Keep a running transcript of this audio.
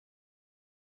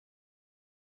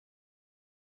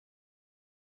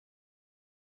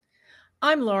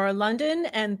I'm Laura London,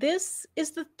 and this is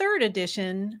the third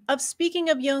edition of Speaking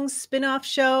of Jung's spin-off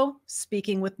show,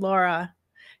 Speaking with Laura.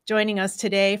 Joining us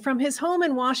today from his home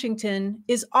in Washington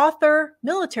is author,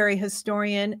 military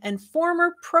historian, and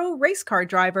former pro race car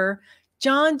driver,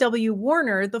 John W.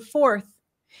 Warner IV.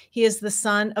 He is the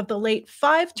son of the late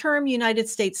five-term United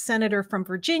States Senator from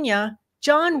Virginia,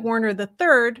 John Warner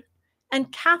III,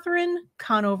 and Catherine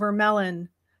Conover Mellon,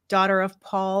 daughter of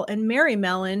Paul and Mary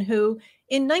Mellon, who,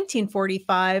 in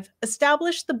 1945,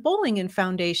 established the Bollingen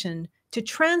Foundation to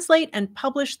translate and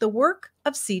publish the work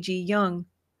of C.G. Jung.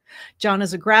 John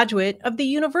is a graduate of the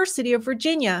University of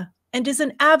Virginia and is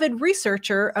an avid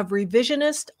researcher of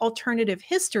revisionist alternative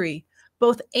history,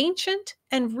 both ancient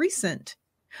and recent.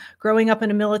 Growing up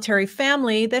in a military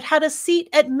family that had a seat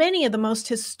at many of the most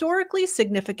historically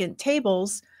significant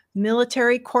tables,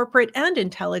 military, corporate, and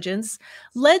intelligence,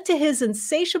 led to his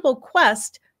insatiable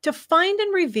quest to find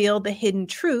and reveal the hidden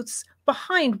truths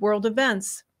behind world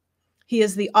events. He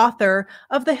is the author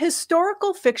of the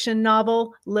historical fiction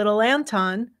novel Little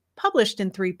Anton, published in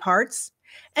 3 parts,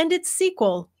 and its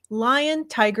sequel, Lion,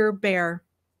 Tiger, Bear.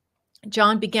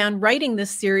 John began writing this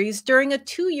series during a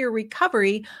 2-year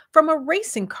recovery from a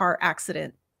racing car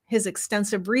accident. His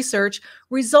extensive research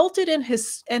resulted in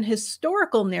an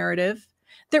historical narrative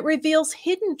that reveals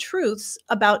hidden truths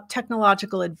about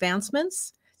technological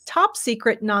advancements,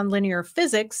 top-secret nonlinear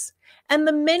physics, and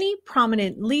the many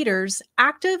prominent leaders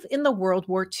active in the World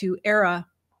War II era.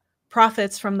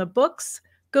 Profits from the books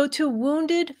go to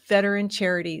wounded veteran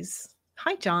charities.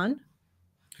 Hi, John.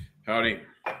 Howdy.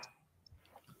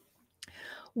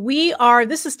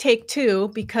 This is take 2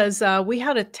 because we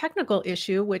had a technical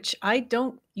issue, which I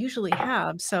don't usually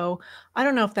have. So I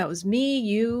don't know if that was me,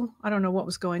 you, I don't know what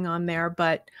was going on there,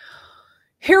 but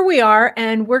here we are,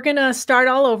 and we're going to start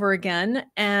all over again.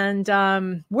 And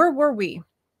where were we?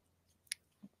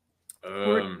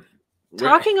 We're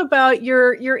talking about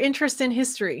your interest in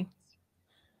history.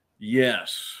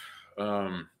 Yes.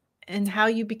 And how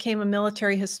you became a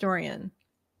military historian.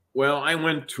 Well, I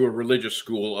went to a religious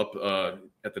school up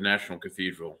at the National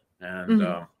Cathedral, and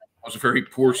I was a very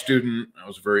poor student. I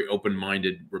was a very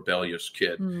open-minded, rebellious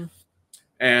kid.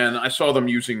 And I saw them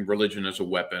using religion as a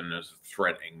weapon, as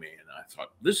threatening me. And I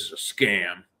thought, this is a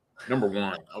scam. Number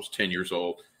one, I was 10 years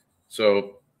old.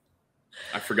 So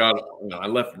I forgot, I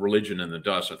left religion in the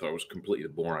dust. I thought it was completely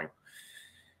boring.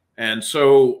 And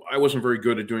so I wasn't very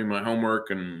good at doing my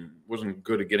homework and wasn't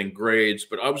good at getting grades,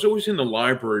 but I was always in the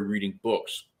library reading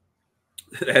books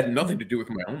that had nothing to do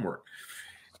with my homework.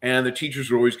 And the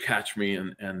teachers would always catch me,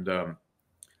 and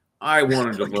I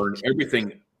wanted to learn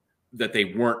everything that they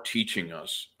weren't teaching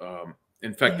us.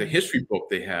 In fact, the history book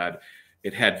they had,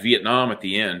 it had Vietnam at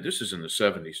the end. This is in the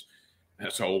 70s.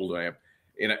 That's how old I am.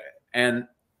 And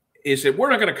he said, we're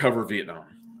not going to cover Vietnam.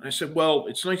 And I said, well,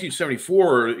 it's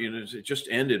 1974. It just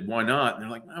ended. Why not? And they're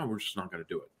like, no, we're just not going to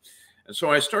do it. And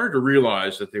so I started to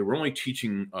realize that they were only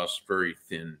teaching us very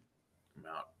thin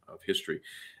amount of history.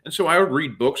 And so I would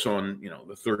read books on,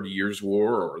 the 30 Years'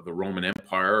 War or the Roman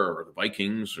Empire or the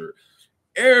Vikings or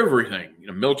everything,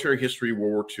 military history,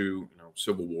 World War II,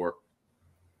 Civil War,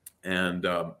 and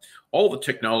all the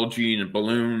technology and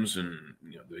balloons and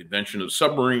the invention of the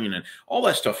submarine and all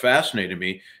that stuff fascinated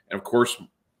me. And of course,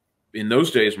 in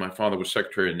those days, my father was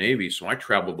Secretary of the Navy, so I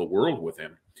traveled the world with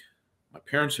him. My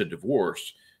parents had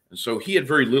divorced, and so he had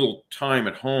very little time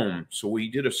at home. So he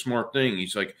did a smart thing.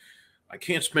 He's like, I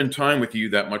can't spend time with you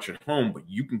that much at home, but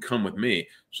you can come with me.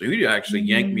 So he actually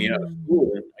yanked me out of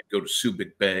school. I'd go to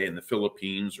Subic Bay in the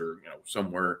Philippines or,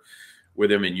 somewhere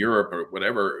with him in Europe or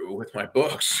whatever with my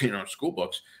books, school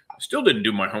books. I still didn't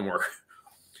do my homework.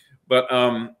 But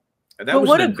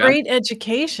what a great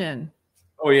education.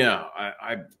 Oh, yeah.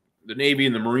 The Navy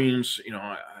and the Marines,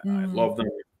 I love them.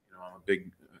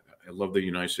 I love the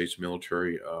United States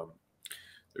military.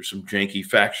 There's some janky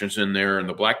factions in there and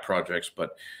the black projects,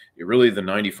 but really the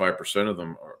 95% of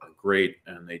them are great,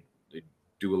 and they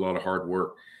do a lot of hard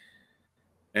work.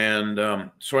 And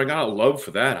so I got a love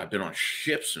for that. I've been on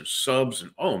ships and subs,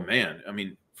 and oh man, I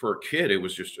mean, for a kid, it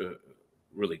was just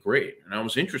really great. And I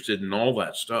was interested in all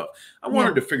that stuff. I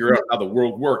wanted to figure out how the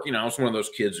world worked. I was one of those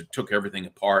kids who took everything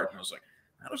apart, and I was like,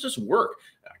 how does this work?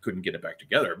 I couldn't get it back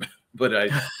together, but I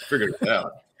figured it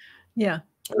out. Yeah.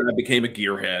 And I became a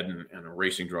gearhead and a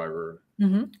racing driver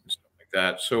and stuff like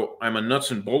that. So I'm a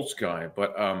nuts and bolts guy,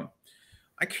 but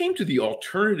I came to the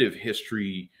alternative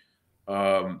history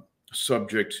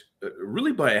subject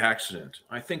really by accident.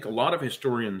 I think a lot of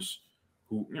historians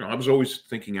who, I was always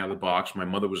thinking out of the box. My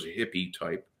mother was a hippie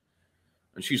type,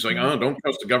 and she's like, oh, don't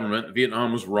trust the government.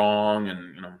 Vietnam was wrong,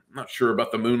 and I'm not sure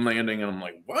about the moon landing. And I'm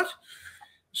like, what?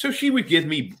 So she would give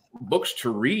me books to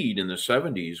read in the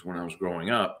 70s when I was growing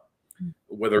up,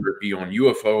 whether it be on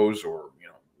UFOs or,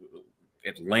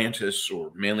 Atlantis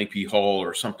or Manly P. Hall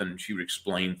or something. She would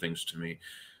explain things to me.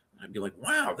 I'd be like,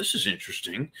 wow, this is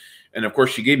interesting. And of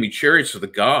course, she gave me Chariots of the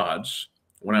Gods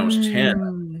when I was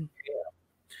 10.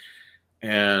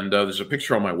 And there's a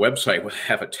picture on my website with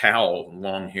have a towel and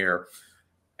long hair.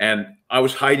 And I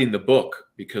was hiding the book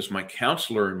because my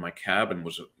counselor in my cabin he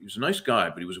was a nice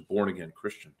guy, but he was a born again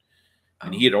Christian.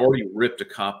 And he had already ripped a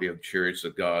copy of Chariots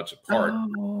of the Gods apart.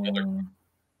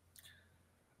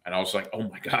 And I was like, oh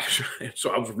my gosh. So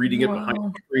I was reading it behind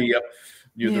a tree up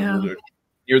near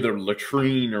the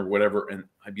latrine or whatever. And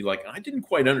I'd be like, I didn't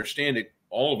quite understand it,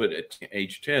 all of it at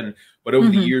age 10. But over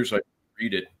the years, I'd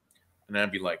read it. And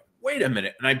I'd be like, wait a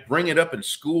minute. And I'd bring it up in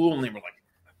school. And they were like,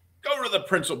 go to the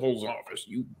principal's office,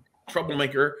 you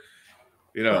troublemaker.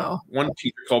 One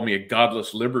teacher called me a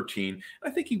godless libertine.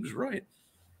 I think he was right.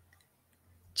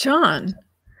 John,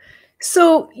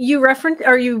 so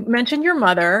you mentioned your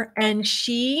mother, and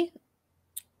she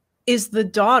is the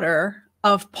daughter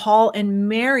of Paul and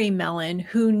Mary Mellon,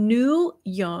 who knew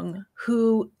Jung,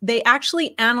 who they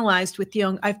actually analyzed with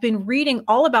Jung. I've been reading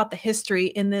all about the history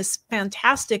in this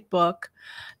fantastic book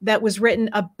that was written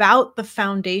about the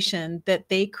foundation that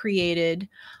they created.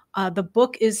 The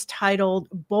book is titled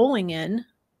Bollingen.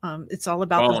 It's all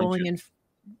about the Bollingen.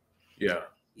 Yeah.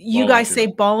 You guys say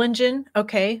Bollingen?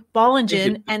 Okay.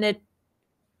 Bollingen. And I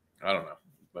don't know,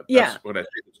 but that's what I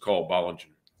think it's called, Bollingen.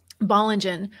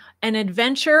 Bollingen, An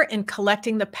Adventure in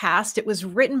Collecting the Past. It was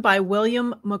written by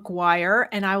William McGuire,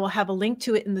 and I will have a link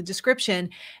to it in the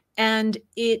description. And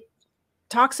it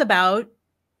talks about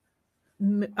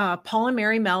Paul and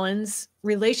Mary Mellon's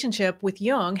relationship with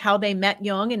Jung, how they met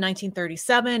Jung in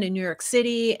 1937 in New York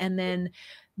City, and then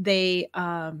they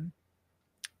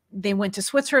went to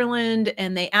Switzerland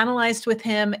and they analyzed with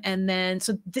him, and then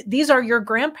these are your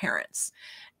grandparents,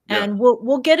 and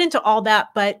we'll get into all that.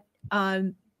 But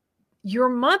your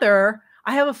mother,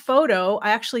 I have a photo.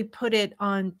 I actually put it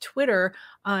on Twitter,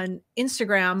 on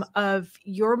Instagram, of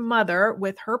your mother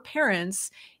with her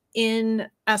parents in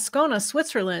Ascona,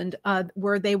 Switzerland,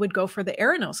 where they would go for the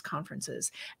Aranos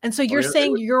conferences. And so you're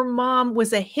saying your mom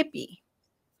was a hippie.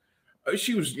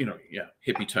 She was,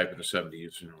 hippie type in the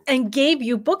 70s, and gave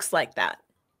you books like that.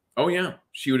 Oh yeah,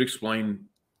 she would explain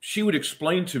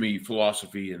to me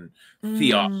philosophy and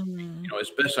theosophy,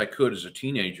 as best I could as a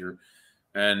teenager,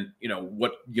 and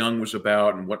what Jung was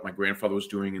about and what my grandfather was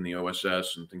doing in the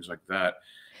OSS and things like that.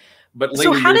 But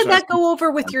later, so how did that go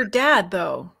over with your dad,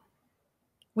 though?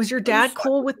 Was your dad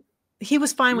cool with? He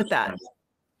was fine with that.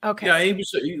 Okay. Yeah,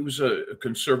 he was a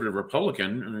conservative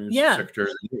Republican, and he was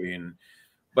Secretary of the Navy,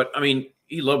 but I mean,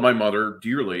 he loved my mother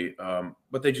dearly,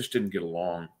 but they just didn't get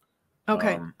along.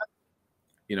 Okay.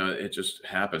 It just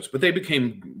happens. But they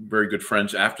became very good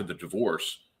friends after the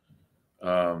divorce,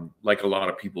 like a lot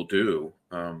of people do.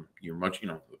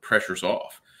 The pressure's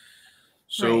off.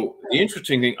 So the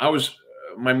interesting thing,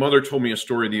 my mother told me a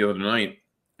story the other night,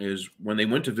 is when they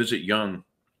went to visit Jung,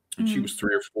 and she was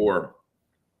 3 or 4,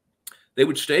 they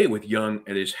would stay with Jung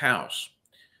at his house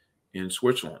in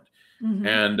Switzerland.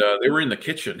 And they were in the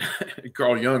kitchen.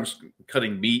 Carl Jung's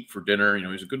cutting meat for dinner.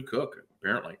 He's a good cook,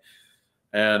 apparently.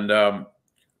 And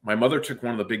my mother took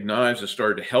one of the big knives and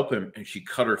started to help him, and she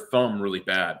cut her thumb really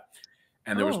bad.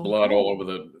 And there was blood all over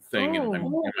the thing. And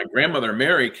my grandmother,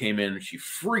 Mary, came in, and she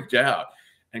freaked out.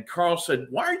 And Carl said,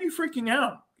 why are you freaking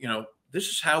out? This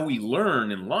is how we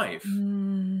learn in life,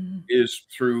 is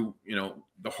through,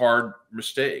 the hard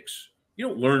mistakes. You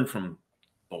don't learn from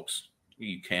books.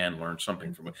 You can learn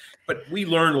something from it, but we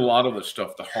learn a lot of the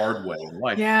stuff the hard way in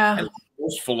life. Yeah. And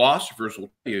most philosophers will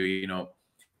tell you,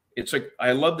 it's like,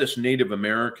 I love this Native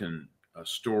American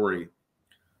story.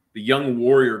 The young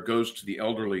warrior goes to the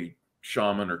elderly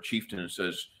shaman or chieftain and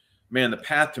says, man, the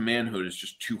path to manhood is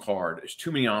just too hard. There's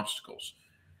too many obstacles.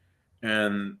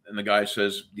 And the guy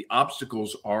says, the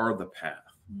obstacles are the path.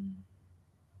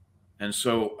 And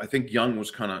so I think Jung was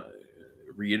kind of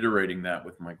reiterating that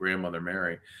with my grandmother,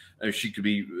 Mary. She could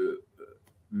be,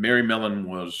 Mary Mellon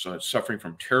was suffering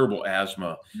from terrible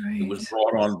asthma. It was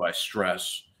brought on by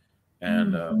stress.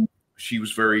 And she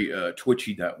was very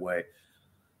twitchy that way.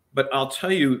 But I'll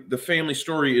tell you, the family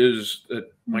story is that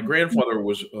my grandfather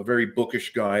was a very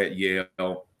bookish guy at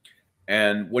Yale.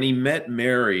 And when he met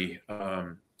Mary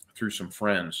through some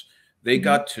friends, they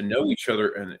got to know each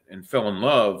other and fell in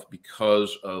love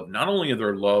because of not only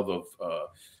their love of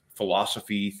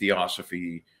philosophy,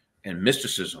 theosophy, and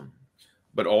mysticism,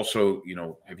 but also,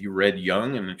 have you read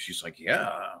Jung? And she's like, yeah,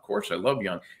 of course, I love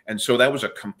Jung. And so that was a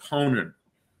component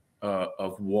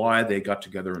of why they got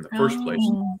together in the first place.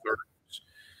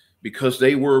 because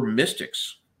they were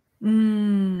mystics.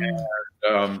 Mm.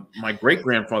 And, my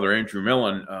great-grandfather, Andrew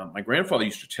Mellon, my grandfather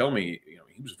used to tell me,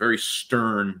 he was a very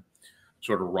stern,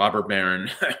 sort of robber baron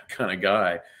kind of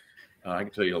guy. I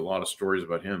can tell you a lot of stories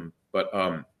about him, but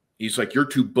he's like, you're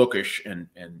too bookish, and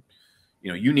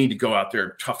you need to go out there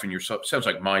and toughen yourself. Sounds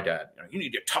like my dad. You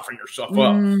need to toughen yourself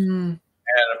up. And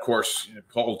of course,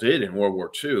 Paul did in World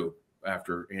War II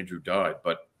after Andrew died.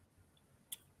 But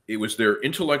it was their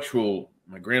intellectual,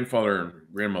 my grandfather and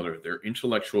grandmother, their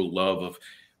intellectual love of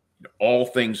all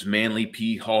things Manly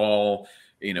P. Hall,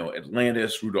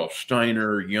 Atlantis, Rudolf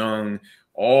Steiner, Jung,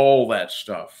 all that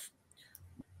stuff.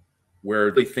 Where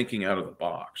are they thinking out of the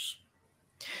box?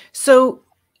 So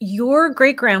your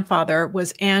great-grandfather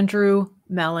was Andrew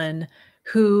Mellon,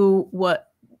 who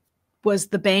was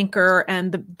the banker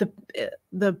and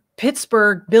the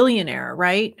Pittsburgh billionaire,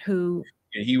 right? Who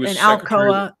and he was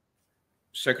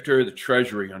Secretary of the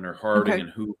Treasury under Harding and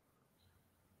Hoover.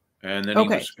 And then he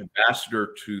was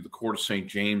ambassador to the court of St.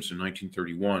 James in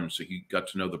 1931. So he got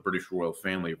to know the British royal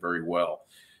family very well.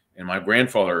 And my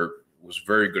grandfather was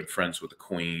very good friends with the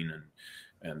Queen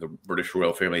and the British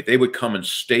royal family. They would come and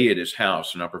stay at his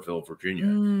house in Upperville, Virginia.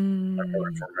 My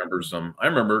brother remembers them. I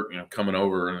remember, coming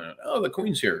over and, oh, the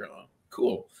Queen's here. Oh,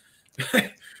 cool.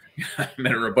 I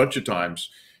met her a bunch of times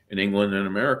in England and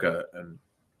America, and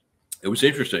it was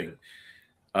interesting.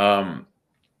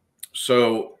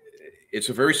 So it's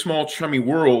a very small, chummy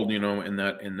world,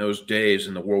 in those days,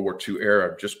 in the World War II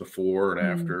era, just before and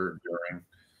after, during.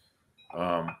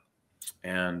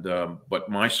 But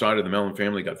my side of the Mellon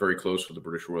family got very close with the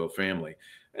British royal family,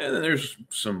 and then there's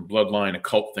some bloodline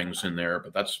occult things in there,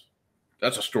 but that's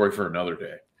a story for another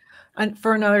day. And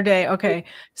for another day, okay.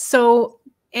 So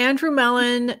Andrew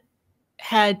Mellon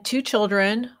had 2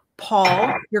 children,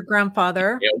 Paul, your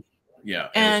grandfather,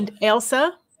 and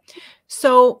Elsa.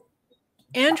 So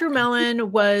Andrew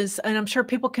Mellon was, and I'm sure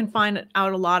people can find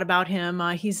out a lot about him.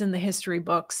 He's in the history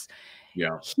books.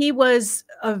 Yeah, he was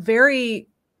a very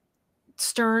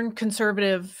stern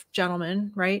conservative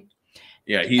gentleman, right?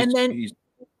 Yeah, and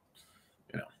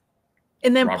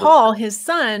then Robert. Paul, his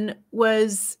son,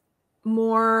 was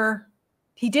more,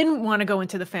 he didn't want to go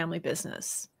into the family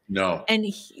business. No. And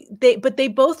but they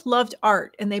both loved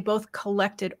art, and they both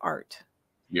collected art.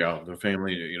 Yeah, the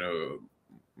family,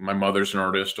 my mother's an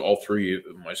artist. All 3 of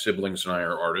my siblings and I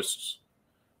are artists.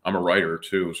 I'm a writer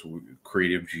too, so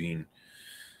creative gene.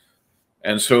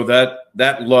 And so that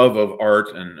love of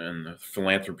art and the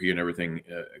philanthropy and everything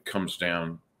comes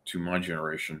down to my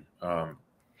generation.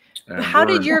 How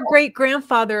did your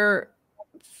great-grandfather,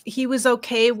 he was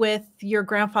okay with your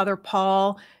grandfather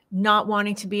Paul not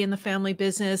wanting to be in the family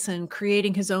business and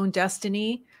creating his own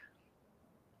destiny?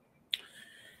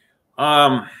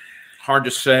 Hard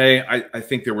to say. I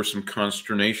think there was some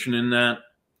consternation in that.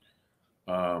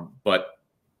 But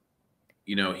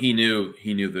he knew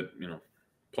that,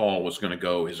 Paul was going to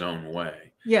go his own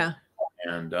way. Yeah.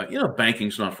 And,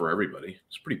 banking's not for everybody.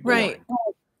 It's pretty boring. Right.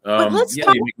 But let's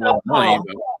talk about Paul.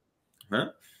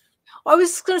 I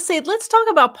was going to say, let's talk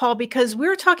about Paul, because we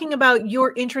were talking about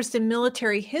your interest in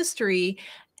military history,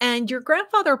 and your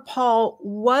grandfather Paul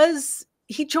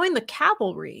he joined the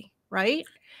cavalry, right?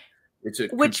 It's a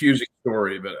confusing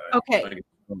story, but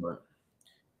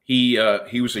he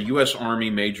was a U.S. Army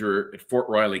major at Fort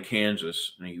Riley,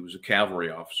 Kansas, and he was a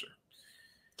cavalry officer.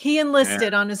 He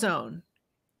enlisted on his own.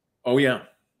 Oh yeah.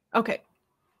 Okay.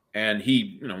 And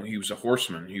he was a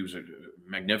horseman. He was a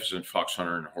magnificent fox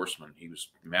hunter and horseman. He was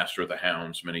master of the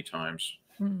hounds many times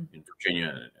in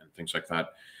Virginia and things like that.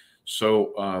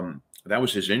 So that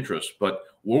was his interest. But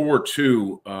World War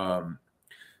II,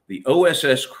 the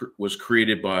OSS was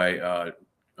created by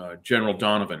General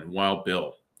Donovan, Wild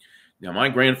Bill. Now, my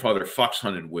grandfather fox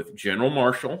hunted with General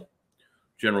Marshall,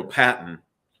 General Patton,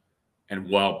 and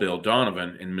Wild Bill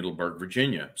Donovan in Middleburg,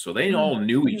 Virginia. So they all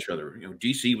knew each other.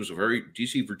 DC was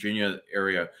DC, Virginia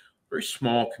area, very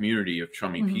small community of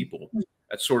chummy people.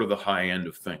 That's sort of the high end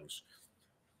of things.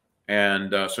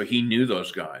 And so he knew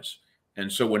those guys. And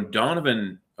so when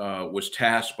Donovan was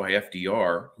tasked by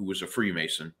FDR, who was a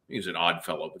Freemason, he was an odd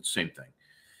fellow, but the same thing.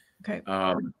 Okay.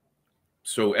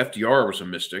 So FDR was a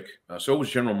mystic. So was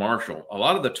General Marshall. A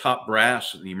lot of the top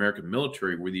brass in the American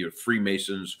military were either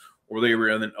Freemasons or they were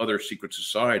in other secret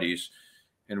societies.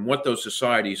 And what those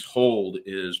societies hold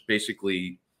is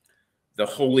basically the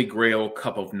Holy Grail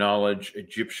cup of knowledge,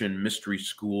 Egyptian mystery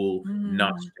school,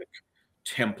 Gnostic,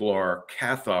 Templar,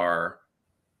 Cathar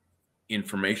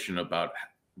information about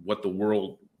what the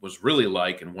world was really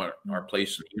like and what our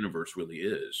place in the universe really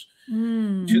is,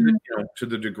 to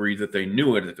the degree that they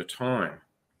knew it at the time.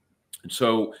 And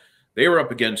so They were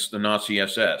up against the Nazi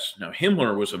SS. Now,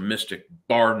 Himmler was a mystic,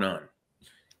 bar none.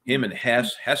 Him and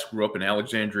Hess grew up in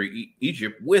Alexandria,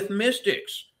 Egypt, with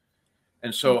mystics.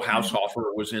 And so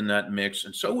Haushofer was in that mix,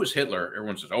 and so was Hitler.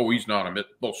 Everyone says, oh, he's not a myth.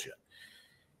 Bullshit.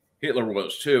 Hitler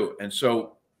was too. And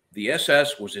so the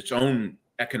SS was its own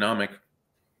economic,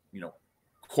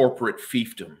 corporate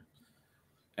fiefdom.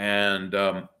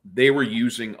 And they were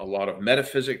using a lot of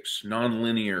metaphysics,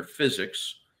 nonlinear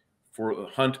physics for the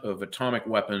hunt of atomic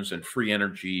weapons and free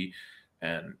energy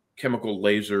and chemical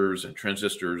lasers and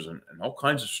transistors and all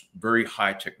kinds of very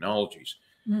high technologies.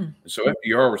 And so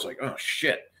FDR was like, oh,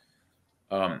 shit.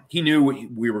 He knew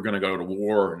we were going to go to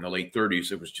war in the late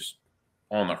 30s. It was just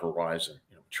on the horizon.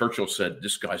 Churchill said,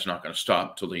 this guy's not going to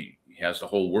stop till he has the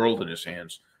whole world in his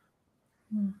hands.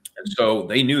 And so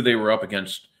they knew they were up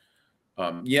against,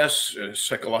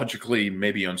 psychologically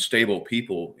maybe unstable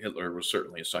people. Hitler was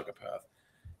certainly a psychopath.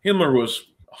 Himmler was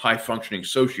a high-functioning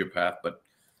sociopath, but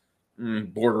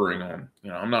bordering on,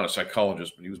 I'm not a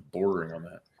psychologist, but he was bordering on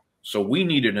that. So we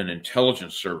needed an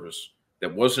intelligence service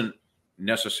that wasn't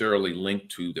necessarily linked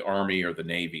to the Army or the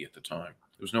Navy at the time.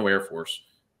 There was no Air Force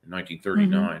in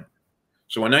 1939.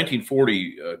 So in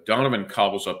 1940, Donovan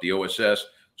cobbles up the OSS.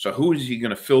 So who is he going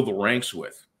to fill the ranks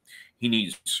with? He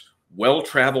needs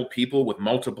well-traveled people with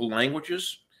multiple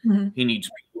languages. He needs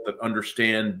people that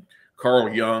understand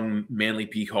Carl Jung, Manly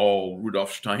P. Hall,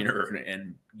 Rudolf Steiner,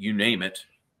 and you name it.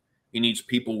 He needs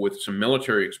people with some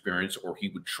military experience, or he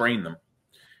would train them.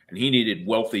 And he needed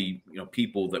wealthy,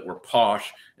 people that were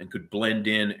posh and could blend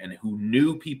in and who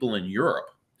knew people in Europe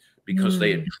because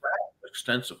they had traveled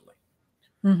extensively.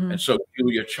 And so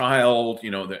Julia Child,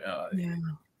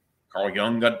 Carl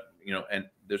Jung got, and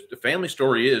the family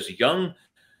story is Jung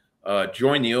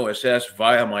joined the OSS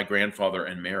via my grandfather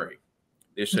and Mary.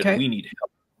 They said, we need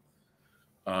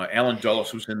help. Alan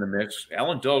Dulles was in the mix.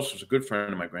 Alan Dulles was a good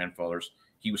friend of my grandfather's.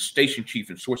 He was station chief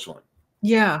in Switzerland.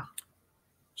 Yeah.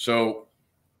 So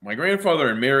my grandfather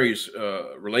and Mary's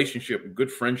relationship,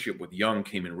 good friendship with Jung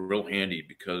came in real handy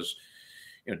because,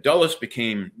 Dulles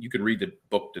became, you can read the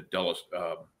book that Dulles,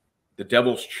 The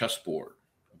Devil's Chessboard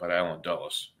about Alan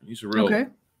Dulles. He's a real,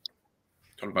 talking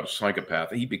about a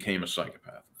psychopath. He became a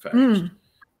psychopath, in fact.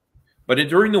 But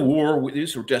during the war,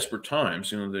 these were desperate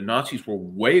times. The Nazis were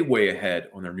way, way ahead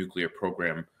on their nuclear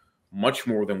program, much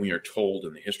more than we are told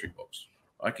in the history books.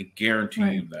 I can guarantee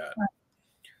you that.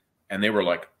 And they were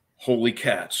like, holy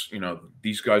cats,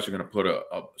 these guys are going to put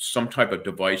some type of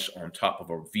device on top of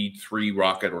a V3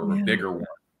 rocket or a bigger one.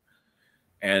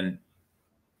 And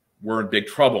we're in big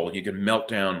trouble. You can melt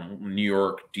down New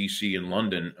York, DC, and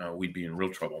London. We'd be in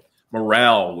real trouble.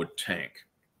 Morale would tank.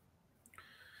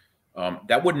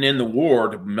 That wouldn't end the war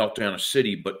to melt down a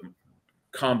city, but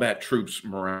combat troops'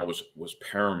 morale was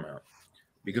paramount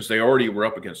because they already were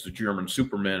up against the German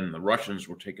Supermen, and the Russians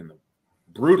were taking the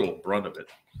brutal brunt of it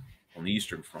on the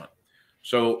Eastern Front.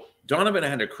 So Donovan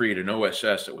had to create an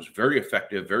OSS that was very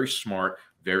effective, very smart,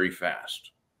 very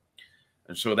fast.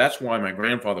 And so that's why my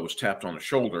grandfather was tapped on the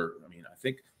shoulder. I mean, I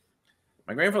think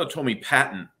my grandfather told me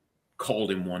Patton called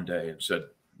him one day and said,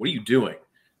 what are you doing?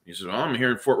 He says, I'm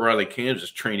here in Fort Riley, Kansas,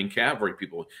 training cavalry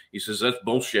people. He says, that's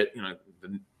bullshit.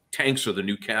 The tanks are the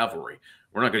new cavalry.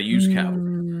 We're not going to use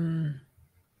cavalry.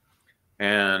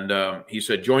 And he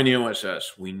said, join the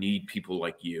OSS. We need people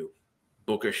like you.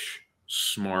 Bookish,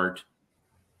 smart,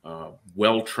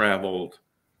 well-traveled,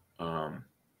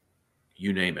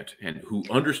 you name it. And who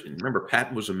understand. Remember,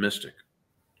 Patton was a mystic.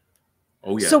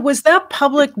 Oh, yeah. So was that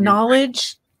public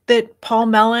knowledge that Paul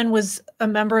Mellon was a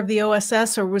member of the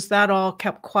OSS, or was that all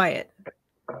kept quiet?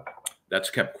 That's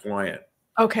kept quiet.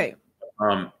 Okay.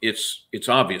 It's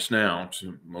obvious now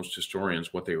to most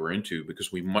historians what they were into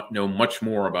because we know much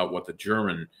more about what the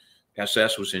German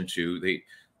SS was into.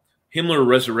 Himmler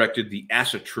resurrected the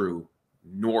Asatru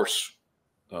Norse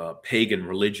pagan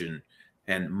religion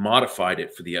and modified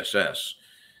it for the SS.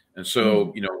 And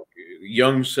so,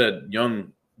 Jung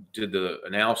did the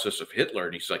analysis of Hitler,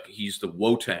 and he's like, he's the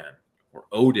Wotan or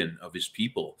Odin of his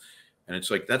people. And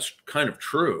it's like, that's kind of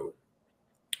true.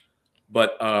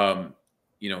 But,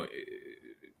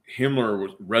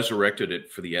 Himmler resurrected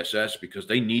it for the SS because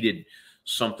they needed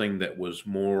something that was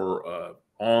more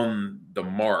on the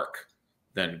mark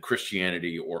than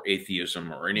Christianity or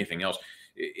atheism or anything else.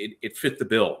 It fit the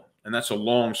bill. And that's a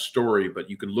long story, but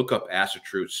you can look up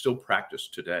Asatru. It's still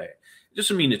practiced today. It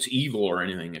doesn't mean it's evil or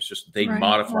anything. It's just they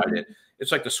modified it.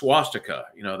 It's like the swastika.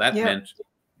 That meant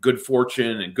good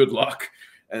fortune and good luck.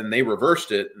 And they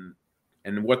reversed it.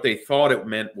 And what they thought it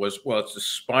meant was, well, it's the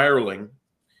spiraling.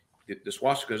 The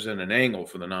swastika is in an angle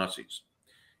for the Nazis.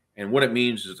 And what it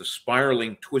means is the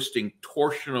spiraling, twisting,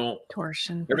 torsion.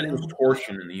 Everything was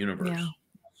torsion in the universe, yeah.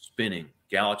 spinning,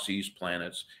 galaxies,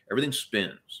 planets, everything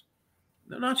spins.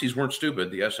 The Nazis weren't stupid.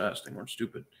 The SS, they weren't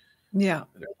stupid. Yeah.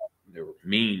 They were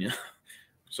mean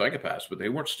psychopaths, but they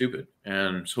weren't stupid.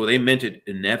 And so they meant it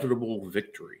inevitable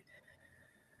victory.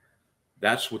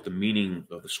 That's what the meaning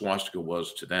of the swastika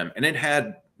was to them. And it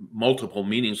had multiple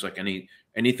meanings, like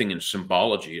anything in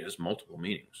symbology. It has multiple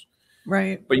meanings.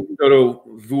 Right. But you can go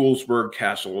to Voulsburg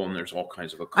Castle, and there's all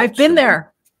kinds of occult I've been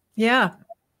there. Yeah.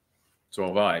 So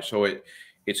have I. So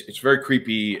it's very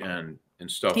creepy and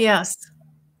stuff. Yes.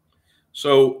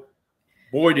 So,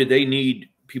 boy, did they need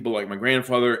people like my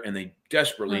grandfather, and they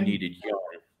desperately needed Jung.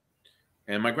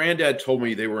 And my granddad told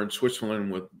me they were in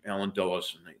Switzerland with Alan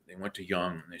Dulles, and they went to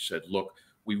Jung, and they said, look,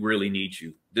 we really need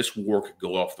you. This war could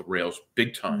go off the rails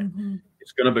big time.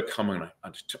 It's going to become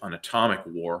an atomic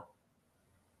war.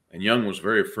 And Jung was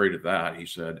very afraid of that, he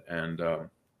said. And,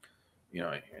 you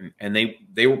know, and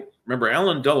they were, remember,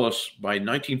 Alan Dulles, by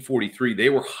 1943, they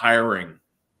were hiring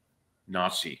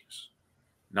Nazis,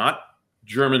 not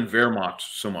German Wehrmacht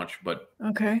so much, but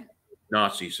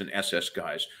Nazis and SS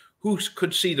guys who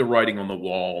could see the writing on the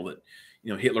wall that,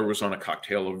 you know, Hitler was on a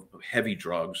cocktail of heavy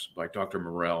drugs by Dr.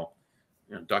 Morell.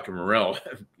 You know, Dr. Morell,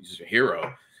 he's a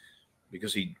hero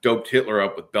because he doped Hitler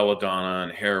up with belladonna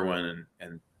and heroin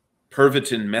and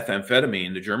Pervitin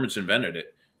methamphetamine. The Germans invented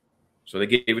it. So they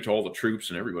gave it to all the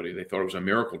troops and everybody. They thought it was a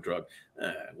miracle drug.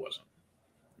 It wasn't.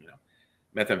 You know,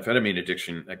 methamphetamine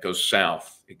addiction, that goes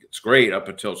south. It's great up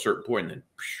until a certain point, and then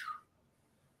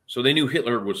so they knew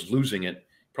Hitler was losing it.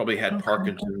 Probably had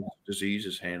Parkinson's disease.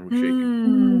 His hand was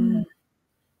shaking.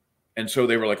 And so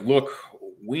they were like, look,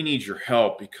 we need your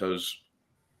help because,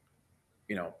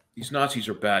 you know, these Nazis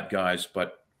are bad guys,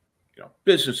 but, you know,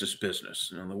 business is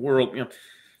business. And the world, you know,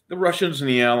 the Russians and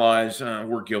the Allies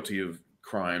were guilty of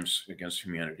crimes against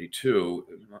humanity too.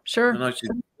 Sure.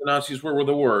 The Nazis were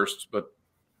the worst, but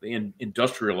they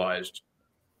industrialized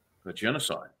the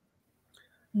genocide.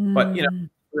 But, you know,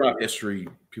 throughout history,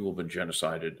 people have been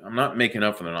genocided. I'm not making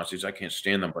up for the Nazis. I can't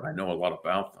stand them, but I know a lot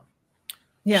about them.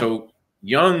 Yeah. So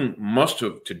Jung must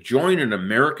have, to join an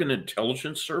American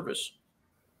intelligence service,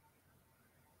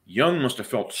 Jung must have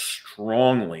felt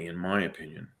strongly, in my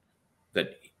opinion,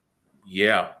 that,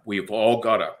 yeah, we've all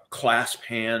got to clasp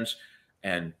hands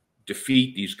and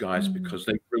defeat these guys because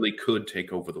they really could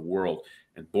take over the world.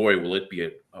 And boy, will it be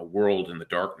a world in the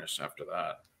darkness after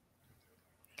that.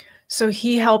 So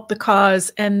he helped the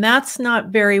cause, and that's not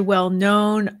very well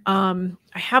known. I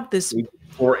have this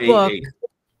 488. book.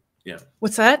 Yeah.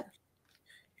 What's that?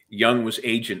 Jung was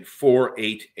Agent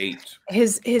 488.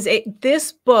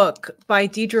 This book by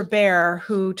Deidre Baer,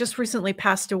 who just recently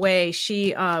passed away,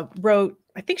 she wrote,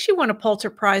 I think she won a Pulitzer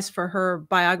Prize for her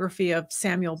biography of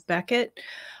Samuel Beckett,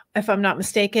 if I'm not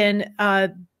mistaken.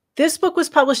 This book was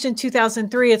published in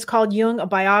 2003. It's called Jung, a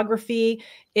Biography.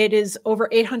 It is over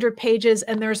 800 pages,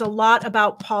 and there's a lot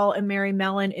about Paul and Mary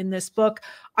Mellon in this book.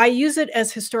 I use it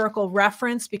as historical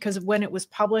reference because when it was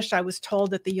published, I was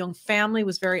told that the Jung family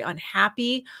was very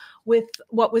unhappy with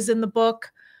what was in the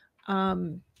book.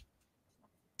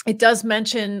 It does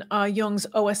mention Jung's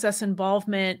OSS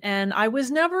involvement, and I was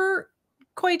never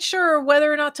quite sure whether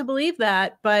or not to believe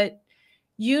that, but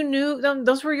you knew them,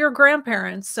 those were your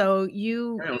grandparents, so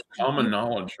you. Yeah, it was common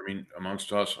knowledge. I mean,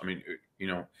 amongst us. I mean, you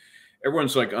know,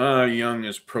 everyone's like, Jung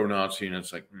is pro-Nazi, and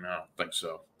it's like, no, I don't think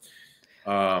so.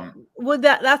 Well,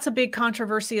 that's a big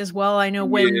controversy as well. I know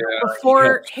when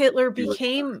before Hitler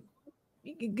became.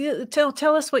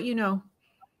 Tell us what you know.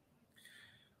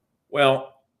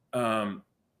 Well, the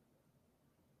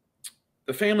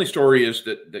family story is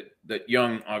that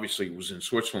Jung obviously was in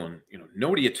Switzerland. You know,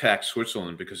 nobody attacked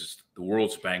Switzerland because it's the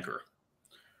world's banker.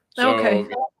 So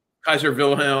Kaiser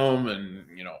Wilhelm and,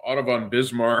 you know, Otto von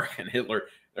Bismarck and Hitler,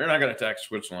 they're not going to attack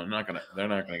Switzerland. They're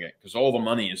not going to get, because all the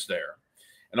money is there,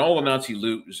 and all the Nazi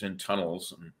loot is in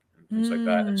tunnels and things like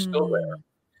that. It's still there.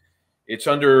 It's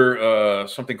under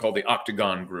something called the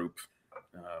Octagon Group,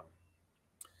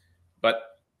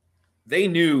 but they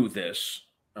knew this.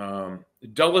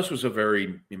 Dulles was a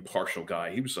very impartial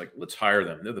guy. He was like, let's hire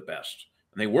them. They're the best.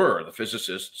 And they were the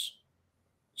physicists,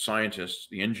 scientists,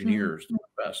 the engineers, the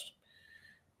best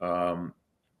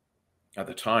at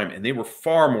the time. And they were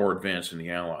far more advanced than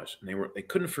the Allies. And they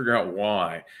couldn't figure out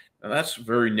why. Now, that's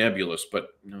very nebulous, but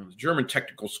you know, the German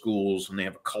technical schools, and they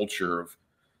have a culture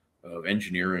of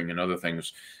engineering and other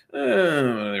things. They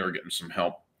were getting some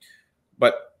help.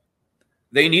 But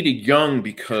they needed Jung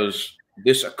because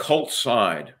this occult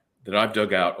side that I've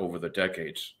dug out over the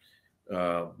decades,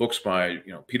 books by, you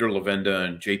know, Peter Levenda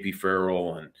and J.P.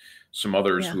 Farrell and some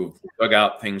others who have dug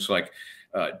out things like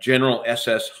General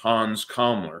SS Hans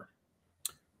Kammler.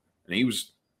 And he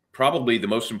was probably the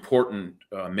most important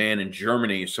man in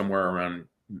Germany somewhere around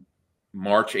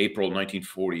March, April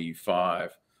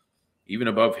 1945, even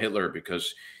above Hitler,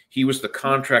 because he was the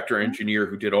contractor engineer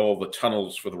who did all the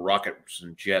tunnels for the rockets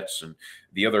and jets and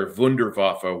the other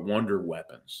Wunderwaffe, wonder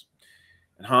weapons.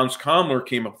 And Hans Kammler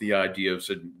came up with the idea of,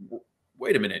 said,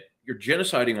 wait a minute, you're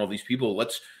genociding all these people.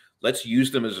 Let's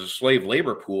use them as a slave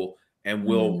labor pool, and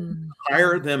we'll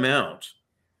hire them out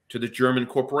to the German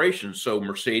corporations. So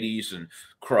Mercedes and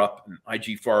Krupp and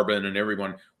IG Farben and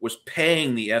everyone was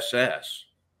paying the SS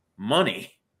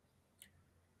money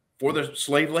for the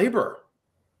slave labor.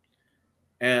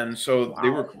 And so they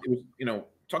were, it was, you know,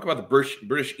 talk about the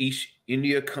British East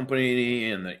India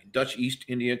Company and the Dutch East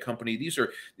India Company. These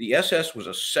are, the SS was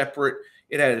a separate,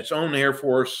 it had its own Air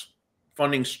Force,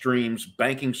 funding streams,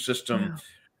 banking system,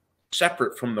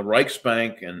 separate from the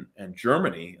Reichsbank and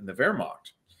Germany and the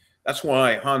Wehrmacht. That's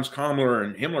why Hans Kammler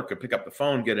and Himmler could pick up the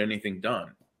phone, get anything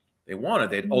done they wanted.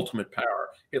 They had ultimate power.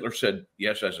 Hitler said the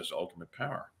SS is ultimate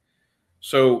power.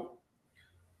 So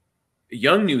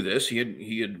Jung knew this. He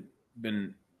had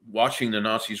been watching the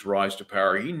Nazis rise to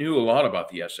power. He knew a lot about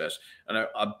the SS. And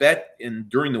I bet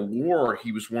during the war,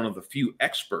 he was one of the few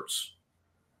experts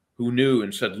who knew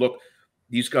and said, look,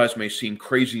 these guys may seem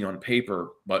crazy on paper,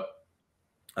 but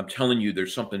I'm telling you,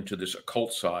 there's something to this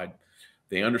occult side.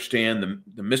 They understand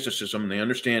the mysticism. They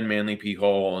understand Manly P.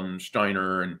 Hall and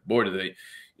Steiner, and boy, do they,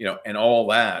 you know, and all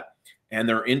that. And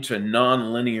they're into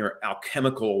nonlinear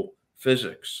alchemical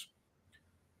physics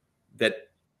that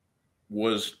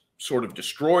was sort of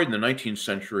destroyed in the 19th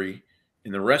century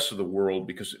in the rest of the world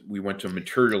because we went to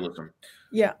materialism.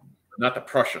 Yeah. Not the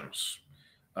Prussians.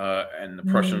 And the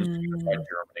Prussians unified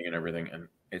Germany and everything. And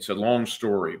it's a long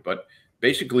story, but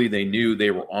basically they knew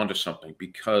they were onto something,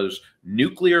 because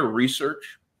nuclear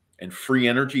research and free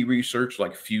energy research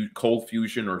like cold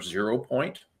fusion or 0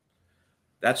 point,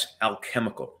 that's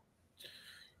alchemical.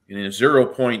 In a 0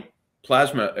 point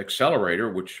plasma accelerator,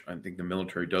 which I think the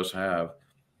military does have,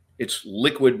 it's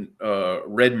liquid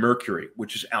red mercury,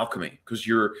 which is alchemy, because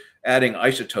you're adding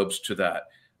isotopes to that.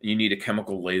 You need a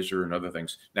chemical laser and other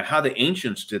things. Now, how the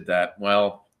ancients did that,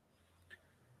 well,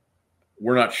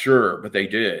 we're not sure, but they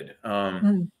did.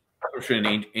 Especially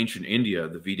in ancient India,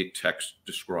 the Vedic texts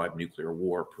describe nuclear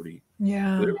war pretty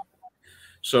clearly.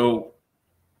 So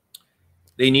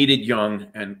they needed Jung,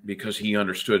 and because he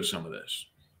understood some of this.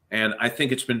 And I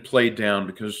think it's been played down,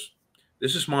 because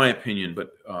this is my opinion,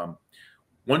 but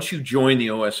once you join the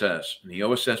OSS and the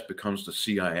OSS becomes the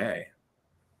CIA,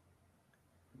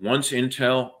 once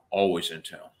intel, always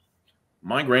intel.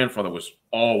 My grandfather was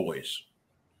always,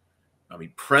 I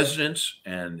mean, presidents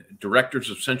and directors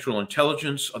of Central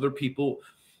Intelligence, other people.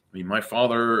 I mean, my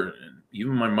father and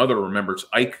even my mother remembers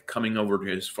Ike coming over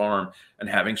to his farm and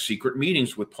having secret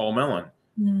meetings with Paul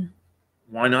Mellon.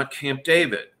 Why not Camp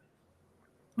David?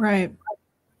 Right.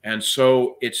 And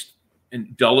so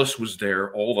and Dulles was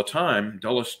there all the time.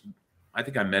 Dulles, I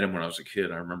think I met him when I was a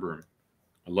kid. I remember him.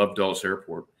 I loved Dulles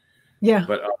Airport. Yeah.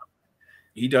 But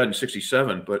he died in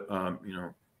 1967. But, you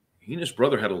know, he and his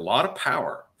brother had a lot of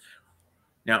power.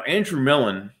 Now, Andrew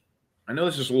Mellon, I know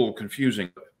this is a little confusing,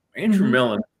 but Andrew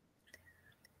Mellon,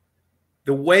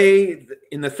 the way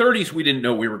in the 1930s, we didn't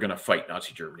know we were going to fight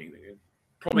Nazi Germany.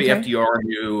 Probably FDR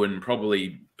knew, and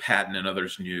probably Patton and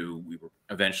others knew we were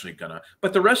eventually going to.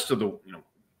 But the rest of the, you know,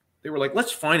 they were like,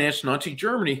 let's finance Nazi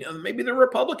Germany. Maybe they're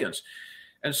Republicans.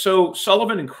 And so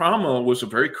Sullivan and Cromwell was a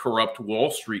very corrupt Wall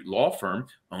Street law firm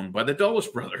owned by the Dulles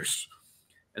brothers.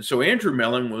 And so Andrew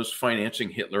Mellon was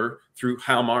financing Hitler through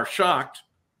Hjalmar Schacht.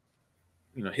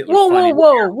 You know, Hitler's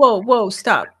whoa,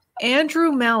 stop.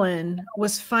 Andrew Mellon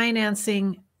was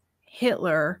financing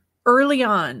Hitler early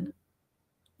on.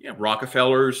 Yeah,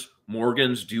 Rockefellers,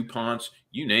 Morgans, DuPonts,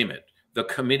 you name it. The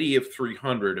Committee of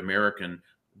 300 American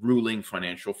ruling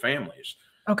financial families.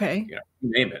 Okay. You know,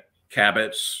 you name it.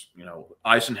 Cabots, you know,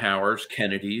 Eisenhower's,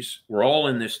 Kennedy's, we're all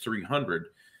in this 300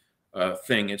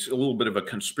 thing. It's a little bit of a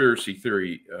conspiracy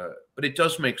theory, but it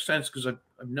does make sense, because I've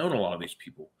known a lot of these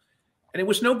people. And it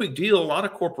was no big deal. A lot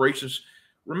of corporations,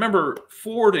 remember,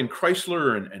 Ford and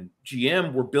Chrysler and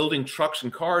GM were building trucks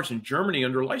and cars in Germany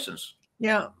under license.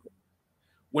 Yeah.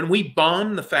 When we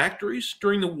bombed the factories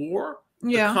during the war,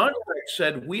 the contract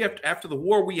said after the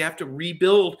war, we have to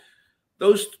rebuild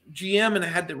those GM, and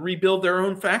had to rebuild their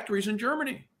own factories in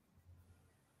Germany.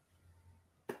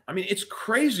 I mean, it's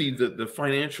crazy, the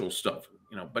financial stuff,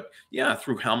 you know. But yeah,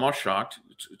 through Hjalmar Schacht,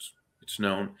 it's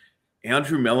known.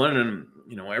 Andrew Mellon and,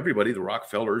 you know, everybody, the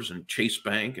Rockefellers and Chase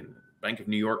Bank and Bank of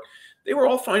New York, they were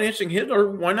all financing Hitler.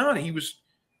 Why not?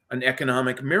 an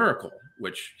economic miracle,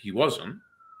 which he wasn't.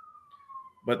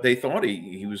 But they thought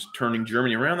he was turning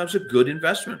Germany around. That was a good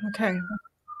investment. Okay.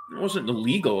 It wasn't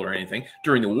illegal or anything.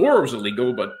 During the war, it was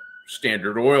illegal, but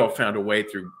Standard Oil found a way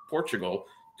through Portugal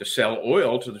to sell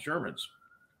oil to the Germans.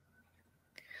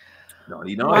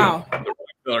 Naughty, naughty. Wow.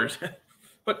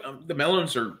 But the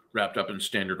Mellons are wrapped up in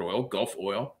Standard Oil, Gulf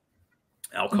Oil,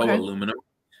 Alcoa aluminum,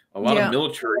 a lot of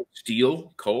military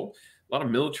steel, coal, a lot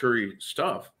of military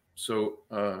stuff. So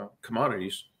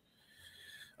commodities.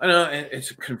 I know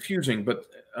it's confusing, but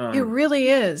it really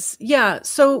is. Yeah.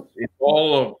 So it's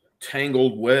all a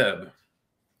tangled web.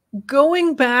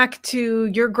 Going back to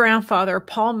your grandfather,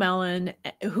 Paul Mellon,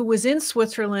 who was in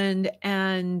Switzerland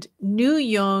and knew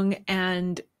Jung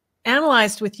and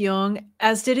analyzed with Jung,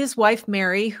 as did his wife,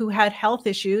 Mary, who had health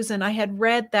issues. And I had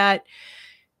read that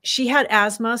she had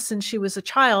asthma since she was a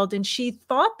child, and she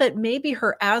thought that maybe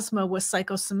her asthma was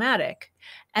psychosomatic.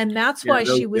 And that's why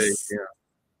she was,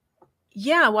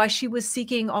 why she was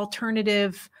seeking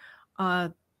alternative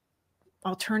therapies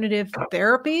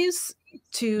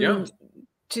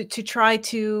to try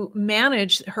to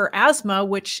manage her asthma,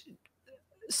 which,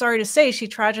 sorry to say, she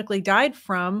tragically died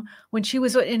from when she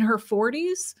was in her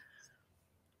 40s.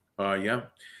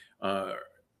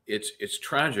 It's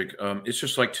tragic. It's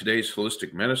just like today's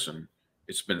holistic medicine.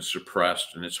 It's been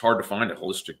suppressed, and it's hard to find a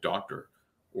holistic doctor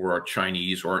or a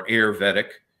Chinese or an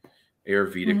Ayurvedic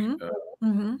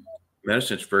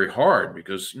medicine. It's very hard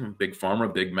because big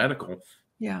pharma, big medical.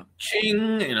 Yeah.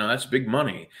 Ching, that's big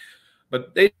money.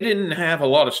 But they didn't have a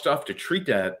lot of stuff to treat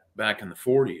that back in the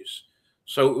 40s.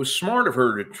 So it was smart of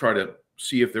her to try to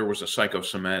see if there was a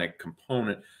psychosomatic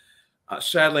component.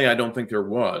 Sadly, I don't think there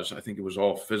was. I think it was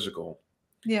all physical.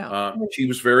 Yeah. She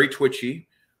was very twitchy,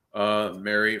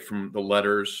 Mary, from the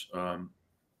letters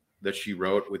that she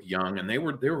wrote with Jung, and they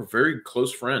were very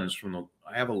close friends.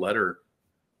 I have a letter,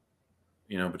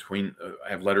 between I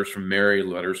have letters from Mary,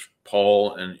 letters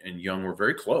Paul and Jung were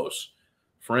very close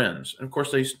friends. And of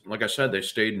course, they, like I said, they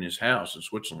stayed in his house in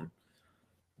Switzerland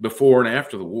before and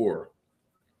after the war.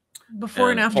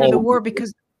 Before and after the war,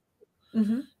 because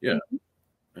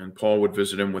and Paul would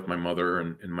visit him with my mother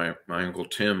and my uncle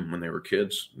Tim when they were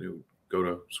kids. They would go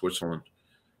to Switzerland.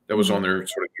 That was on their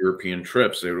sort of European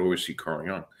trips. They would always see Carl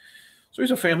Jung. So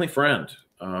he's a family friend.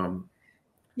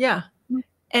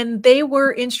 And they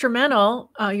were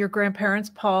instrumental, your grandparents,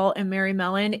 Paul and Mary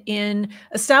Mellon, in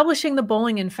establishing the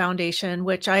Bollingen Foundation,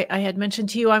 which I had mentioned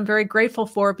to you I'm very grateful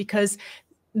for, because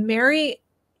Mary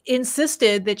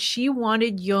insisted that she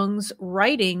wanted Jung's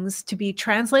writings to be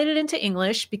translated into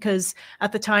English, because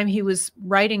at the time he was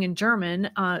writing in German.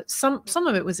 Some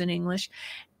of it was in English,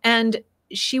 and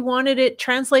she wanted it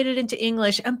translated into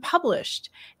English and published.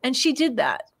 And she did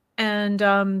that. And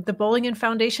the Bollingen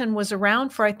Foundation was around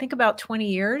for, I think, about 20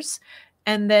 years.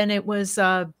 And then it was,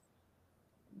 the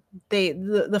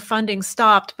funding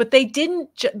stopped, but they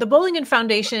didn't, the Bollingen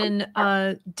Foundation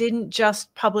didn't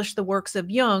just publish the works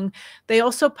of Jung. They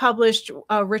also published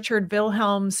Richard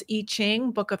Wilhelm's I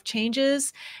Ching, Book of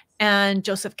Changes, and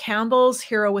Joseph Campbell's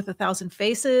Hero with a Thousand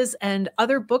Faces, and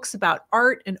other books about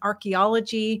art and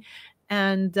archaeology.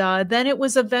 And then it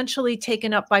was eventually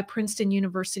taken up by Princeton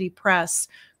University Press,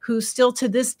 who still to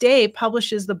this day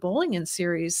publishes the Bollingen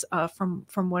series, from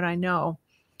what I know.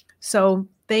 So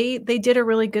they did a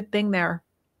really good thing there.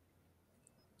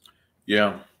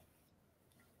 Yeah.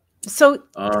 So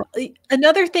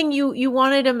another thing you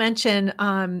wanted to mention,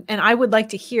 and I would like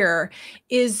to hear,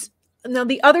 is now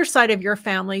the other side of your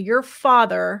family. Your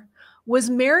father was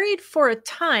married for a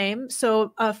time.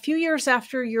 So a few years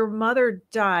after your mother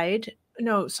died,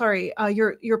 no, sorry,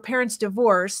 your parents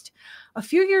divorced. A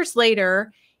few years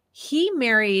later, he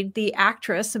married the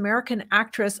American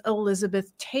actress,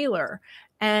 Elizabeth Taylor.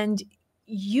 And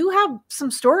you have some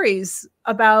stories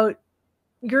about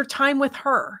your time with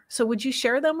her. So would you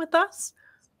share them with us?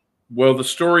 Well, the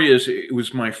story is, it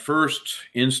was my first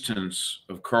instance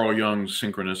of Carl Jung's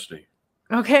synchronicity.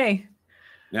 Okay.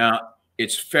 Now,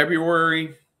 it's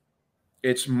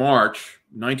March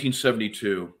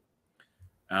 1972.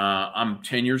 I'm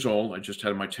 10 years old. I just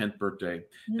had my 10th birthday.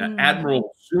 Now,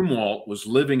 Admiral Zumwalt was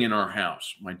living in our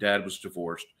house. My dad was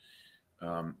divorced.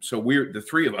 So we're the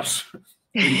three of us,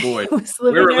 three boys.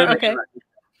 We were living okay.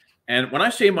 And when I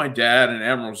say my dad and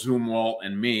Admiral Zumwalt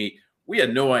and me, we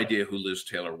had no idea who Liz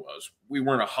Taylor was. We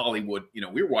weren't a Hollywood,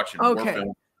 we were watching war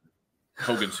film,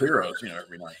 Hogan's Heroes,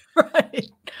 every night.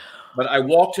 Right. But I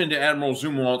walked into Admiral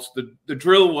Zumwalt's. The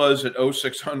drill was at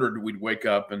 0600 we'd wake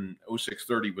up, and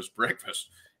 0630 was breakfast.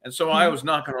 And so I was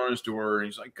knocking on his door, and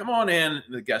he's like, "Come on in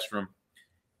the guest room."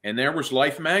 And there was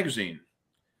Life magazine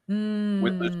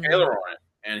with Liz Taylor on it.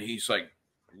 And he's like,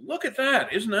 look at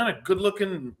that. Isn't that a good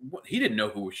looking? He didn't know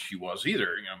who she was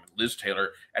either. You know, Liz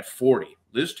Taylor at 40.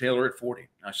 Liz Taylor at 40.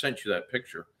 I sent you that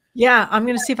picture. Yeah, I'm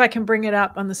going to see if I can bring it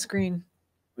up on the screen.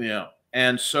 Yeah.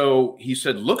 And so he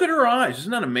said, look at her eyes.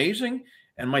 Isn't that amazing?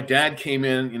 And my dad came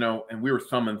in, you know, and we were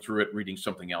thumbing through it, reading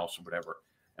something else or whatever.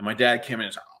 And my dad came in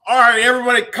and said, all right,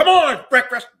 everybody, come on,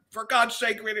 breakfast, for God's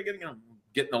sake. We're going to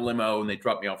get in the limo, and they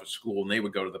dropped me off at school, and they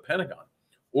would go to the Pentagon.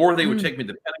 Or they would take me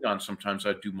to the Pentagon. Sometimes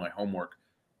I'd do my homework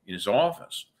in his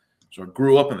office. So I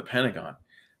grew up in the Pentagon.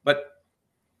 But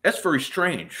that's very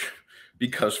strange,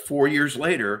 because 4 years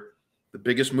later, the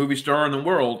biggest movie star in the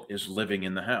world is living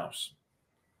in the house.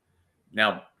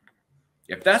 Now,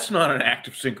 if that's not an act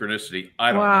of synchronicity,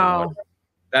 I don't know what.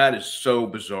 That is so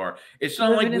bizarre. It's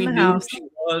not like we knew who she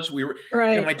was. We were,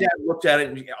 right. And my dad looked at it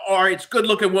and, all right, it's a good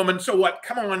looking woman. So what?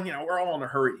 Come on, you know, we're all in a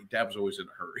hurry. Dad was always in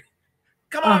a hurry.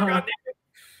 Come on, God damn it.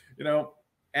 You know,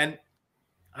 and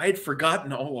I had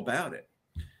forgotten all about it.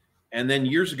 And then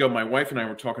years ago, my wife and I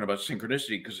were talking about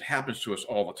synchronicity, because it happens to us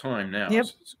all the time now. Yep.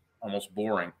 It's almost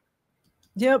boring.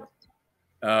 Yep.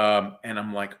 And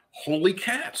I'm like, holy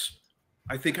cats.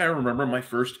 I think I remember my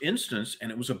first instance,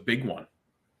 and it was a big one,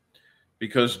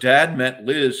 because Dad met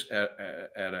Liz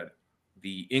at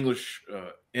the English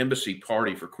embassy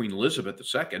party for Queen Elizabeth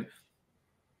II.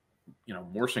 You know,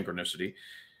 more synchronicity.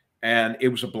 And it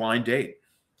was a blind date.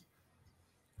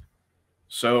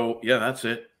 So, yeah, that's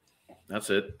it. That's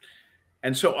it.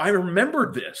 And so I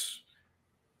remembered this.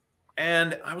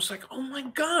 And I was like, oh, my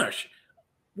gosh.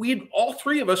 All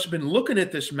three of us have been looking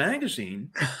at this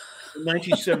magazine in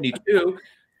 1972,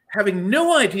 having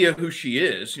no idea who she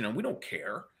is. You know, we don't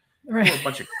care. Right. We're a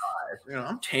bunch of guys. You know,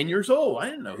 I'm 10 years old. I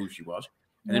didn't know who she was.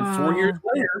 And then 4 years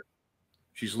later,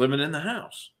 she's living in the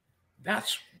house.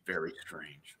 That's very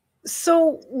strange.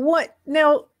 So what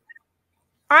now?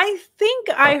 I think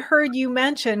I heard you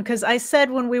mention, because I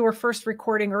said when we were first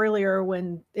recording earlier,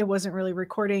 when it wasn't really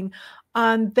recording,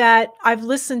 that I've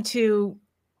listened to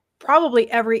probably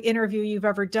every interview you've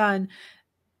ever done.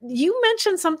 You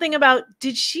mentioned something about,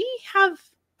 did she have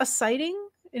a sighting,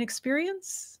 an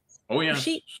experience? Oh, yeah.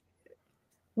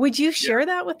 Would you share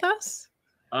that with us?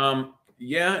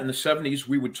 Yeah, in the 70s,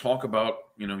 we would talk about,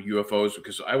 you know, UFOs,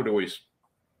 because I would always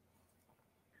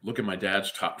look at my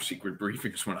dad's top secret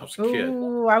briefings when I was a kid.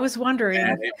 Oh, I was wondering.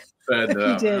 And it said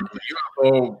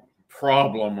UFO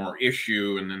problem or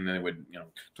issue, and then they would, you know,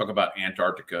 talk about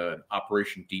Antarctica and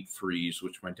Operation Deep Freeze,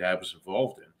 which my dad was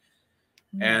involved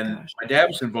in. And my dad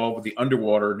was involved with the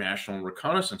Underwater National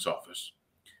Reconnaissance Office.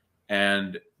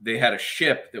 And they had a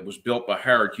ship that was built by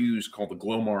Howard Hughes called the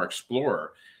Glomar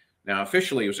Explorer. Now,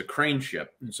 officially, it was a crane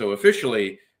ship. And so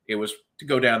officially, it was to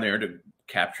go down there to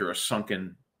capture a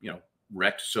sunken, you know,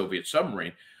 wrecked Soviet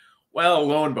submarine. Well,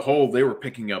 lo and behold, they were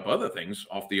picking up other things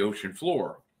off the ocean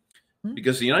floor,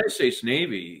 because the United States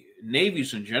Navy,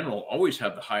 navies in general, always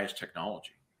have the highest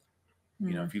technology.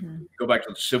 You know, if you go back to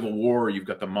the Civil War, you've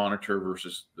got the Monitor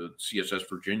versus the CSS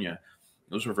Virginia.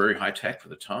 Those were very high tech for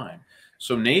the time.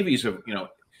 So navies have, you know,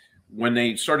 when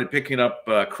they started picking up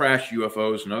crash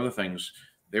UFOs and other things,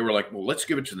 they were like, well, let's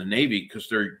give it to the Navy, because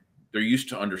they're used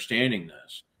to understanding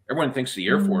this. Everyone thinks the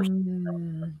Air Force.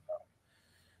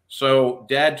 So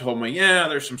Dad told me, yeah,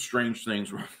 there's some strange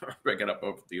things we're picking up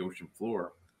over the ocean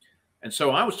floor. And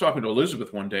so I was talking to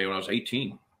Elizabeth one day when I was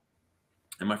 18.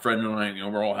 And my friend and I, you know,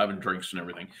 we're all having drinks and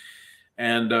everything.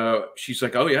 And she's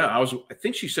like, oh, yeah, I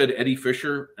think she said Eddie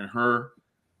Fisher and her,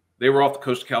 they were off the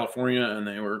coast of California, and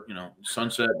they were, you know,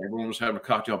 sunset. Everyone was having a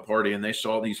cocktail party, and they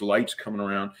saw these lights coming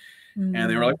around. And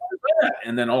they were like, what is that?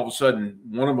 And then all of a sudden,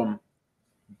 one of them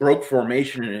broke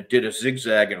formation, and it did a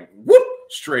zigzag and whoop,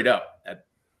 straight up at,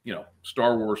 you know,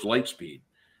 Star Wars light speed.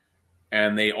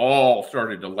 And they all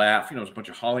started to laugh. You know, it was a bunch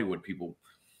of Hollywood people.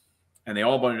 And they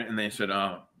all, and they said,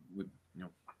 you know,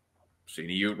 seen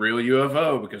a real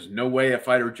UFO, because no way a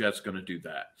fighter jet's going to do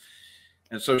that.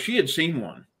 And so she had seen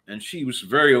one, and she was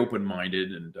very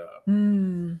open-minded. And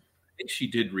I think she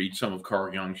did read some of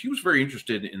Carl Jung. She was very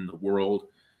interested in the world.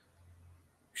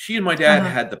 She and my dad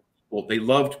had the people. They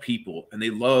loved people, and they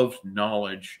loved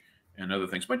knowledge and other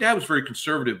things. My dad was very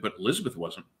conservative, but Elizabeth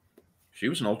wasn't. She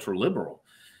was an ultra liberal.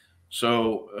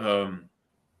 So,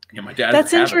 yeah, my dad.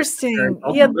 That's interesting.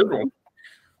 Yeah.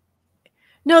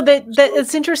 No, that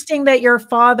it's interesting that your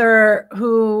father,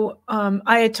 who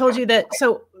I had told you that.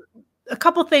 So, a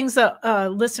couple things that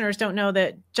listeners don't know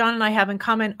that John and I have in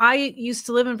common. I used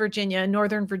to live in Virginia,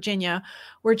 Northern Virginia,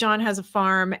 where John has a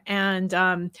farm, and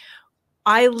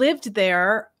I lived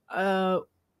there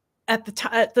at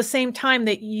the same time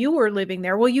that you were living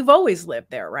there. Well, you've always lived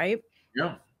there, right?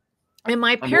 Yeah. And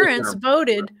my parents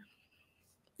voted.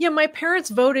 Yeah, my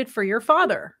parents voted for your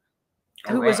father.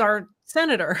 All who was right. our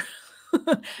senator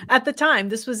at the time.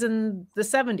 This was in the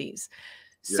 70s.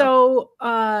 Yeah. So,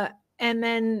 and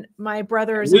then my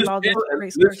brother is Liz involved with Taylor,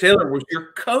 race Liz cars. Taylor was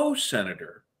your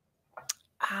co-senator.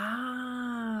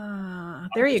 Ah, I'm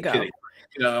there you just go. kidding.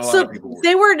 You know, a lot So of people were.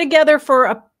 they were together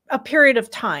for a period of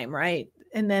time, right?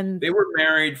 And then They were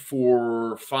married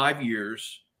for 5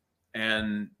 years,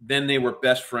 and then they were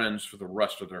best friends for the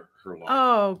rest of her life.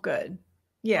 oh, good.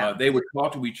 Yeah. They would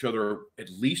talk to each other at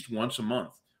least once a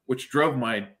month, which drove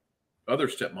my other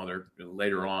stepmother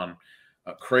later on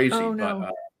crazy. Oh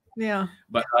no. Yeah.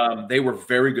 But they were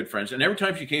very good friends, and every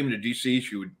time she came into DC,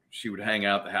 she would hang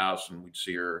out at the house, and we'd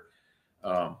see her,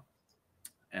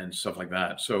 and stuff like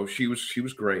that. So she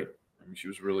was great. I mean, she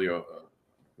was really a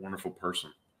wonderful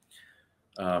person.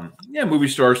 Yeah, movie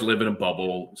stars live in a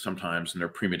bubble sometimes, and they're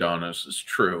prima donnas. It's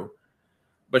true,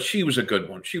 but she was a good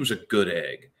one. She was a good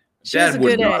egg. She was a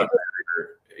good egg. Have married her.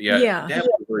 Yeah, Dad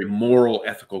was a very moral,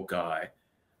 ethical guy.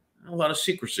 A lot of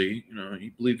secrecy. You know, he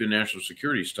believed in national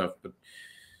security stuff, but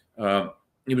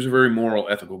he was a very moral,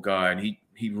 ethical guy, and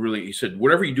he said,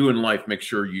 whatever you do in life, make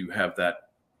sure you have that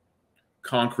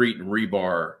concrete and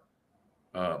rebar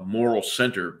moral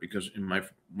center, because in my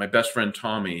best friend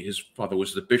Tommy, his father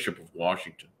was the Bishop of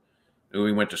Washington, and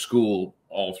we went to school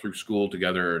all through school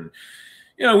together, and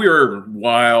you know, we were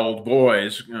wild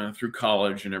boys through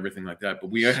college and everything like that,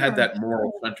 but we had that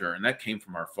moral center, and that came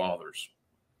from our fathers.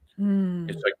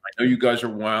 It's like, I know you guys are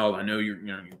wild, I know you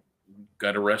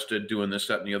got arrested doing this,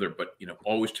 that, and the other, but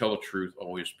always tell the truth,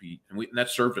 always be, and that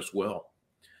served us well.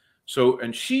 So,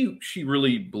 and she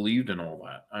really believed in all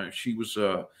that.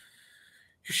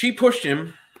 She pushed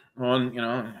him on,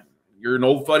 you're an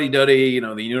old fuddy-duddy,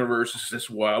 the universe is this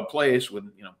wild place with,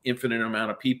 infinite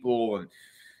amount of people. And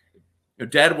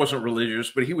Dad wasn't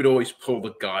religious, but he would always pull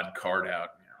the God card out.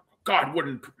 God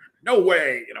wouldn't, no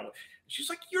way, She's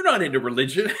like, you're not into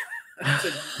religion. I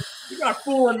said, you're not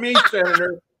fooling me,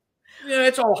 Senator. Yeah,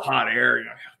 it's all hot air.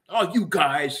 Oh, you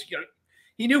guys,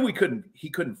 he knew he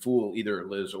couldn't fool either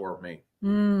Liz or me.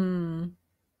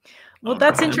 Well,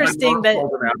 that's interesting. That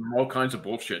all kinds of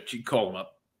bullshit. She'd call him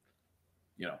up.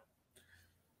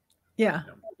 Yeah.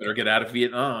 Better get out of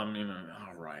Vietnam.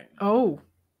 All right. Oh.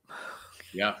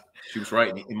 Yeah, she was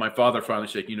right. And my father finally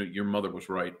said, your mother was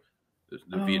right.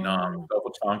 The Vietnam, Gulf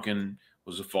of Tonkin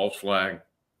was a false flag.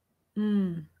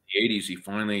 In the 80s, he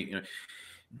finally,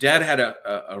 Dad had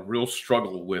a real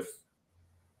struggle with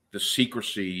the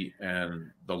secrecy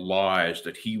and the lies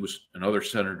that he was and other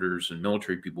senators and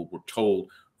military people were told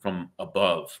from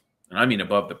above. And I mean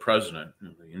above the president,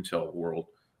 the intel world,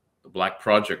 the Black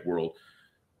Project world.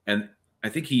 And I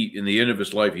think in the end of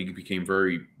his life, he became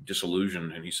very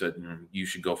disillusioned, and he said, you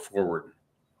should go forward and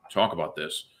talk about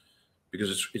this,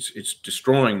 because it's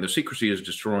destroying, the secrecy is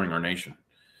destroying our nation.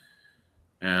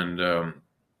 And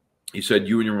he said,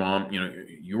 you and your mom,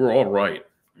 you were all right,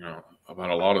 about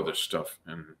a lot of this stuff.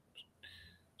 And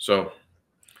so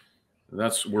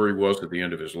that's where he was at the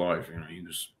end of his life.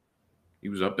 He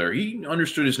was up there. He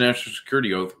understood his national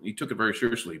security oath. He took it very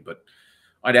seriously, but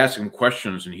I'd ask him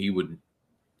questions and he would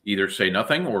either say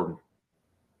nothing or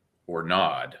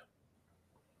nod.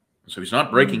 So he's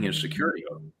not breaking his security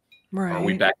oath. Right. Are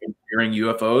we back in hearing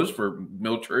UFOs for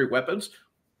military weapons?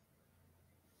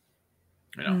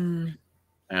 And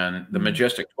the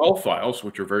Majestic 12 files,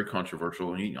 which are very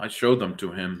controversial, and I showed them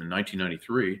to him in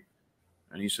 1993,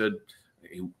 and he said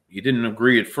he didn't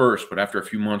agree at first, but after a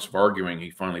few months of arguing,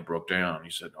 he finally broke down. He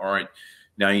said, all right,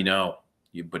 now you know,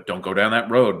 but don't go down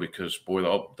that road, because boy,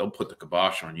 they'll put the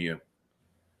kibosh on you.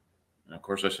 And of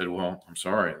course I said, well, I'm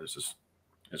sorry, this is,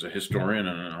 as a historian,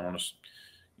 and I want to,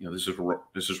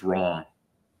 this is wrong.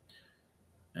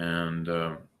 And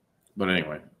but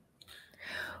anyway.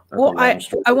 Well, I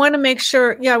want to make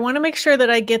sure. Yeah, I want to make sure that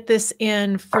I get this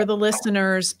in for the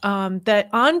listeners. That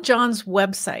on John's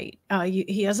website,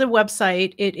 he has a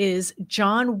website. It is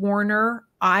John Warner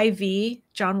IV,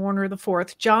 John Warner IV,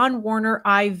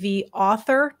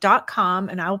 johnwarneriv.author.com,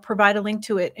 and I'll provide a link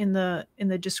to it in the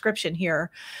description here.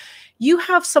 You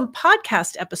have some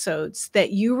podcast episodes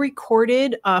that you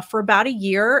recorded for about a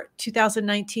year,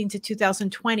 2019 to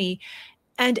 2020,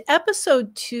 and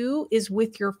episode 2 is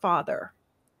with your father.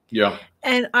 Yeah.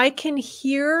 And I can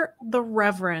hear the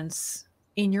reverence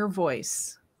in your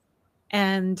voice.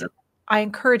 And I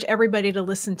encourage everybody to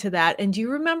listen to that. And do you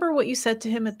remember what you said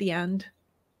to him at the end?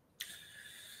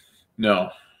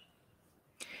 No.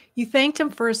 You thanked him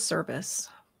for his service.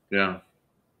 Yeah.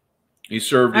 He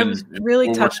served I was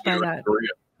really touched by that. Korea.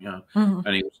 Yeah.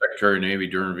 And he was Secretary of Navy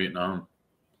during Vietnam.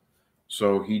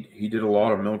 So he did a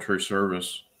lot of military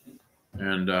service.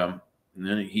 And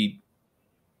then he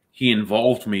he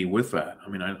involved me with that. I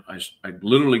mean, I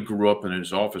literally grew up in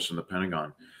his office in the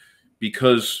Pentagon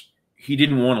because he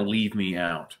didn't want to leave me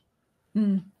out.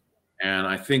 And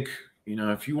I think, you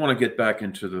know, if you want to get back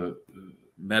into the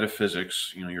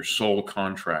metaphysics, you know, your soul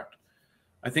contract,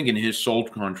 I think in his soul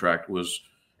contract was,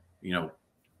 you know,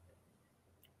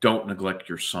 don't neglect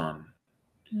your son.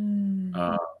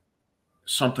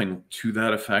 Something to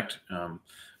that effect.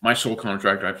 My soul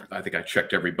contract, I think I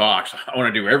checked every box. I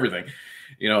want to do everything,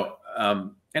 you know,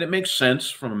 and it makes sense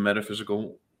from a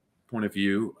metaphysical point of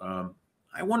view.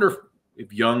 I wonder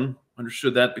if Jung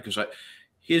understood that, because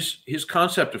his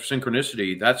concept of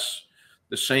synchronicity, that's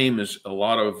the same as a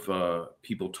lot of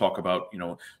people talk about, you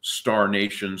know, star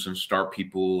nations and star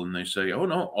people, and they say, oh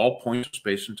no, all points of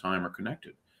space and time are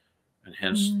connected, and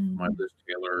hence my Liz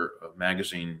Taylor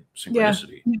magazine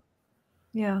Synchronicity.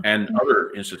 Yeah. And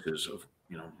other instances of,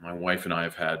 you know, my wife and I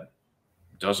have had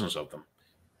dozens of them,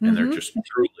 and they're just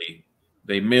truly,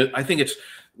 I think it's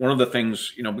one of the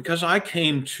things, you know, because I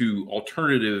came to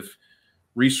alternative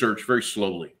research very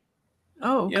slowly.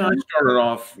 Oh, okay. Yeah, I started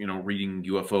off, you know, reading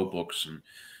UFO books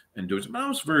and doing, but I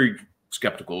was very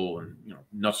skeptical and, you know,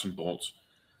 nuts and bolts.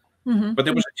 But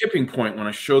there was a tipping point when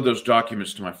I showed those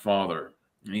documents to my father,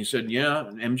 and he said, yeah,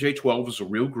 MJ-12 is a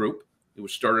real group. It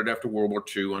was started after World War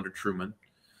II under Truman.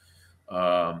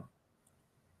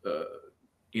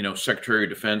 You know, Secretary of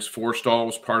Defense Forrestal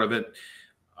was part of it.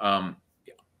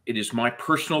 It is my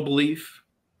personal belief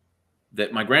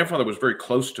that my grandfather was very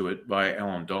close to it by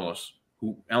Alan Dulles,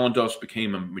 who Alan Dulles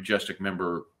became a Majestic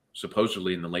member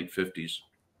supposedly in the late 50s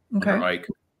under Ike,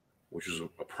 which is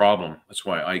a problem. That's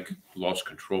why Ike lost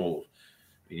control.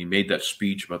 And he made that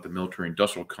speech about the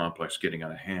military-industrial complex getting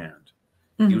out of hand.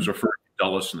 He was referring to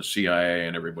Dulles and the CIA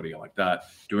and everybody like that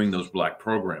doing those black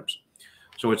programs.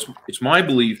 So it's my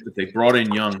belief that they brought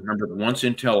in Jung. Remember, once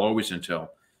Intel, always Intel.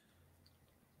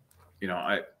 You know,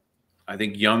 I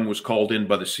think Jung was called in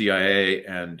by the CIA,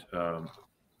 and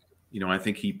you know, I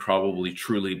think he probably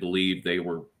truly believed they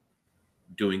were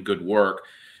doing good work,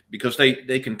 because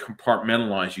they can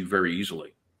compartmentalize you very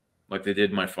easily, like they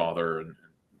did my father and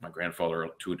my grandfather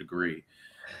to a degree.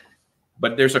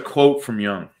 But there's a quote from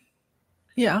Jung.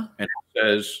 Yeah. And it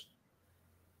says,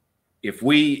 if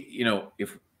we, you know,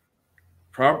 if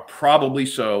probably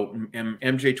so,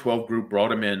 MJ-12 group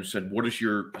brought him in and said, what is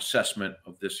your assessment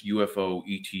of this UFO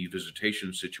ET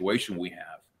visitation situation we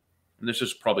have? And this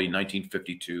is probably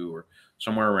 1952 or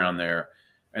somewhere around there.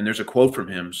 And there's a quote from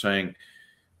him saying,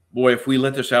 boy, if we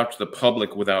let this out to the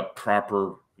public without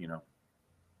proper, you know,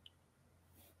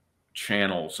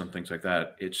 channels and things like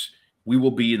that, we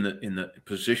will be in the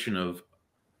position of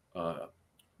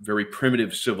very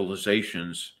primitive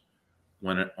civilizations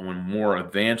when more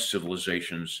advanced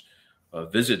civilizations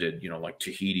visited, you know, like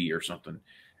Tahiti or something,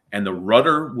 and the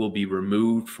rudder will be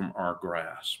removed from our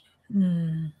grasp.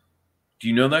 Do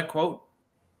you know that quote?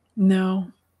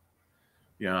 No.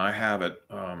 Yeah, I have it.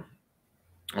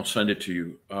 I'll send it to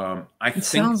you. It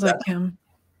sounds like him.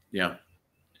 Yeah.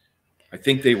 I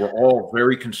think they were all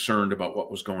very concerned about what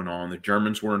was going on. The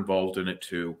Germans were involved in it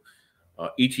too.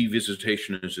 ET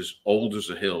visitation is as old as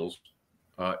the hills.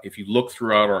 If you look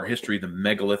throughout our history, the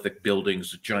megalithic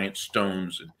buildings, the giant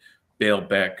stones, and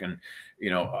Baalbek, and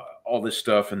you know, all this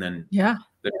stuff, and then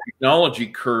the technology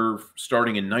curve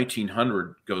starting in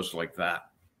 1900 goes like that.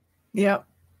 Yep.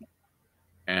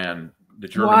 And the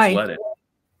Germans led it.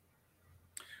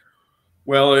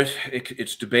 Well,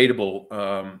 it's debatable.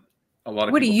 A lot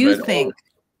of what people do you said, think?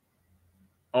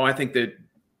 Oh, I think that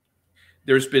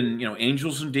there's been, you know,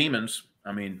 angels and demons.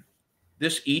 I mean,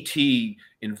 this ET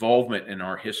involvement in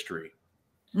our history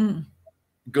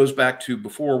goes back to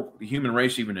before the human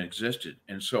race even existed,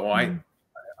 and so I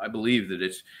believe that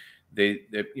it's they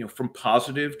you know, from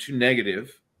positive to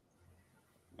negative,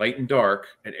 light and dark,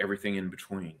 and everything in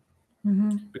between.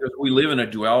 Because we live in a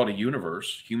duality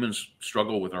universe. Humans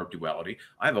struggle with our duality.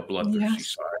 I have a bloodthirsty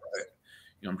side.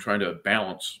 You know, I'm trying to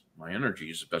balance my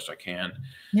energies as best I can.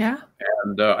 Yeah.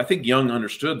 And I think Jung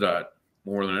understood that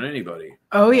more than anybody.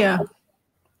 Oh, yeah.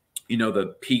 You know,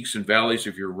 the peaks and valleys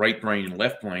of your right brain and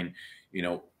left brain, you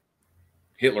know,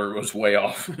 Hitler was way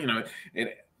off, you know,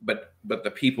 but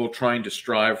the people trying to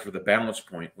strive for the balance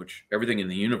point, which everything in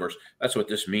the universe, that's what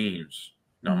this means.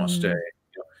 Namaste. You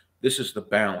know, this is the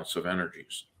balance of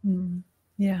energies.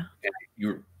 Yeah. And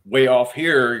you're way off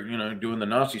here, you know, doing the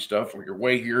Nazi stuff, or you're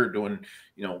way here doing,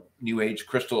 you know, New Age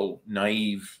crystal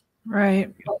naive,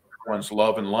 right? You know, everyone's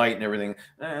love and light and everything.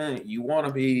 You want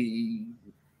to be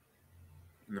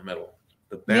in the middle,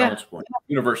 the balance point.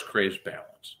 The universe craves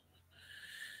balance,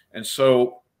 and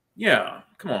so, yeah,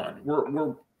 come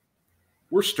on,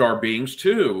 we're star beings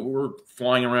too. We're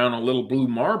flying around a little blue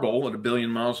marble at 1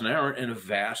 billion miles an hour in a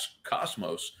vast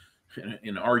cosmos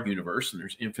in our universe, and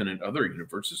there's infinite other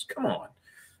universes. Come on.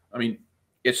 I mean,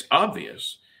 it's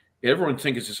obvious. Everyone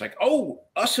thinks it's like, oh,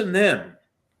 us and them,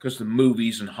 because the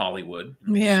movies in Hollywood.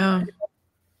 Yeah.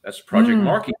 That's Project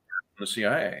Marky from the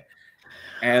CIA.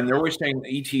 And they're always saying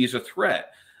ET is a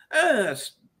threat.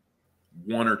 That's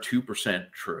 1 or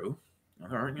 2% true.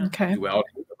 Okay. Duality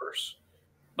universe.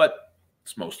 But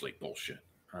it's mostly bullshit.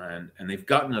 And they've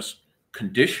gotten us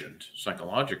conditioned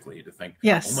psychologically to think,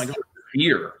 yes, oh my God,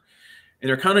 fear. And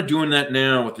they're kind of doing that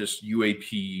now with this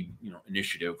UAP,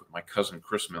 initiative with my cousin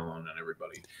Chris Mellon and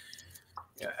everybody.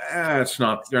 It's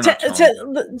not. They're not.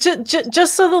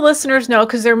 Just so the listeners know,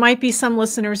 because there might be some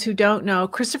listeners who don't know,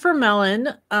 Christopher Mellon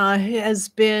has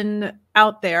been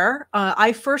out there.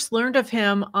 I first learned of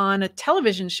him on a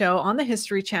television show on the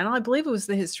History Channel. I believe it was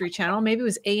the History Channel. Maybe it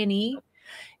was A&E,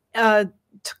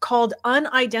 called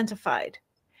Unidentified.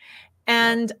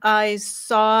 And I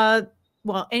saw,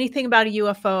 well, anything about a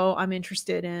UFO I'm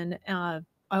interested in.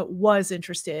 Was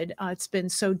interested. It's been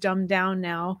so dumbed down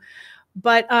now,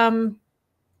 but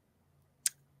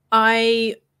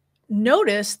I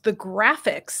noticed the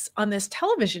graphics on this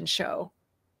television show.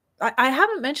 I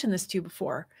haven't mentioned this to you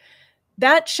before.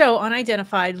 That show,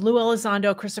 Unidentified, Lou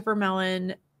Elizondo, Christopher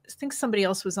Mellon, I think somebody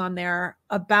else was on there,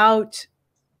 about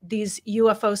these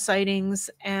UFO sightings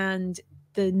and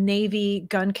the Navy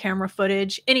gun camera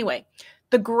footage. Anyway,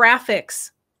 the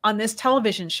graphics on this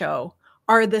television show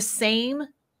are the same,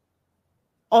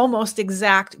 almost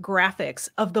exact graphics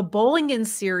of the Bollingen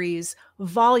series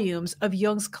volumes of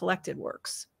Jung's collected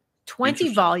works.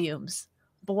 20 volumes,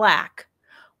 black,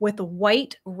 with a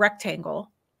white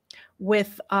rectangle,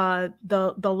 with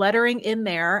the lettering in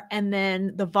there, and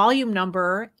then the volume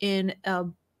number in a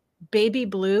baby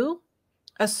blue,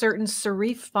 a certain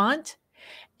serif font.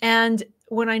 And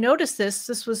when I noticed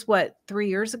this was what, 3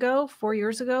 years ago, 4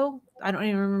 years ago? I don't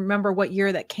even remember what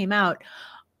year that came out.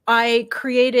 I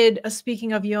created a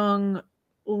Speaking of Jung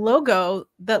logo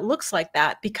that looks like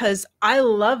that because I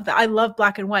love that. I love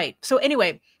black and white. So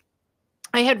anyway,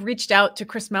 I had reached out to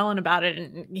Chris Mellon about it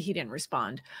and he didn't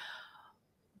respond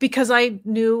because I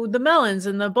knew the Mellons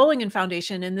and the Bollingen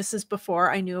Foundation. And this is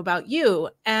before I knew about you.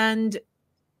 And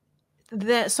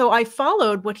so I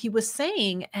followed what he was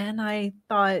saying and I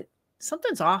thought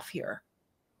something's off here.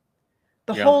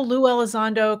 The whole Lou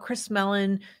Elizondo, Chris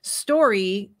Mellon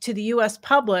story to the U.S.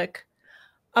 public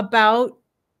about,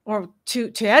 or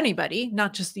to anybody,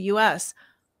 not just the U.S.,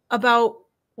 about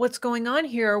what's going on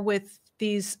here with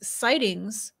these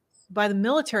sightings by the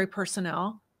military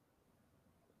personnel.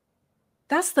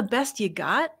 That's the best you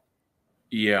got?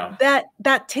 Yeah.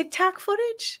 That Tic Tac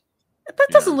footage? That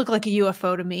doesn't look like a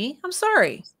UFO to me. I'm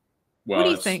sorry. Well, what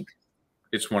do you think?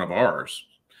 It's one of ours.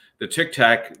 The Tic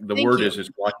Tac, the word is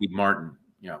Lockheed Martin.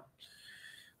 Yeah.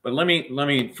 But let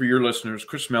me, for your listeners,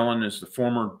 Chris Mellon is the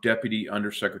former Deputy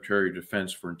Undersecretary of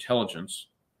Defense for Intelligence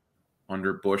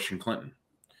under Bush and Clinton.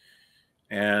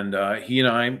 And he and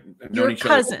I have known each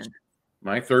other.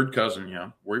 My third cousin, yeah.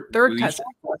 Third cousin.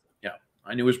 Yeah.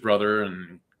 I knew his brother,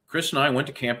 and Chris and I went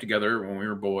to camp together when we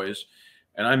were boys.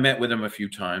 And I met with him a few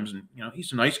times. And,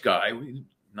 he's a nice guy,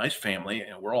 nice family.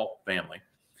 We're all family.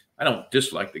 I don't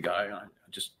dislike the guy. I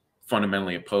just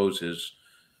fundamentally oppose his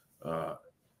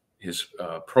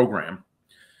program.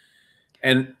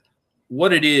 And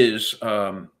what it is,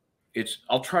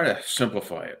 I'll try to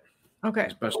simplify it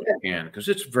as best I can because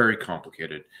it's very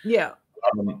complicated. Yeah.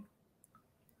 The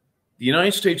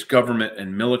United States government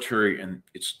and military, and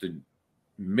it's the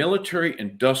military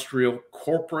industrial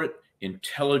corporate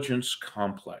intelligence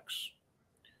complex.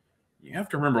 You have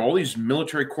to remember all these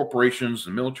military corporations,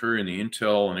 the military and the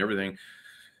intel and everything,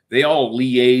 they all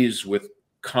liaise with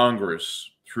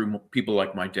Congress through people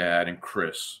like my dad and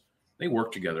Chris. They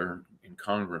work together in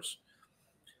Congress.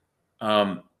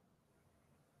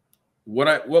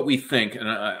 What we think, and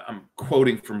I'm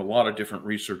quoting from a lot of different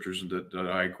researchers that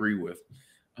I agree with,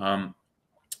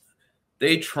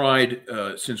 they tried,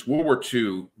 since World War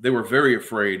II, they were very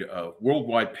afraid of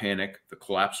worldwide panic, the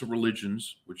collapse of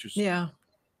religions, which is,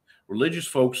 religious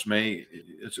folks we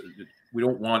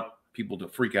don't want people to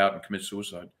freak out and commit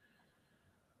suicide.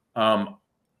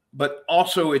 But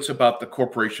also it's about the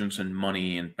corporations and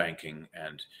money and banking.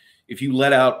 And if you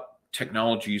let out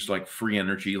technologies like free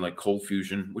energy, like cold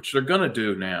fusion, which they're going to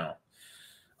do now,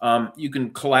 you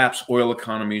can collapse oil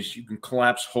economies. You can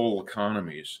collapse whole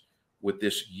economies with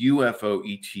this UFO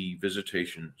ET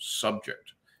visitation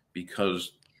subject,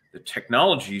 because the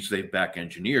technologies they've back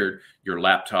engineered, your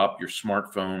laptop, your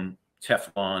smartphone,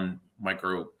 Teflon,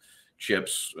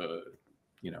 microchips,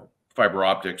 fiber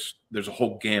optics. There's a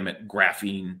whole gamut: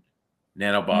 graphene,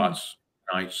 nanobots,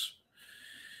 nice.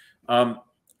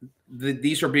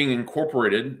 These are being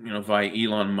incorporated, via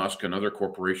Elon Musk and other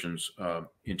corporations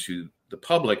into the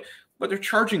public, but they're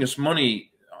charging us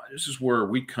money. This is where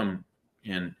we come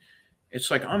in. It's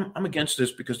like I'm against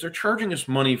this because they're charging us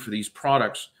money for these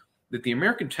products that the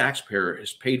American taxpayer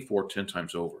has paid for 10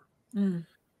 times over.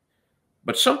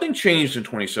 But something changed in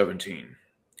 2017.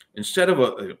 Instead of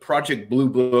a Project Blue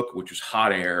Book, which was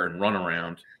hot air and run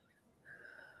around,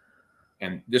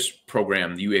 and this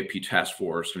program, the UAP Task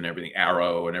Force and everything,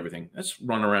 Arrow and everything, that's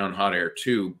run around hot air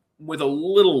too, with a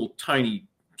little tiny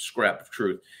scrap of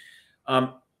truth.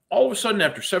 All of a sudden,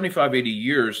 after 75, 80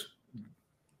 years,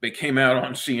 they came out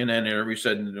on CNN and everybody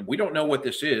said, we don't know what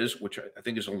this is, which I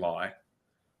think is a lie.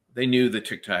 They knew the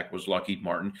Tic Tac was Lockheed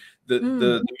Martin.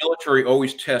 The military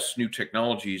always tests new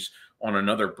technologies on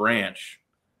another branch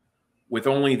with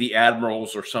only the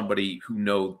admirals or somebody who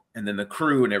know, and then the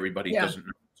crew and everybody doesn't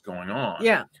know what's going on.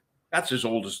 Yeah. That's as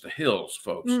old as the hills,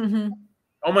 folks.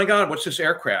 Oh my God, what's this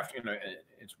aircraft?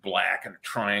 It's black and a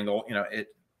triangle,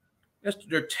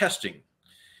 they're testing.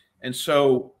 And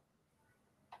so,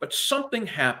 but something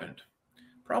happened.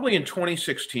 Probably in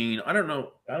 2016, I don't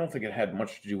know. I don't think it had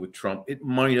much to do with Trump. It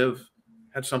might have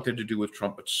had something to do with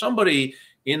Trump, but somebody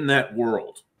in that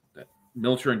world, that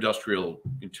military industrial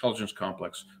intelligence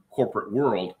complex, corporate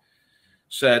world,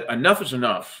 said, enough is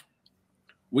enough.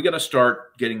 We got to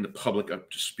start getting the public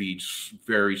up to speed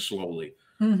very slowly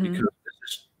because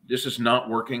this is not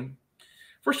working.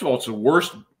 First of all, it's the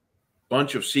worst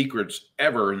bunch of secrets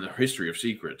ever in the history of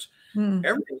secrets.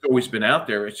 Everything's always been out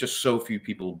there. It's just so few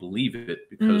people believe it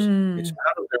because it's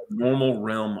out of their normal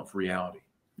realm of reality.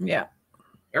 Yeah.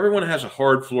 Everyone has a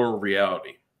hard floor of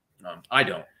reality. I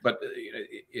don't, but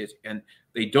and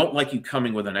they don't like you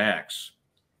coming with an axe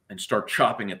and start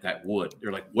chopping at that wood.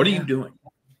 They're like, what are you doing?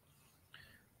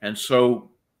 And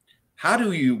so how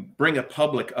do you bring a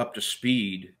public up to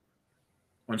speed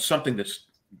on something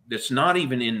that's not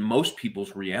even in most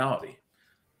people's reality?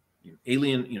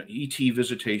 Alien, ET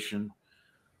visitation,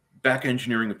 back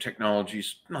engineering of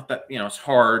technologies, not that, it's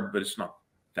hard, but it's not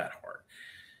that hard.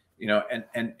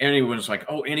 And anyone's like,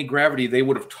 oh, anti-gravity, they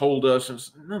would have told us.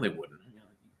 And no, they wouldn't.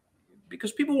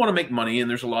 Because people want to make money and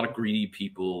there's a lot of greedy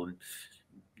people and,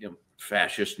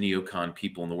 fascist neocon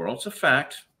people in the world. It's a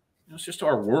fact. It's just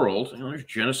our world. There's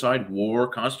genocide, war,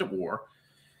 constant war.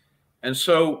 And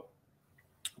so,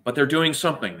 but they're doing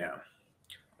something now.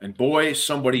 And boy,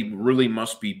 somebody really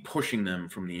must be pushing them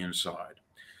from the inside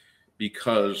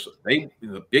because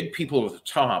the big people at the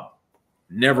top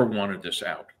never wanted this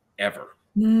out, ever.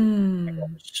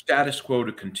 Status quo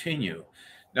to continue.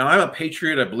 Now, I'm a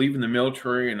patriot. I believe in the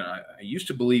military, and I used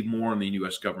to believe more in the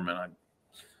U.S. government.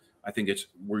 I think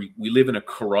we live in a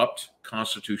corrupt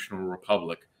constitutional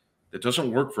republic that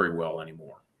doesn't work very well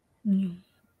anymore.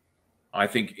 I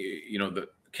think, the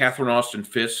Catherine Austin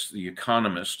Fitts, the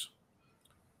economist,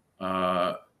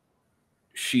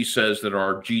 she says that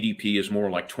our GDP is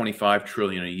more like 25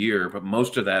 trillion a year, but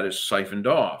most of that is siphoned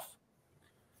off.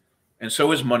 And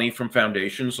so is money from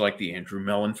foundations like the Andrew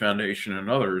Mellon Foundation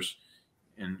and others,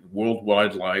 and World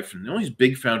Wildlife, and all these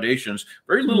big foundations.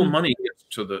 Very little money gets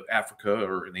to the Africa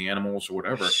or the animals or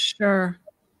whatever. Sure.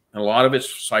 And a lot of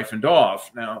it's siphoned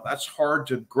off. Now, that's hard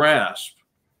to grasp,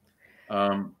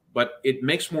 but it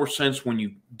makes more sense when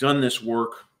you've done this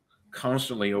work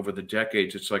constantly over the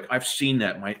decades. It's like, I've seen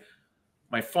that.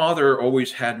 My father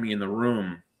always had me in the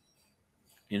room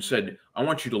and said, I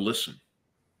want you to listen.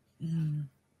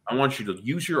 I want you to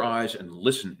use your eyes and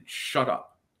listen and shut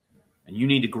up. And you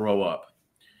need to grow up.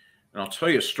 And I'll tell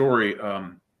you a story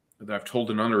that I've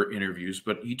told in other interviews,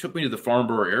 but he took me to the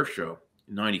Farnborough Air Show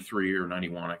in 93 or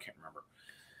 91, I can't remember.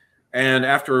 And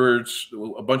afterwards,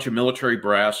 a bunch of military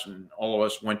brass and all of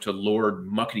us went to Lord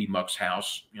Muckety Muck's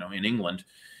house, in England.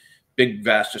 Big,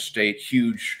 vast estate,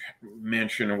 huge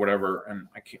mansion or whatever. And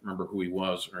I can't remember who he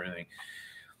was or anything.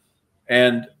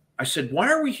 And I said, why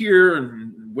are we here?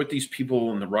 And with these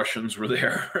people, and the Russians were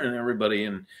there and everybody,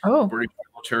 and the British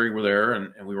military were there,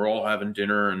 and we were all having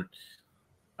dinner. And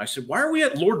I said, why are we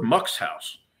at Lord Muck's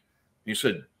house? And he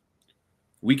said,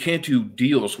 we can't do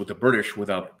deals with the British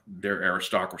without their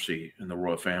aristocracy and the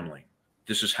royal family.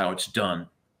 This is how it's done.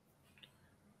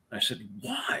 I said,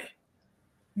 why?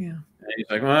 Yeah. And he's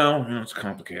like, well, it's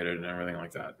complicated and everything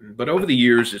like that. But over the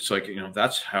years, it's like,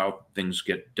 that's how things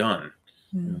get done.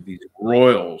 These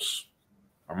royals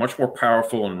are much more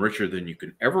powerful and richer than you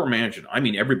can ever imagine. I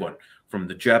mean, everyone from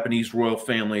the Japanese royal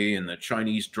family and the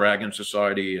Chinese Dragon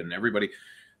Society and everybody,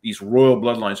 these royal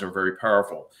bloodlines are very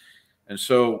powerful. And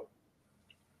so,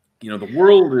 the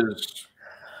world is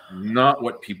not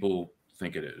what people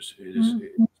think it is. It is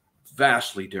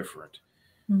vastly different.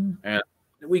 And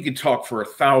we could talk for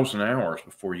 1,000 hours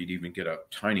before you'd even get a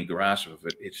tiny grasp of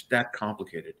it. It's that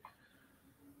complicated.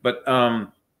 But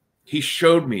he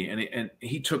showed me, and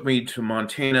he took me to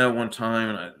Montana one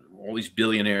time, and all these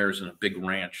billionaires in a big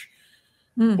ranch.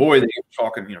 Boy, they were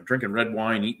talking, drinking red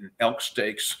wine, eating elk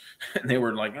steaks. And they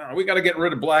were like, oh, we got to get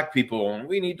rid of black people, and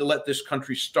we need to let this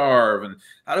country starve. And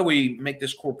how do we make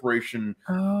this corporation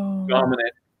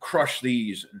dominant, crush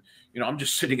these? And, I'm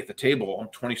just sitting at the table. I'm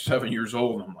 27 years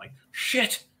old, and I'm like,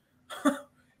 shit.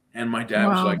 And my dad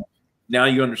was like, now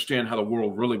you understand how the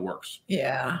world really works.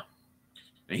 Yeah.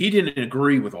 And he didn't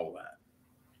agree with all that.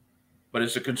 But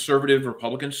as a conservative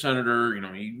Republican senator,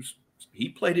 he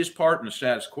played his part in the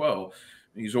status quo.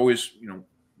 He's always,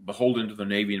 beholden to the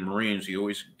Navy and Marines. He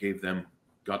always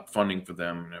got funding for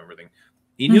them and everything.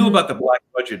 He knew about the black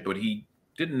budget, but he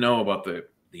didn't know about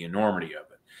the enormity of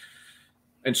it.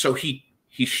 And so he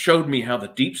showed me how the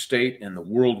deep state and the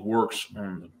world works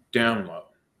on the down low.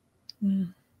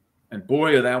 And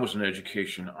boy, that was an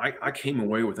education. I came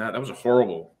away with that. That was a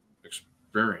horrible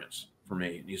experience for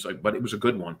me. And he's like, but it was a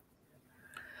good one.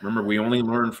 Remember, we only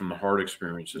learn from the hard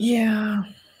experiences. Yeah.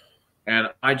 And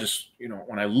I just,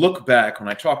 when I look back, when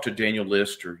I talk to Daniel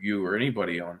List or you or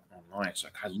anybody online, it's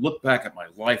like I look back at my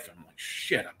life and I'm like,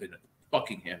 shit, I've been at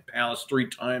Buckingham Palace 3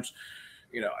 times.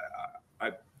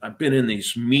 I've been in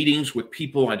these meetings with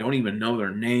people I don't even know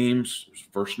their names,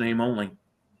 first name only.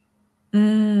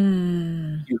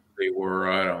 Who they were,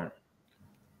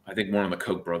 I think one of the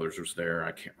Koch brothers was there.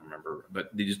 I can't remember, but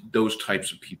those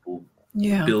types of people.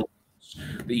 Yeah. Bill,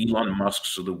 the Elon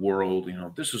Musks of the world.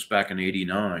 This was back in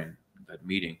 '89, that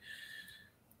meeting,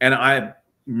 and I've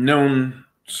known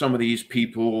some of these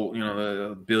people.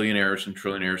 The billionaires and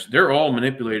trillionaires. They're all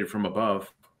manipulated from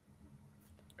above.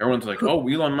 Everyone's like, "Oh,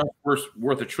 Elon Musk's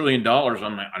worth $1 trillion."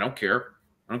 I'm like, I don't care.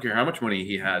 I don't care how much money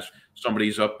he has.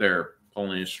 Somebody's up there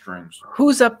pulling his strings.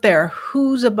 Who's up there?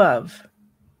 Who's above?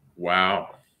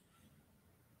 Wow.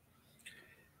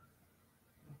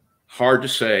 Hard to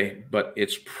say, but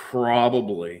it's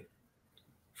probably,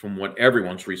 from what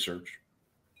everyone's research,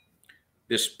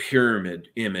 this pyramid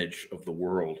image of the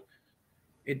world.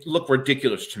 It looked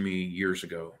ridiculous to me years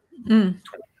ago, 20 years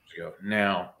ago.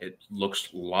 Now it looks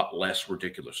a lot less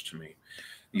ridiculous to me.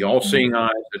 The all-seeing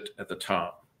eyes at the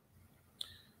top.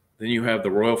 Then you have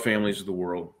the royal families of the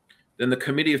world. Then the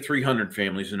Committee of 300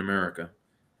 families in America.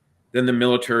 Then the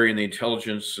military and the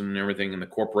intelligence and everything, and the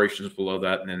corporations below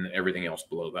that, and then everything else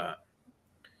below that.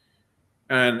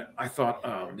 And I thought,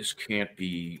 oh, this can't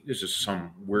be, this is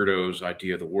some weirdo's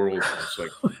idea of the world. And it's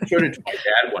like, I showed it to my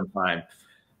dad one time,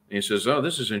 and he says, oh,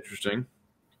 this is interesting. And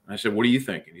I said, what do you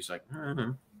think? And he's like,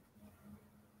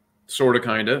 sort of,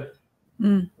 kind of.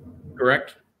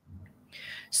 Correct?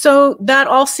 So that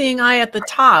all-seeing eye at the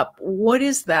top, what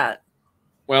is that?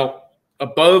 Well,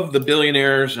 above the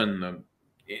billionaires and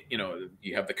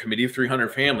you have the Committee of 300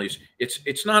 families.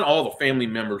 It's not all the family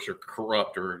members are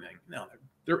corrupt or anything. No,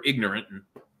 they're ignorant, and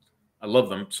I love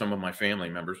them, some of my family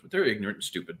members, but they're ignorant and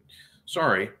stupid.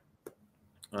 Sorry.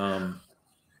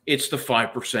 It's the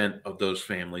 5% of those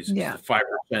families. Yeah. It's the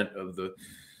 5% of the,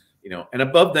 and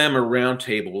above them are round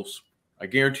tables. I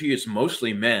guarantee you it's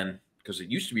mostly men, because it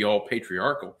used to be all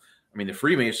patriarchal. I mean, the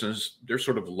Freemasons, they're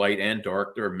sort of light and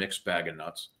dark. They're a mixed bag of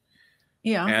nuts.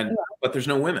 Yeah. But there's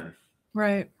no women.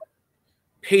 Right.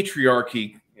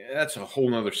 Patriarchy, that's a whole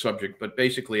nother subject. But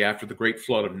basically, after the great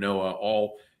flood of Noah,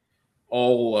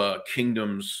 all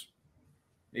kingdoms,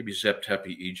 maybe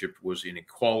Zep-Tepi, Egypt, was in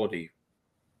equality.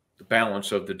 The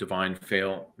balance of the divine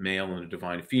male and the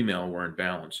divine female were in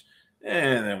balance.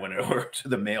 And then went over to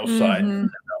the male side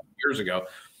years ago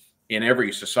in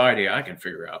every society I can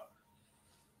figure out.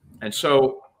 And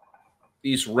so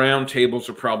these round tables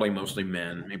are probably mostly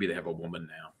men. Maybe they have a woman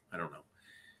now. I don't know.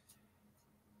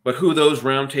 But who those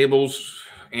round tables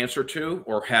answer to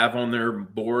or have on their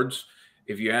boards,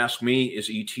 if you ask me, is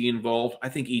ET involved? I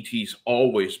think ET's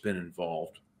always been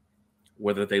involved,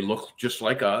 whether they look just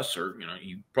like us or,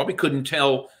 you probably couldn't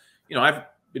tell. I've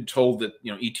been told that,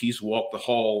 ETs walk the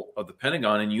hall of the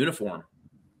Pentagon in uniform.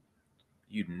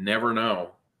 You'd never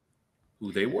know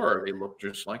who they were. They looked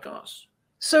just like us.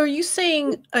 So are you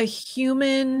saying a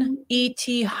human ET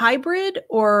hybrid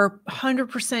or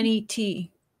 100% ET?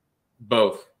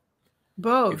 Both.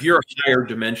 Both. If you're a higher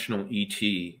dimensional ET,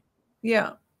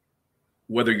 yeah,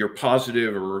 whether you're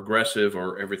positive or regressive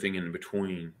or everything in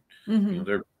between,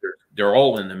 they're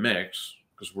all in the mix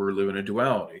because we're living a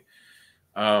duality.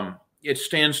 It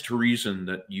stands to reason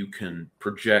that you can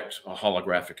project a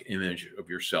holographic image of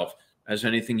yourself as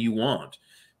anything you want,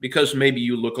 because maybe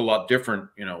you look a lot different.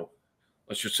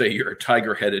 let's just say you're a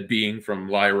tiger-headed being from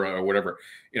Lyra or whatever,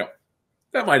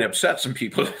 that might upset some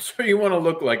people. So you want to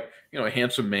look like, a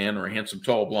handsome man or a handsome,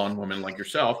 tall, blonde woman like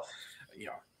yourself.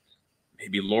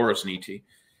 Maybe Laura's an ET.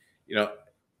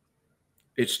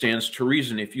 It stands to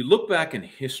reason. If you look back in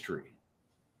history,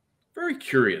 very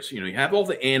curious, you have all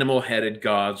the animal-headed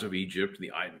gods of Egypt,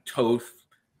 the Thoth,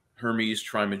 Hermes,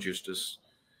 Trismegistus,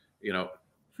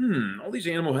 all these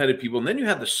animal-headed people. And then you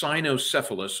have the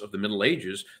cynocephalus of the Middle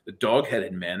Ages, the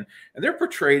dog-headed men, and they're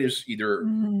portrayed as either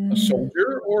a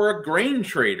soldier or a grain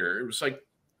trader. It was like,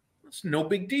 it's no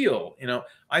big deal.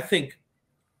 I think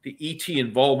the ET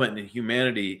involvement in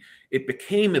humanity, it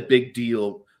became a big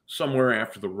deal somewhere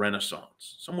after the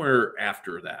Renaissance, somewhere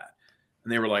after that.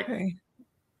 And they were like,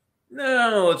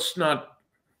 no, let's not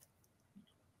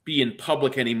be in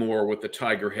public anymore with the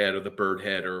tiger head or the bird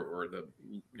head or the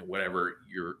whatever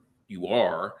you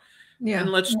are. Yeah. And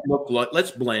let's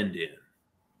blend in.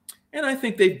 And I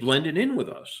think they've blended in with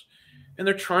us. And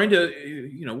they're trying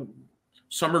to,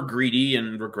 some are greedy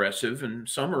and regressive, and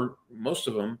most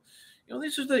of them,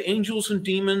 these are the angels and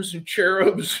demons and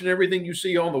cherubs and everything you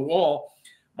see on the wall.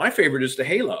 My favorite is the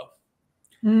halo.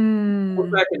 We're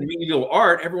back in medieval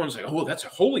art. Everyone's like, oh, that's a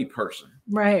holy person.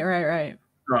 Right.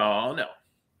 Oh,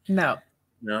 no.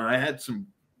 I had some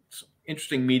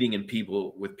interesting meeting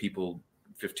with people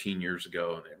 15 years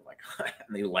ago, and they were like,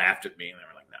 and they laughed at me, and they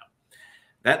were like, no.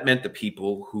 That meant the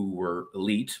people who were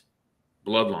elite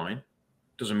bloodline,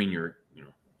 doesn't mean you're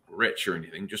rich or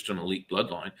anything, just an elite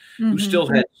bloodline, who still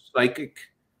had psychic,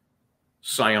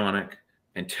 psionic,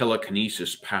 and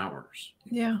telekinesis powers.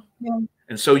 Yeah.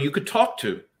 And so you could talk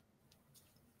to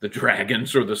the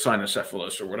dragons or the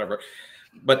cynocephalus or whatever.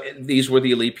 But these were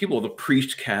the elite people, the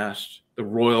priest caste, the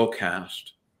royal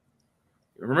caste.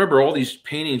 Remember, all these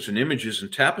paintings and images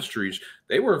and tapestries,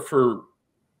 they were for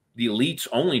the elites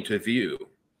only to view.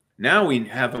 Now we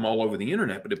have them all over the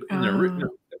internet, but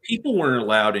people weren't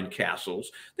allowed in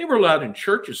castles. They were allowed in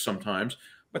churches sometimes,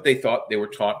 but they were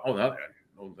taught,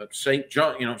 that's St.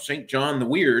 John, St. John the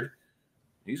Weird,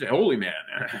 he's a holy man.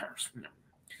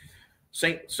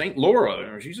 Saint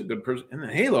Laura, she's a good person. And the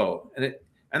halo,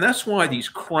 and that's why these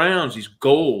crowns, these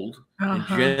gold and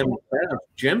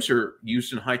gems are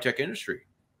used in high-tech industry.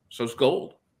 So is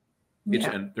gold.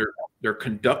 And they're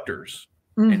conductors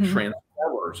and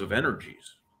transformers of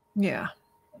energies. Yeah.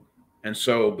 And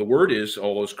so the word is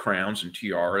all those crowns and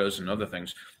tiaras and other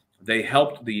things. They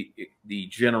helped the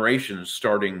generations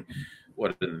starting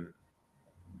in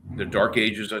the Dark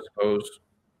Ages, I suppose,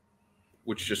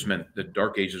 which just meant the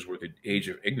Dark Ages were the age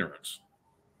of ignorance.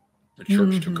 The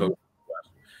church took over.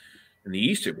 In the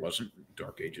East, it wasn't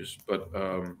Dark Ages, but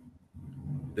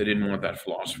they didn't want that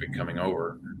philosophy coming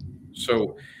over.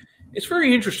 So it's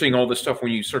very interesting, all this stuff,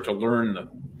 when you start to learn the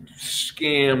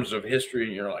scams of history,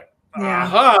 and you're like,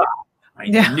 aha, I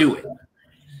knew it.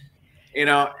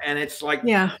 And it's like,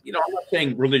 I'm not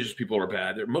saying religious people are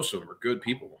bad. Most of them are good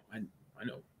people. I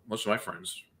know most of my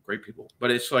friends, great people.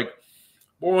 But it's like,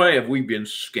 boy, have we been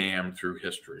scammed through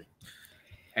history.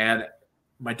 And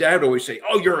my dad would always say,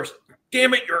 oh,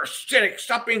 damn it, you're a cynic.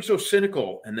 Stop being so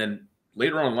cynical. And then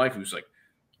later on in life, he was like,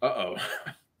 uh-oh,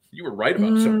 you were right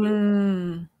about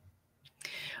something.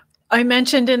 I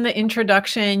mentioned in the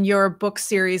introduction your book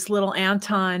series, Little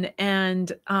Anton,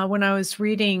 and when I was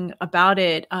reading about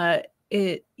it,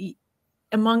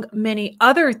 among many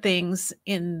other things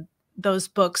in those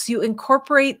books, you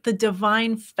incorporate the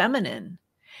divine feminine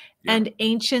and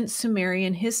ancient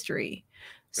Sumerian history.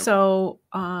 So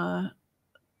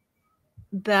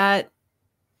that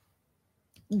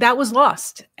was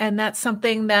lost, and that's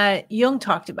something that Jung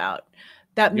talked about.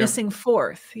 That missing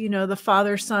fourth, the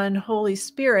Father, Son, Holy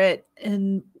Spirit,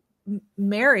 and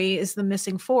Mary is the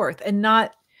missing fourth, and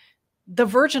not the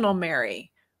virginal Mary,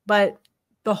 but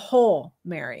the whole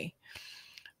Mary,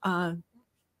 the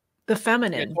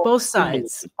feminine, both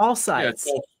sides, all sides.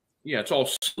 It's all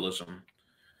symbolism.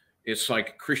 It's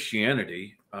like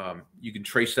Christianity. You can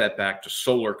trace that back to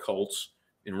solar cults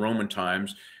in Roman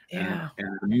times and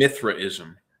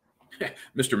Mithraism.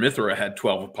 Mr. Mithra had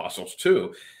 12 apostles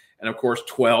too. And of course,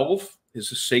 12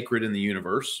 is a sacred in the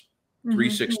universe.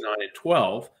 3, 6, 9, and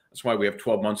 12. That's why we have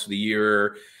 12 months of the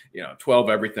year, 12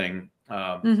 everything.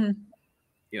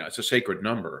 It's a sacred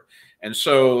number. And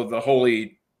so the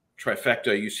holy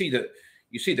trifecta, you see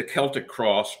the Celtic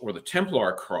cross or the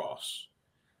Templar cross.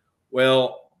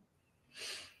 Well,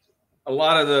 a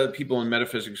lot of the people in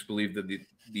metaphysics believe that the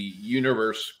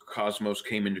universe, cosmos,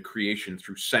 came into creation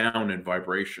through sound and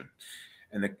vibration.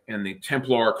 And the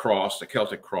Templar cross, the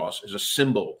Celtic cross, is a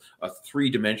symbol, a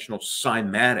three-dimensional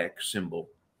cymatic symbol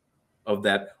of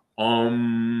that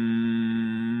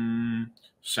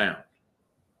sound.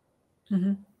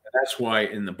 That's why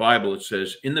in the Bible it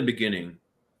says, in the beginning,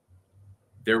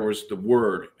 there was the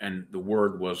Word, and the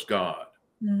Word was God.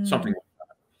 Something like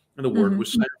that. And the Word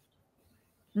was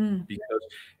sound. Because,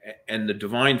 and the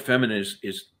divine feminine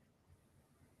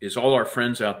is all our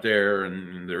friends out there,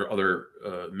 and there are other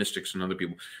mystics and other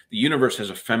people. The universe has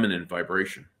a feminine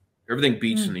vibration. Everything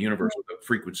beats in the universe with a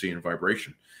frequency and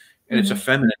vibration. And it's a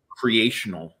feminine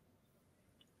creational.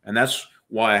 And that's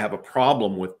why I have a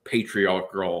problem with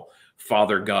patriarchal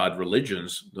father God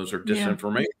religions. Those are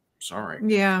disinformation. Sorry.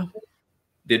 Yeah.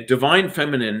 The divine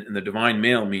feminine and the divine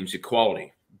male means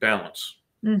equality, balance.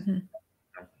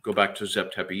 Go back to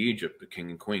Zep Tepi, Egypt, the king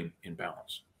and queen in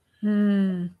balance.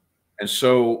 And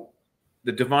so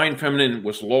the divine feminine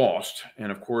was lost.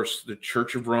 And of course, the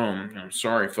Church of Rome, I'm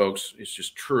sorry, folks, it's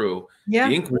just true. The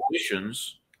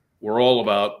Inquisitions were all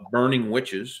about burning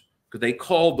witches, because they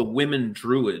called the women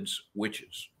druids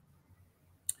witches.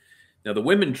 Now, the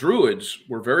women druids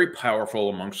were very powerful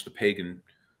amongst the pagan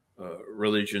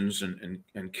religions and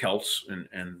Celts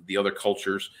and the other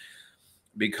cultures,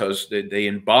 because they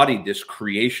embodied this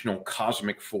creational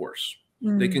cosmic force.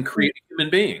 They can create a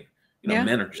human being.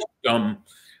 Men are just dumb.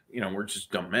 We're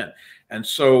just dumb men. And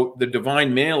so the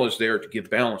divine male is there to give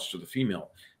balance to the female.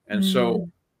 And so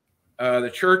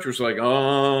the church was like,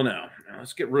 oh, no,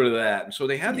 let's get rid of that. And so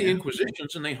they had the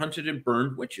Inquisitions, and they hunted and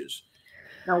burned witches.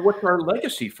 Now, what's our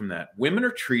legacy from that? Women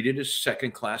are treated as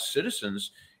second-class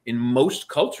citizens in most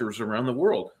cultures around the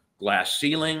world. Glass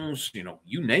ceilings,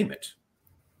 you name it.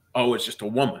 Oh, it's just a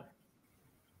woman.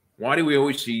 Why do we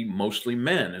always see mostly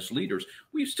men as leaders?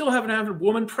 We still haven't had a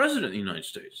woman president in the United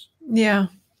States. Yeah.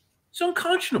 It's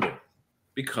unconscionable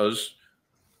because,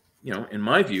 in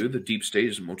my view, the deep state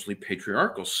is mostly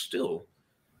patriarchal still.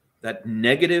 That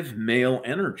negative male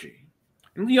energy.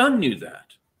 And Jung knew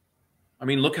that. I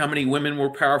mean, look how many women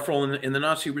were powerful in the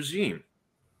Nazi regime.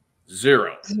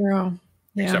 Zero. Yeah.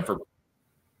 Except for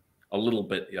a little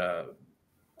bit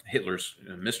Hitler's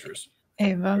mistress.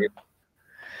 Ava.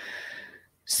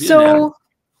 So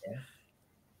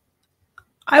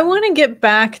I want to get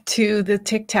back to the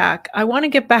Tic Tac. I want to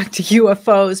get back to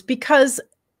UFOs, because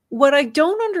what I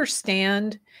don't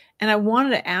understand, and I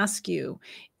wanted to ask you,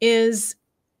 is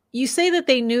you say that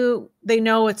they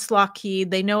know it's Lockheed,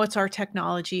 they know it's our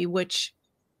technology, which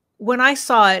when I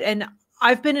saw it, and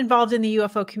I've been involved in the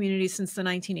UFO community since the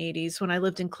 1980s when I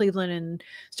lived in Cleveland and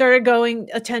started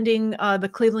attending the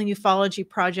Cleveland Ufology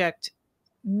Project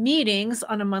meetings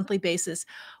on a monthly basis.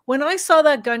 When I saw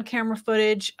that gun camera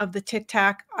footage of the Tic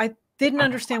Tac, I didn't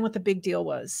understand what the big deal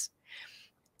was.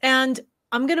 And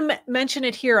I'm going to mention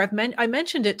it here. I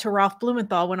mentioned it to Ralph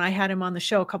Blumenthal when I had him on the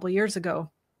show a couple of years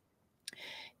ago.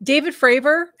 David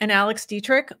Fravor and Alex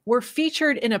Dietrich were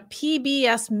featured in a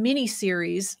PBS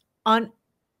miniseries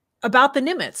about the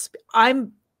Nimitz.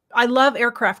 I love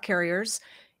aircraft carriers.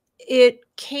 It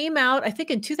came out, I think,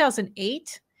 in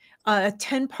 2008. A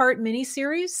 10-part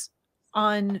miniseries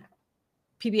on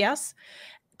PBS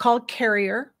called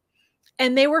Carrier,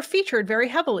 and they were featured very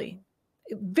heavily.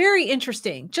 Very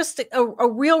interesting. Just an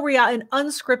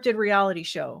unscripted reality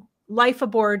show, life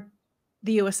aboard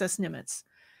the USS Nimitz.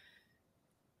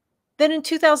 Then in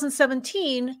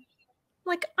 2017,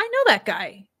 like, I know that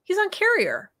guy. He's on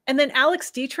Carrier. And then Alex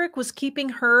Dietrich was keeping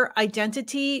her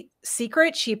identity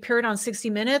secret. She appeared on 60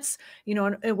 Minutes,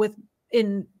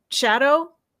 in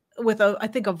shadow, with I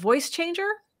think a voice changer.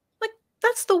 Like,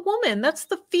 that's the woman, that's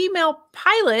the female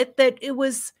pilot that it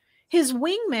was his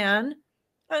wingman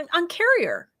on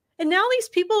Carrier. And now these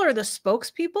people are the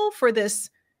spokespeople for this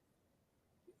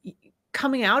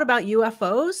coming out about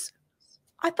UFOs.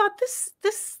 I thought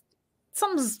this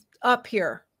something's up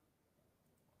here.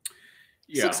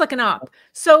 This looks like an op.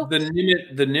 So the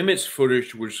Nimitz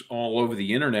footage was all over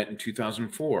the internet in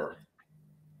 2004.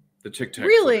 The Tic Tac.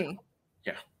 Really? Footage.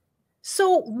 Yeah.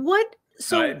 So what?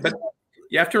 So, but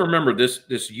you have to remember this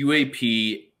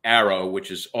UAP Arrow,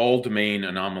 which is All Domain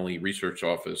Anomaly Research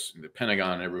Office, the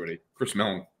Pentagon, everybody, Chris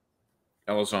Mellon,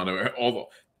 Elizondo,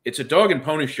 it's a dog and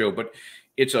pony show, but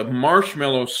it's a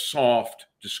marshmallow soft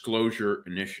disclosure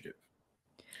initiative.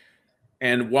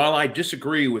 And while I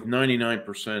disagree with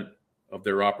 99% of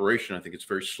their operation, I think it's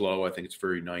very slow. I think it's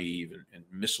very naive and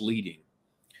misleading.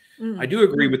 I do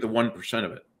agree with the 1%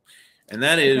 of it. And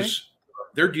that is,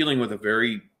 they're dealing with a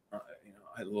very,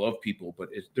 I love people, but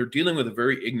they're dealing with a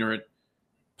very ignorant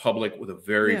public with a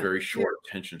very, very short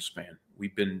attention span.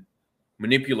 We've been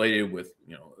manipulated with,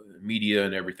 media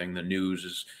and everything. The news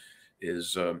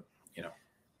is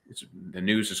the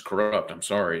news is corrupt. I'm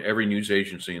sorry. Every news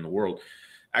agency in the world,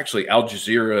 actually Al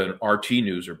Jazeera and RT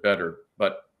News are better,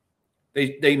 but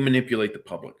they manipulate the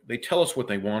public. They tell us what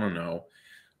they want to know.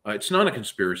 It's not a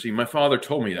conspiracy. My father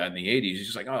told me that in the 80s.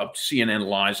 He's like, oh, CNN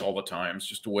lies all the time. It's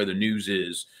just the way the news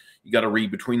is. You got to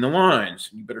read between the lines.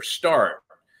 You better start.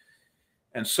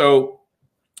 And so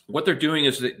what they're doing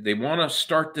is they want to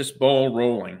start this ball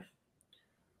rolling,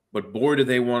 but boy, do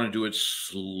they want to do it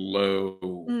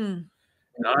slow.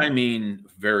 And I mean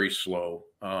very slow.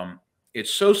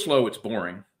 It's so slow, it's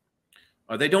boring.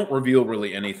 They don't reveal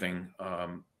really anything.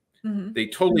 They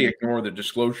totally ignore the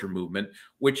disclosure movement,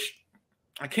 which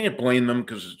I can't blame them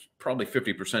because it's probably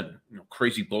 50%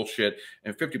 crazy bullshit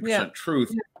and 50%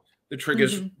 truth. The trick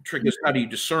is how do you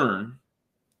discern?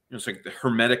 It's like the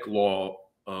hermetic law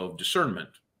of discernment.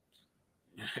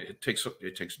 It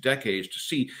takes decades to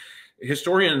see.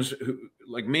 Historians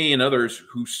like me and others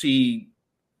who see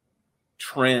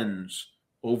trends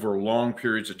over long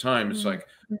periods of time, it's like,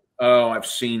 oh, I've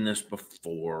seen this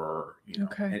before.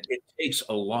 And it takes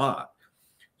a lot.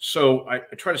 So I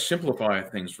try to simplify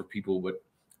things for people, but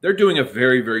they're doing a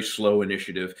very, very slow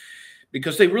initiative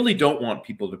because they really don't want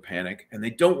people to panic and they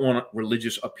don't want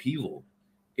religious upheaval.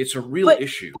 It's a real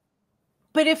issue.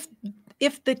 But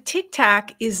if the Tic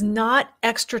Tac is not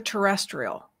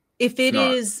extraterrestrial, if it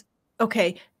is,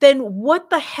 okay, then what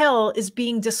the hell is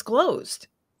being disclosed?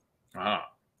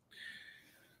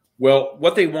 Well,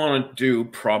 what they want to do,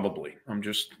 probably, I'm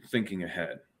just thinking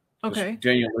ahead. Okay.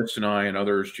 Daniel Litz and I and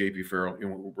others, JP Farrell,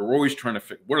 we're always trying to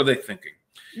figure, what are they thinking?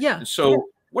 Yeah. And so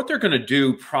what they're going to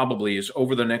do probably is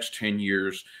over the next 10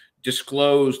 years,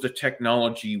 disclose the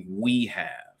technology we have,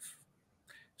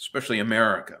 especially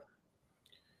America,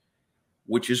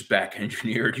 which is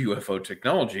back-engineered UFO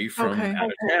technology from out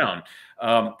of town.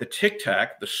 The Tic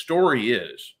Tac, the story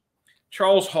is,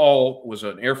 Charles Hall was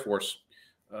an Air Force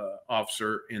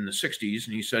officer in the 60s,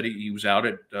 and he said he was out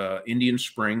at Indian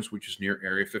Springs, which is near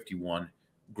Area 51,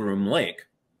 Groom Lake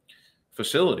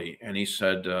facility. And he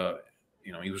said,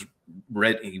 he was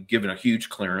given a huge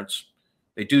clearance.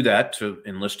 They do that to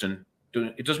enlist in.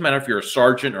 It doesn't matter if you're a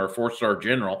sergeant or a 4-star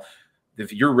general.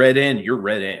 If you're read in, you're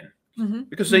read in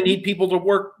because they need people to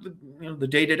work, the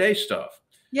day-to-day stuff.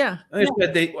 Yeah. And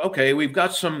they said, we've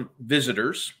got some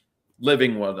visitors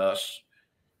living with us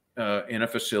in a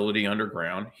facility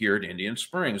underground here at Indian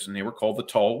Springs, and they were called the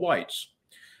Tall Whites.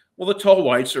 Well, the Tall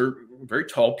Whites are very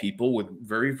tall people with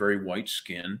very, very white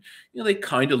skin. They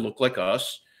kind of look like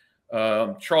us.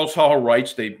 Charles Hall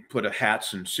writes they put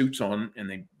hats and suits on, and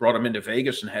they brought them into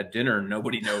Vegas and had dinner, and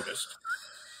nobody noticed.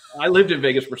 I lived in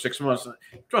Vegas for 6 months.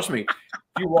 Trust me,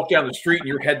 if you walk down the street and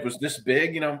your head was this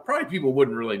big, probably people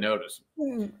wouldn't really notice.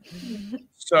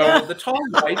 So the Tall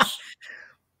Whites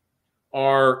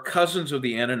are cousins of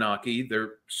the Anunnaki.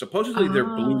 They're supposedly they're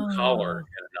blue collar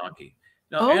Anunnaki.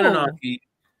 Now Anunnaki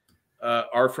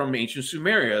are from ancient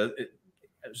Sumeria.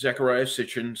 Zechariah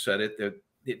Sitchin said it, that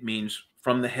it means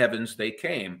from the heavens they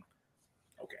came.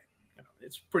 Okay,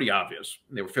 it's pretty obvious.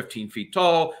 They were 15 feet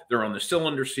tall. They're on the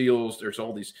cylinder seals. There's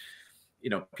all these,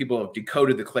 people have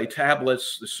decoded the clay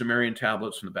tablets, the Sumerian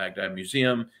tablets from the Baghdad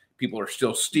Museum. People are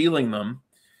still stealing them.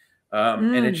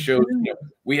 And it shows,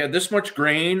 we had this much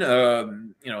grain,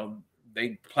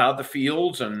 they plowed the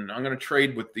fields, and I'm going to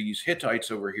trade with these Hittites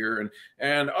over here.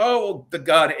 And the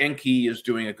god Enki is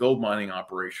doing a gold mining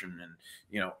operation,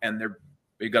 and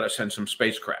they got to send some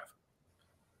spacecraft.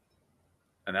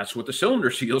 And that's what the cylinder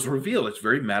seals reveal. It's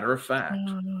very matter of fact.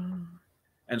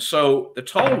 And so the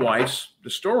Tall Whites,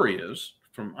 the story is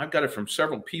I've got it from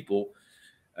several people.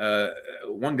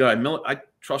 One guy, I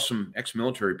trust some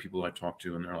ex-military people I talked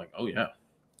to, and they're like, "Oh yeah,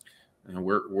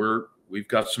 we've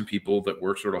got some people that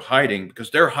we're sort of hiding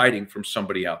because they're hiding from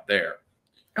somebody out there."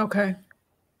 Okay.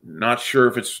 Not sure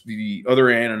if it's the other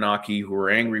Anunnaki who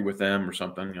are angry with them or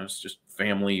something. It's just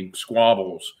family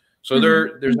squabbles. So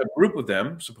there's a group of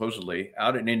them supposedly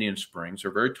out in Indian Springs.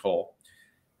 They're very tall,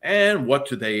 and what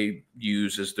do they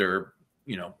use as their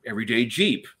everyday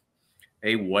Jeep?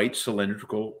 A white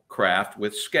cylindrical craft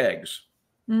with skegs.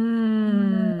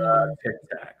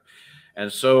 Tic-tac.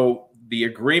 And so the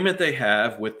agreement they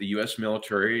have with the U.S.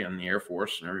 military and the Air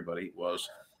Force and everybody was,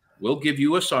 we'll give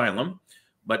you asylum,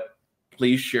 but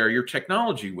please share your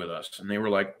technology with us. And they were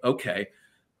like, okay,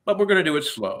 but we're going to do it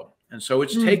slow. And so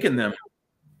it's taken them.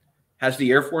 Has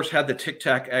the Air Force had the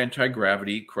Tic-Tac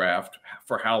anti-gravity craft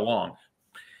for how long?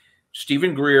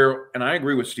 Stephen Greer, and I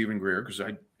agree with Stephen Greer because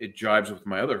it jives with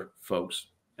my other folks,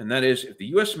 and that is if the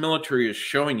U.S. military is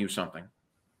showing you something,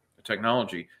 the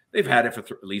technology, they've had it for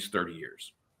at least 30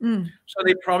 years. So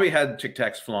they probably had Tic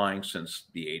Tacs flying since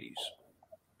the 80s,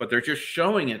 but they're just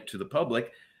showing it to the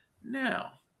public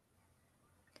now.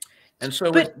 And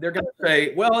so they're going to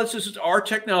say, well, this is our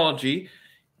technology.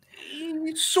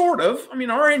 Sort of. I mean,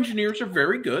 our engineers are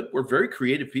very good. We're very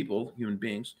creative people, human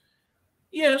beings.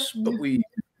 Yes, but we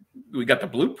got the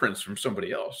blueprints from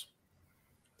somebody else.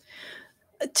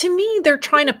 To me, they're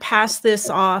trying to pass this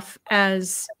off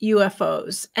as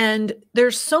UFOs, and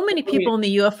there's so many people in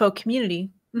the UFO community.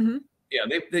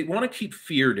 Yeah, they want to keep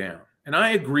fear down, and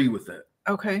I agree with that.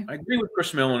 Okay. I agree with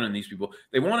Chris Mellon and these people.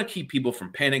 They want to keep people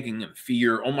from panicking and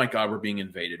fear. Oh my God, we're being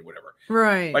invaded, whatever.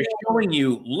 Right. By showing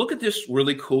you, look at this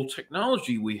really cool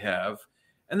technology we have.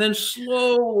 And then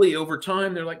slowly over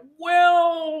time, they're like,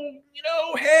 well, you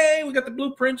know, hey, we got the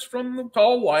blueprints from the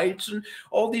tall whites and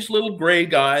all these little gray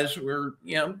guys were,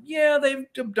 you know, yeah, they've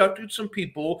abducted some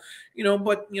people, you know,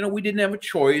 but, you know, we didn't have a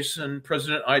choice. And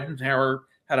President Eisenhower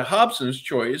had a Hobson's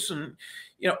choice. And,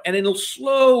 you know, and it'll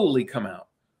slowly come out,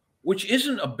 which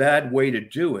isn't a bad way to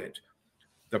do it.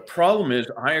 The problem is,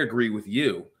 I agree with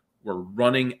you, we're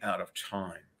running out of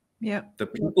time. Yeah. The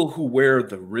people who wear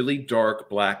the really dark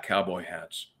black cowboy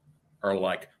hats are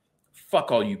like,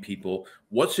 fuck all you people.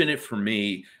 What's in it for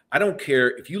me? I don't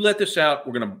care. If you let this out,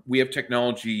 we have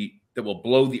technology that will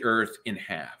blow the earth in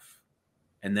half.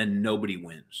 And then nobody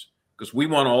wins because we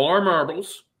want all our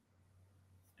marbles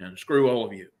and screw all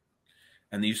of you.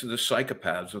 And these are the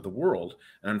psychopaths of the world.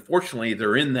 And unfortunately,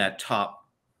 they're in that top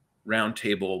round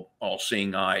table,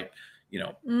 all-seeing eye, you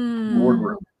know,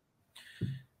 boardroom.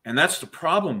 And that's the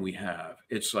problem we have.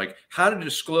 It's like how to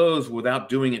disclose without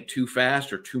doing it too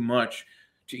fast or too much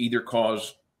to either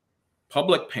cause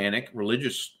public panic,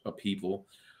 religious people,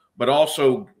 but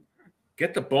also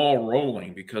get the ball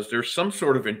rolling because there's some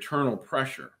sort of internal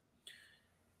pressure.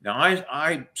 Now,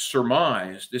 I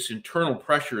surmise this internal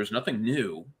pressure is nothing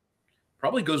new.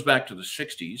 Probably goes back to the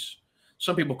 60s.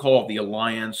 Some people call it the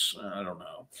alliance. I don't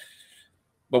know.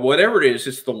 But whatever it is,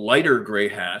 it's the lighter gray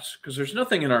hats because there's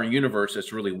nothing in our universe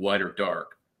that's really white or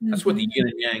dark. That's what the yin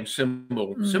and yang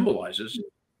symbol symbolizes.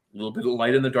 A little bit of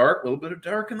light in the dark, a little bit of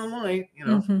dark in the light. You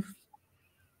know,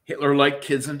 Hitler liked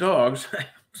kids and dogs.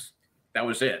 That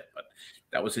was it. But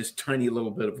that was his tiny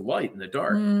little bit of light in the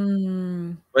dark.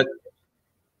 But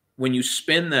when you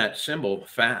spin that symbol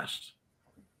fast,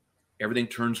 everything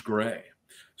turns gray.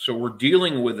 So we're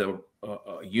dealing with a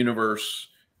universe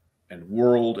and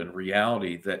world and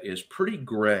reality that is pretty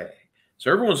gray. So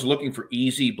everyone's looking for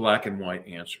easy black and white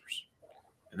answers,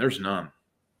 and there's none.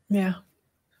 Yeah.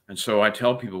 And so I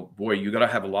tell people, boy, you got to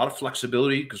have a lot of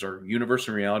flexibility because our universe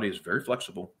and reality is very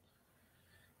flexible.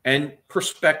 And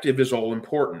perspective is all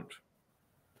important.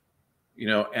 You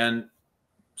know, and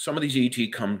some of these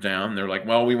ET come down, they're like,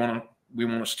 well, we want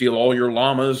to steal all your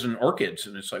llamas and orchids.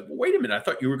 And it's like, well, wait a minute. I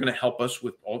thought you were going to help us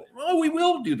with all. Oh, we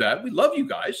will do that. We love you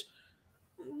guys.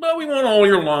 But we want all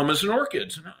your llamas and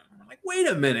orchids. And I'm like, wait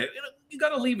a minute. You got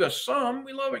to leave us some.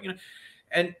 We love it. You know?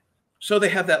 And so they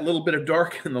have that little bit of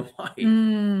dark in the light.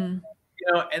 You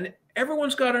know, and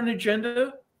everyone's got an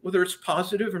agenda, whether it's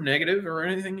positive or negative or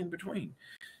anything in between.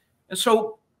 And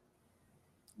so,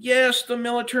 yes, the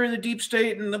military and the deep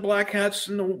state and the black hats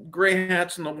and the gray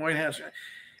hats and the white hats,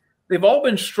 they've all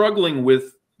been struggling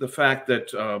with the fact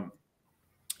that,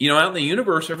 you know, out in the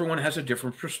universe, everyone has a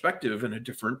different perspective and a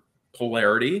different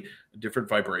polarity, a different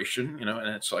vibration, you know, and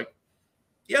it's like,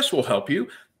 yes, we'll help you,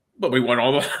 but we want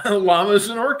all the llamas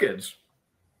and orchids.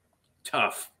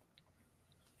 Tough.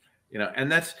 You know,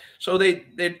 and that's, so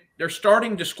they're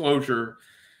starting disclosure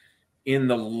in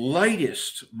the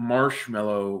lightest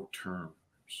marshmallow terms.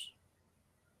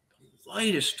 The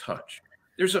lightest touch.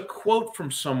 There's a quote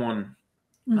from someone,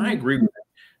 I agree with it,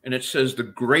 and it says, the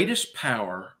greatest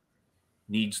power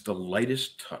needs the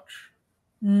lightest touch.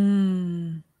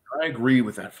 I agree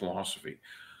with that philosophy.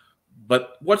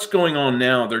 But what's going on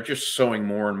now, they're just sowing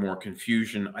more and more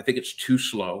confusion. I think it's too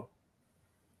slow.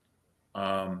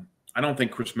 I don't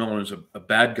think Chris Mellon is a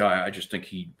bad guy. I just think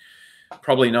he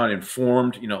probably not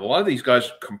informed. You know, a lot of these guys,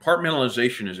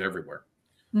 compartmentalization is everywhere.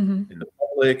 In the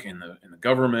public, in the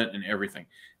government, and everything.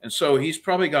 And so he's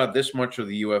probably got this much of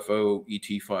the UFO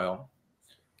ET file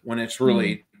when it's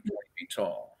really 20 feet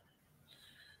tall.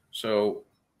 So,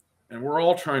 and we're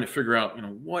all trying to figure out, you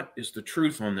know, what is the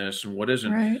truth on this and what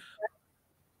isn't. Right.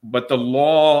 But the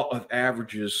law of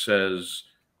averages says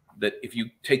that if you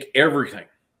take everything,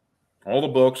 all the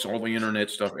books, all the internet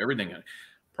stuff, everything,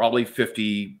 probably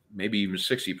 50, maybe even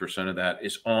 60% of that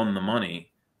is on the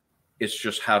money. It's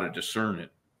just how to discern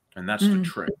it. And that's the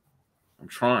trick. I'm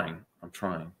trying,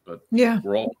 but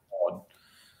we're all flawed,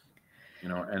 you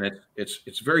know, and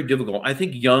it's very difficult. I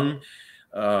think Jung,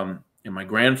 and my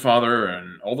grandfather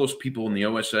and all those people in the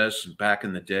OSS and back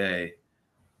in the day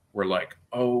were like,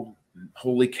 oh,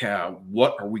 holy cow,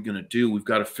 what are we going to do? We've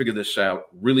got to figure this out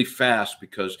really fast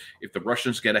because if the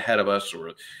Russians get ahead of us,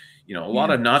 or, you know, a lot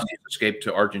of Nazis escaped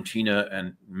to Argentina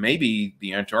and maybe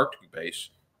the Antarctic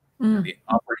base Mm. The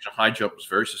Operation High Jump was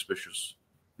very suspicious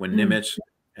when Nimitz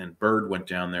and Byrd went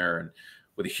down there and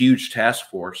with a huge task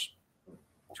force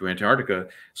to Antarctica,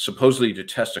 supposedly to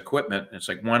test equipment. And it's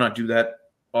like, why not do that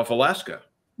off Alaska?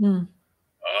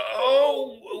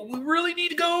 Oh, we really need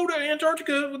to go to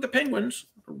Antarctica with the penguins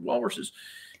or walruses.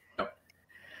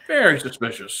 Very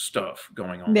suspicious stuff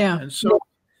going on. Yeah. And so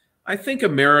I think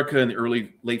America in the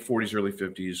late 40s, early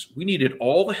 50s, we needed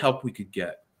all the help we could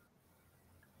get.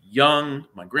 Jung,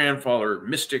 my grandfather,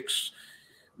 mystics,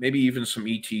 maybe even some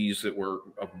ETs that were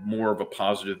more of a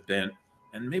positive bent,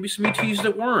 and maybe some ETs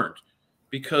that weren't,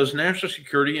 because national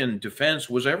security and defense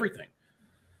was everything.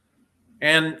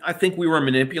 And I think we were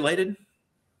manipulated,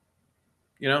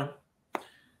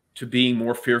 to being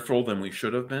more fearful than we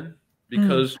should have been.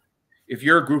 Because if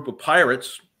you're a group of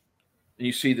pirates and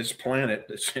you see this planet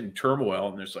that's in turmoil,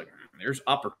 and there's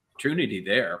opportunity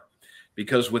there,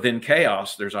 because within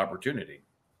chaos, there's opportunity.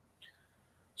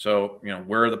 So,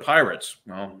 where are the pirates?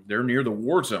 Well, they're near the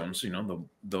war zones,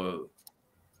 the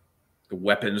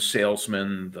weapons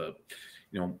salesmen, the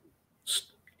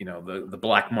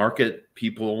black market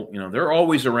people, they're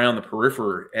always around the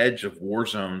peripheral edge of war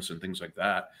zones and things like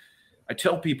that. I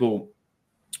tell people,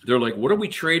 they're like, what are we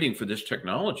trading for this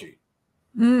technology?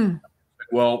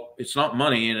 Well, it's not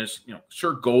money, and it's,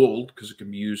 sure, gold, because it can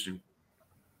be used in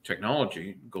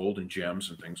technology, gold and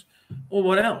gems and things. Well,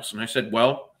 what else? And I said,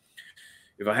 well,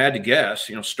 if I had to guess,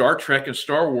 Star Trek and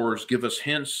Star Wars give us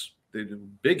hints,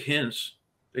 big hints.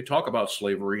 They talk about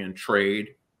slavery and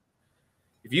trade.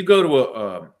 If you go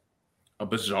to a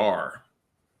bazaar,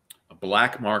 a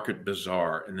black market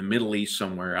bazaar in the Middle East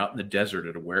somewhere out in the desert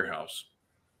at a warehouse,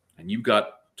 and you've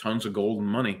got tons of gold and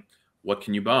money, what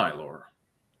can you buy, Laura?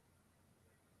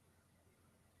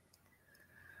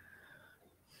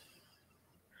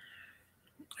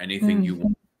 Anything you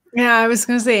want. Yeah, I was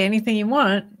going to say anything you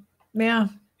want. Yeah.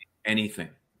 Anything.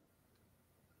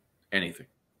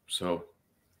 So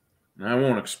I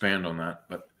won't expand on that,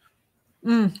 but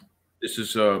this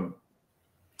is the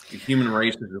human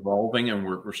race is evolving, and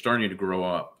we're starting to grow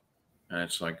up. And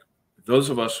it's like those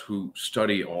of us who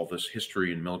study all this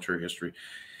history and military history,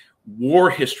 war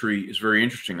history is very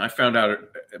interesting. I found out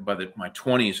by my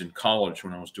 20s in college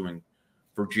when I was doing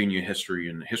Virginia history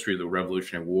and the history of the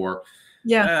Revolutionary War.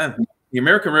 Yeah. The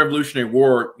American Revolutionary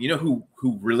War,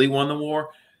 who really won the war?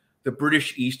 The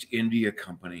British East India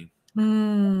Company. They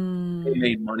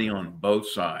made money on both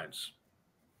sides.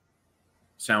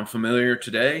 Sound familiar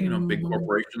today? Big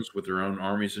corporations with their own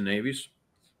armies and navies.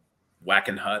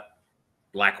 Wackenhut,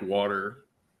 Blackwater,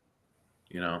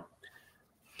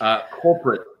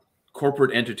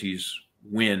 corporate entities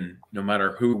win no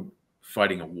matter who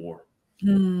fighting a war.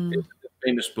 The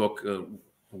famous book,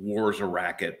 War is a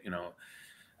Racket,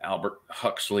 Albert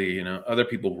Huxley, other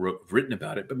people written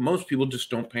about it, but most people just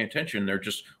don't pay attention. They're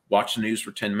just watch the news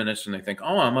for 10 minutes and they think,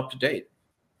 oh, I'm up to date.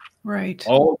 Right.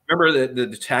 Oh, remember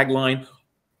the tagline,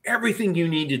 everything you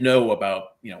need to know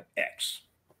about, X.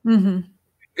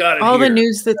 Got it. All here. The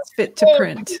news that's fit to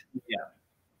print.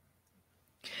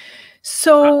 Yeah.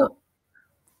 So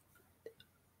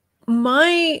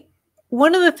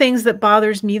one of the things that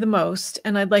bothers me the most,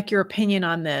 and I'd like your opinion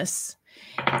on this,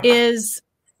 is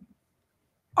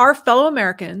our fellow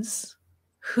Americans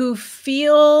who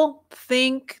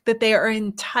think that they are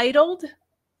entitled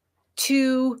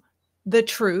to the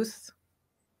truth.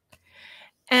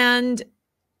 And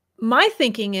my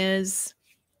thinking is,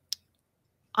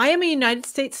 I am a United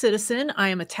States citizen. I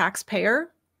am a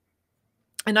taxpayer,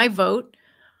 and I vote.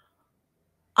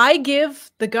 I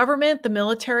give the government, the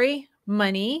military,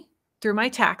 money through my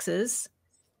taxes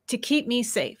to keep me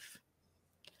safe.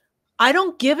 I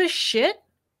don't give a shit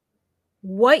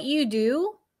what you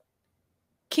do.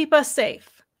 Keep us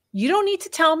safe. You don't need to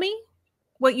tell me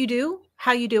what you do,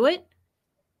 how you do it.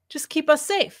 Just keep us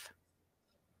safe.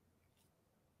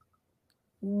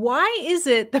 Why is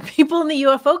it that people in the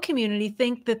UFO community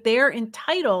think that they're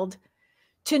entitled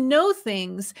to know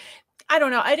things? I don't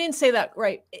know. I didn't say that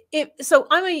right. So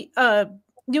I'm a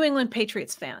New England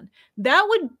Patriots fan. That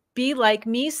would be like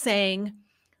me saying,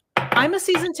 I'm a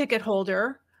season ticket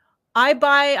holder. I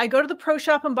go to the pro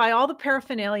shop and buy all the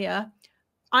paraphernalia.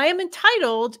 I am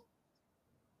entitled,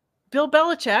 Bill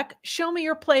Belichick, show me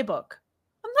your playbook.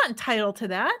 I'm not entitled to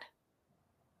that.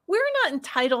 We're not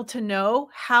entitled to know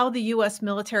how the U.S.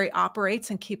 military operates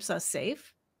and keeps us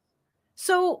safe.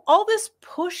 So all this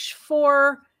push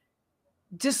for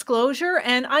disclosure,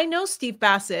 and I know Steve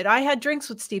Bassett. I had drinks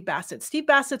with Steve Bassett. Steve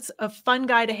Bassett's a fun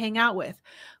guy to hang out with.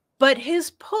 But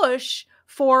his push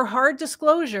for hard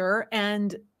disclosure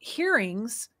and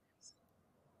hearings,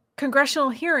 congressional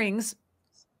hearings,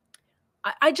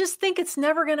 I just think it's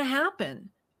never going to happen.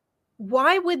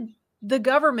 why would the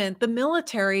government, the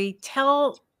military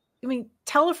tell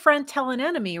a friend, tell an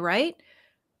enemy, right?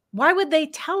 Why would they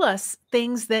tell us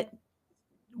things that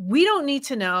we don't need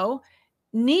to know,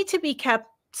 need to be kept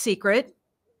secret,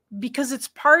 because it's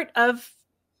part of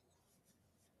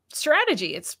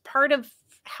strategy. It's part of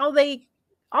how they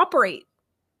operate.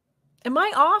 Am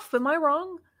I off? Am I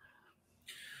wrong?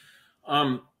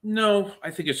 No,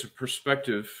 I think it's a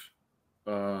perspective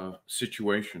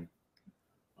situation.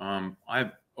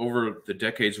 I've over the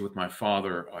decades with my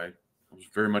father, I was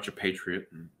very much a patriot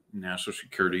in national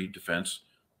security, defense.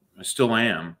 I still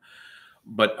am,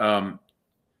 but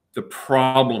the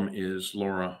problem is,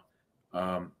 Laura,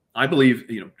 I believe,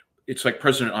 it's like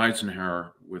President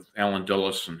Eisenhower with Allen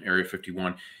Dulles and Area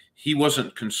 51. He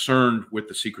wasn't concerned with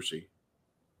the secrecy.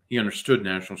 He understood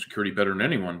national security better than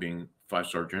anyone, being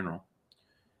five-star general.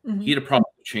 Mm-hmm. He had a problem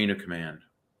with the chain of command,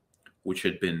 which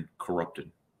had been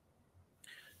corrupted.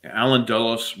 Allen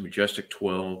Dulles, Majestic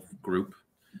 12 group,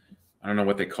 I don't know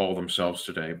what they call themselves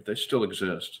today, but they still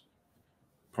exist,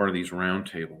 part of these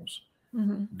roundtables.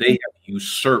 Mm-hmm. They have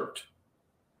usurped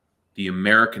the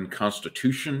American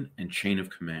Constitution and chain of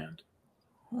command.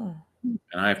 Oh.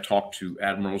 And I have talked to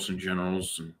admirals and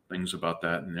generals and things about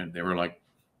that, and they were like,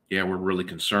 yeah, we're really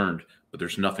concerned, but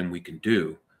there's nothing we can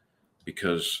do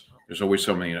because there's always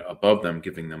somebody above them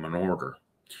giving them an order.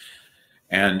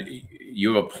 And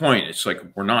you have a point. It's like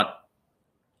we're not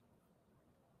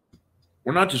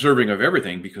deserving of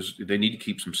everything because they need to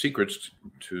keep some secrets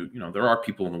to, there are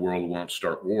people in the world who won't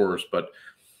start wars, but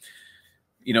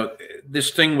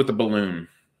this thing with the balloon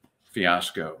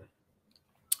fiasco,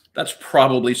 that's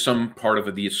probably some part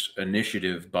of this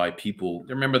initiative by people.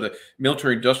 Remember, the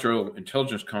military industrial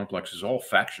intelligence complex is all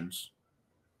factions.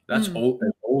 That's old,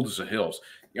 as old as the hills.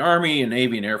 The Army and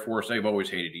Navy and Air Force, they've always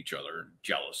hated each other and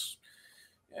jealous.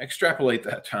 Extrapolate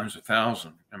that times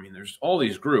 1,000. I mean, there's all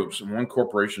these groups, and one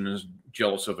corporation is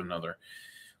jealous of another.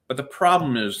 But the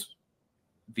problem is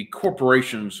the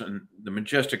corporations and the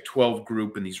Majestic 12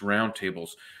 group and these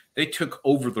roundtables, they took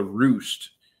over the roost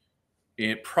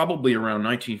in probably around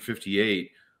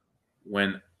 1958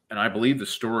 when, and I believe the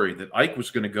story, that Ike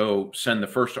was going to go send the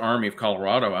First Army of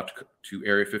Colorado out to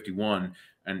Area 51,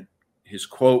 and his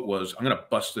quote was, I'm going to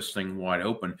bust this thing wide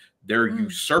open. They're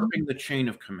usurping the chain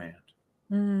of command.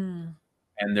 And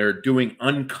they're doing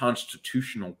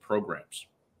unconstitutional programs,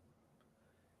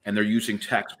 and they're using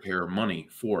taxpayer money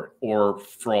for it, or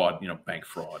fraud, bank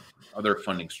fraud, other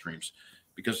funding streams,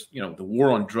 because the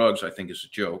war on drugs, I think, is a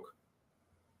joke.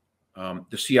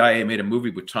 The CIA made a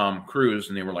movie with Tom Cruise,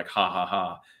 and they were like, ha ha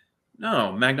ha.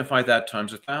 No, magnify that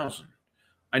times 1,000.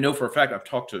 I know for a fact, I've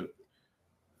talked to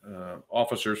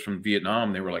officers from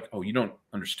Vietnam. They were like, oh, you don't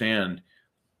understand.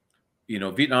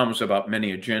 Vietnam was about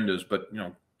many agendas, but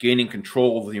gaining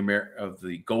control of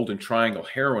the Golden Triangle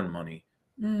heroin money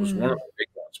was one of the big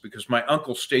ones. Because my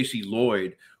uncle Stacy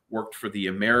Lloyd worked for the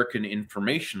American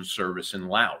Information Service in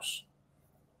Laos.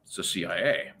 It's the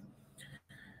CIA,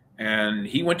 and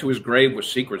he went to his grave with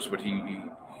secrets. But he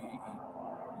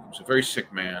was a very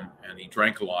sick man, and he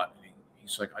drank a lot.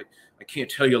 He's like, I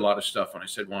can't tell you a lot of stuff. And I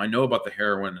said, well, I know about the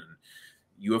heroin, and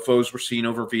UFOs were seen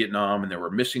over Vietnam, and there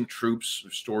were missing troops.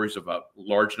 There's stories about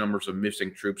large numbers of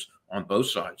missing troops on both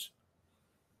sides.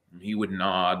 And he would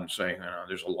nod and say,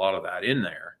 there's a lot of that in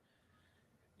there.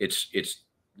 It's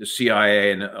the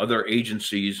CIA and other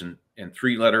agencies and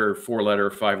 3-letter,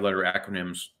 4-letter, 5-letter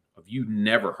acronyms of you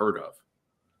never heard of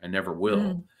and never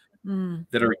will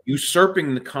that are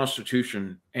usurping the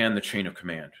Constitution and the chain of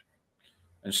command.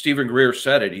 And Stephen Greer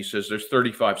said it. He says there's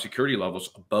 35 security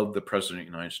levels above the President of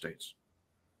the United States.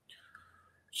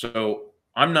 So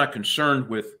I'm not concerned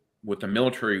with what the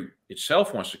military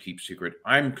itself wants to keep secret.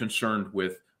 I'm concerned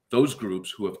with those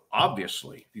groups who have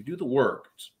obviously, if you do the work,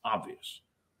 it's obvious.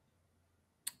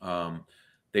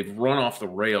 They've run off the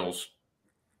rails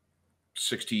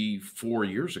 64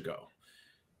 years ago.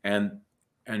 And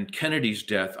Kennedy's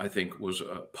death, I think, was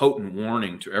a potent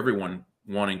warning to everyone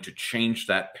wanting to change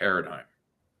that paradigm.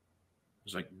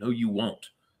 It's like, no, you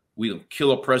won't. We'll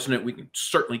kill a president. We can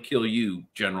certainly kill you,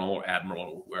 general or admiral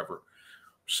or whoever,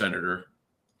 senator.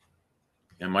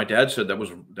 And my dad said that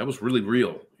was really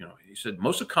real. He said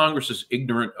most of Congress is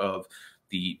ignorant of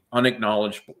the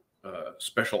unacknowledged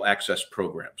special access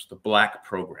programs, the black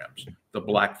programs, the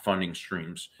black funding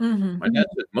streams. My dad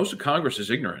said most of Congress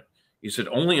is ignorant. He said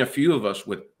only a few of us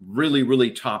with really, really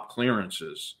top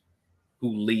clearances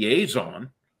who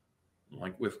liaison,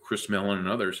 like with Chris Mellon and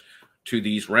others, to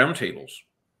these roundtables.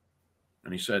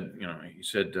 And he said,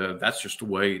 that's just the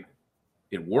way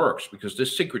it works, because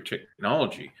this secret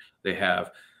technology they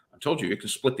have, I told you, it can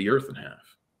split the earth in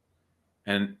half.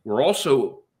 And we're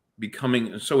also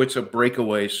becoming, so it's a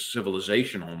breakaway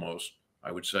civilization almost,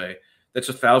 I would say, that's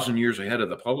 1,000 years ahead of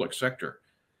the public sector.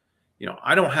 You know,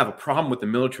 I don't have a problem with the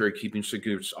military keeping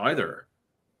secrets either.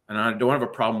 And I don't have a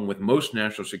problem with most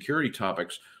national security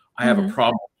topics. I have a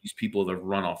problem with these people that have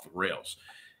run off the rails.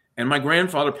 And my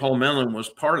grandfather, Paul Mellon, was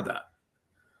part of that.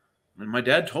 And my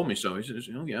dad told me so. He says,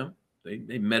 you know, yeah,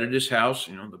 they met at his house,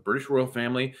 you know, the British royal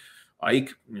family,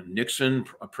 Ike, you know, Nixon,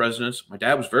 presidents. My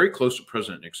dad was very close to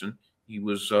President Nixon. He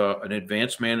was an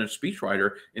advanced man and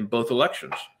speechwriter in both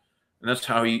elections. And that's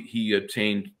how he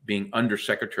obtained being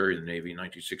Undersecretary of the Navy in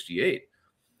 1968.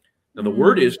 Now, the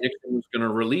word is Nixon was going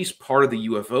to release part of the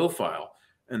UFO file.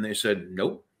 And they said,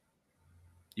 nope.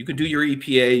 You can do your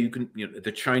EPA. You can, you know,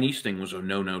 the Chinese thing was a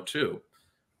no-no too.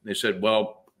 They said,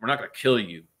 well, we're not going to kill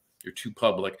you. You're too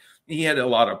public. He had a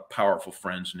lot of powerful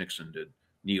friends, Nixon did,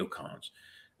 neocons.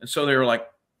 And so they were like,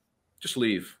 just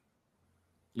leave.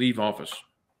 Leave office.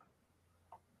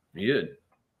 He did.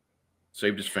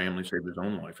 Saved his family, saved his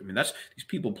own life. I mean, these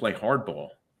people play hardball.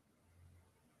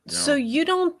 You know? So you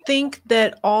don't think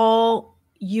that all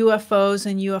UFOs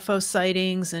and UFO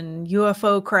sightings and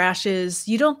UFO crashes,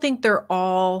 you don't think they're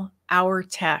all our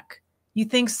tech? You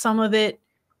think some of it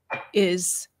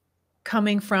is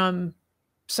coming from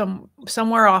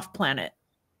somewhere off planet?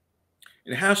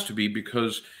 It has to be,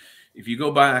 because if you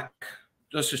go back,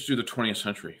 let's just do the 20th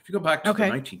century. If you go back to the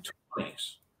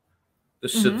 1920s, the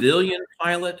civilian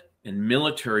pilot and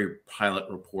military pilot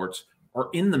reports are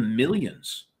in the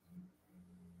millions.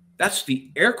 That's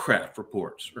the aircraft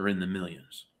reports are in the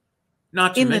millions.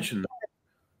 Not to mention,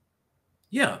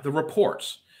 the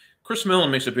reports. Chris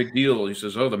Mellon makes a big deal. He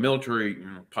says, oh, the military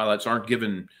pilots aren't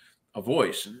given a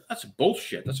voice. And that's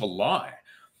bullshit. That's a lie.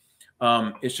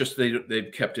 It's just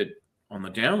they've kept it on the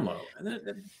down low. And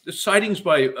the sightings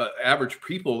by average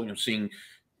people, you know, seeing,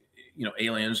 you know,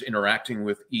 aliens interacting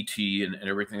with ET and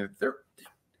everything, they're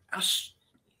a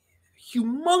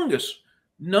humongous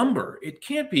number. It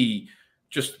can't be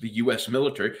just the U.S.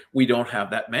 military. We don't have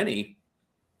that many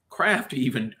craft to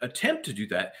even attempt to do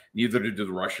that. Neither do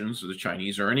the Russians or the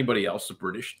Chinese or anybody else, the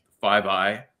British, Five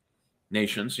Eye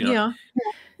nations. You know,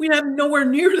 we have nowhere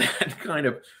near that kind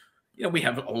of. You know, we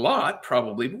have a lot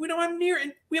probably, but we don't have near.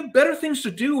 We have better things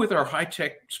to do with our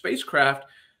high-tech spacecraft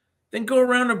than go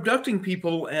around abducting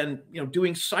people and, you know,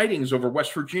 doing sightings over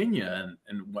West Virginia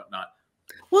and whatnot.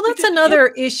 Well, that's another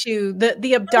issue,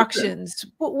 the abductions.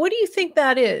 What do you think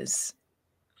that is?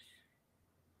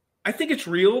 I think it's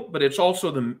real, but it's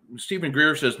also Stephen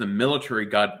Greer says the military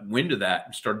got wind of that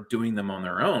and started doing them on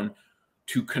their own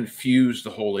to confuse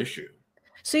the whole issue.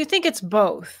 So you think it's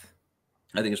both?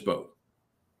 I think it's both.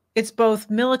 It's both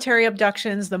military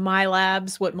abductions, the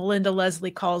MyLabs, what Melinda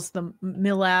Leslie calls the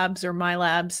MILABs or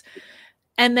MyLabs,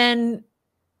 and then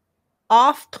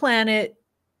off-planet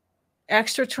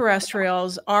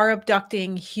extraterrestrials are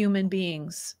abducting human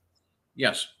beings.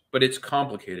 Yes, but it's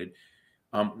complicated.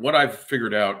 What I've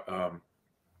figured out,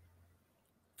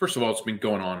 first of all, it's been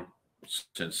going on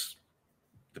since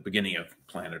the beginning of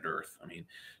planet Earth. I mean,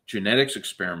 genetics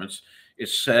experiments,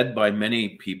 it's said by many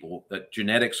people that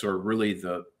genetics are really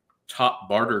the top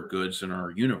barter goods in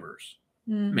our universe.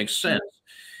 It makes sense.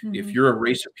 If you're a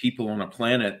race of people on a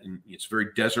planet and it's very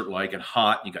desert-like and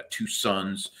hot, and you got two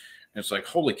suns, and it's like,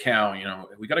 holy cow, you know,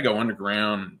 we got to go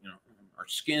underground. And, you know, our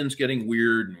skin's getting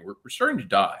weird, and we're starting to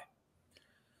die.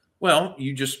 Well,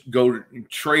 you just go to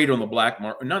trade on the black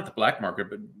market, not the black market,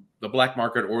 but the black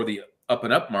market or the up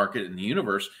and up market in the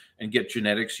universe, and get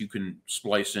genetics you can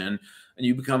splice in, and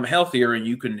you become healthier, and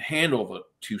you can handle the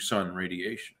two sun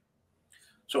radiation.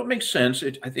 So it makes sense.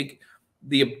 I think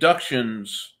the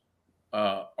abductions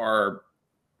are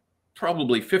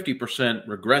probably 50%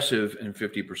 regressive and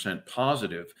 50%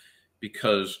 positive,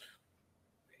 because,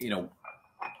 you know,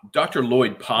 Dr.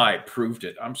 Lloyd Pye proved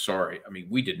it. I'm sorry. I mean,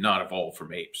 we did not evolve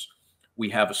from apes. We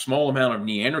have a small amount of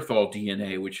Neanderthal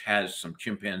DNA, which has some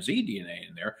chimpanzee DNA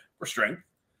in there for strength.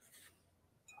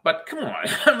 But come on,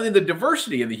 I mean, the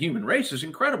diversity of the human race is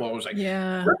incredible. I was like,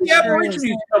 where did the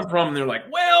Aborigines come from? And they're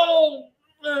like, well,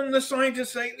 and the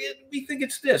scientists say, we think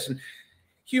it's this. And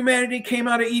humanity came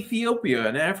out of Ethiopia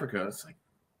and Africa. It's like,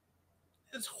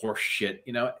 it's horse shit,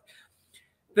 you know.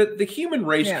 The human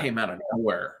race came out of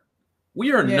nowhere.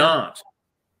 We are not.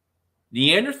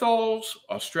 Neanderthals,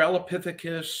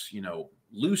 Australopithecus, you know,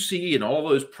 Lucy and all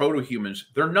those proto-humans,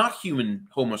 they're not human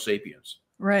Homo sapiens.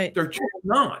 Right. They're just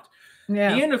not.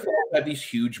 Neanderthals had these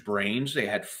huge brains, they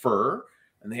had fur,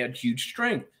 and they had huge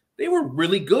strength. They were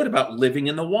really good about living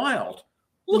in the wild.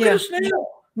 Look at us now.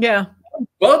 Yeah. A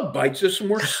bug bites us and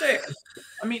we're sick.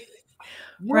 I mean,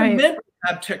 we're meant to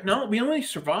have technology. We only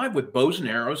survive with bows and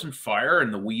arrows and fire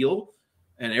and the wheel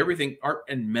and everything, art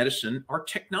and medicine, our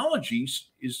technologies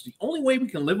is the only way we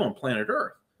can live on planet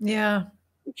Earth. Yeah.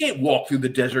 We can't walk through the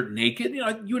desert naked. You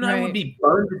know, you and I would Right. be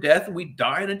burned to death and we'd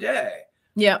die in a day.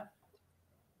 Yeah.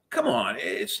 Come on,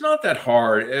 it's not that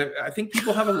hard. I think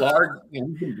people have a large,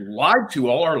 we've been lied to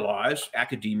all our lives,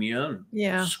 academia and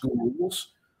Yeah. schools.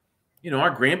 You know,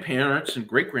 our grandparents and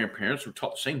great-grandparents were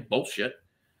taught the same bullshit.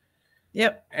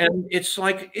 Yep. And it's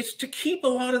like, it's to keep a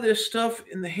lot of this stuff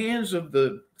in the hands of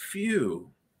the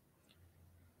few.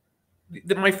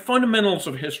 My fundamentals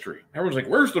of history. Everyone's like,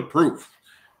 where's the proof?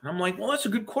 And I'm like, well, that's a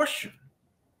good question.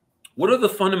 What are the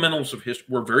fundamentals of history?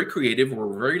 We're very creative.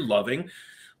 We're very loving.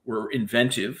 We're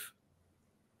inventive.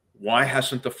 Why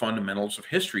hasn't the fundamentals of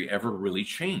history ever really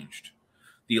changed?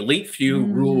 The elite few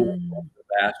rule the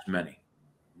vast many.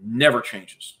 Never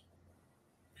changes.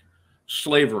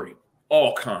 Slavery,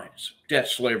 all kinds. Debt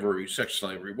slavery, sex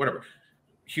slavery, whatever.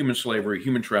 Human slavery,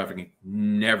 human trafficking,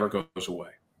 never goes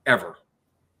away, ever.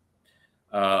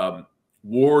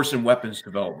 Wars and weapons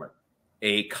development,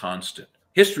 a constant.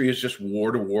 History is just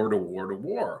war to war to war to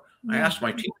war. I asked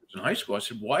my teachers in high school, I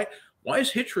said, why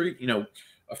is history, you know,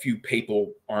 a few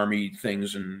papal army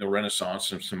things and the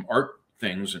Renaissance and some art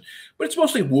things, but it's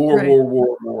mostly war, Right.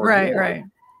 war. Right.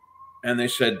 And they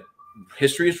said,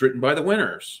 history is written by the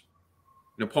winners.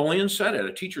 Napoleon said it.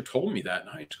 A teacher told me that in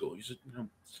high school. He said, you know,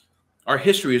 our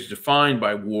history is defined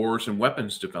by wars and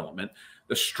weapons development,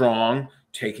 the strong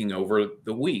taking over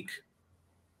the weak.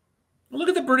 Look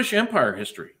at the British Empire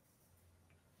history.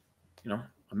 You know,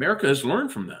 America has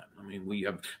learned from that. I mean, we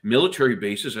have military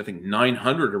bases, I think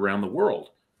 900 around the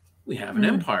world. We have an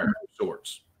empire of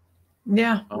sorts.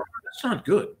 Yeah. That's not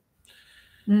good.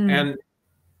 And,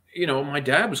 you know, my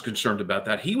dad was concerned about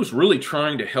that. He was really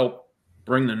trying to help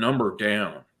bring the number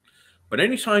down. But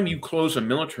anytime you close a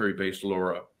military base,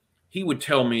 Laura, he would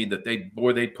tell me that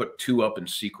they'd put 2 up in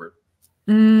secret.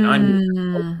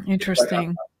 Interesting.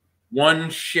 Like one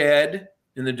shed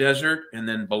in the desert, and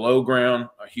then below ground,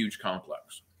 a huge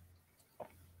complex.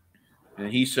 And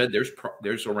he said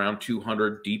there's around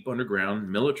 200 deep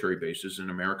underground military bases in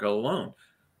America alone.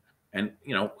 And,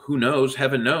 you know, who knows,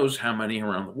 heaven knows how many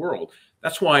around the world.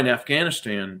 That's why in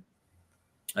Afghanistan,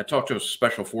 I talked to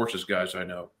special forces guys I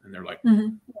know, and they're like,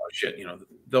 oh, shit, you know,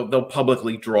 they'll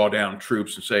publicly draw down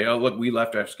troops and say, oh, look, we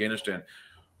left Afghanistan.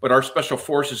 But our special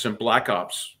forces and black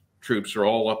ops troops are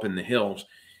all up in the hills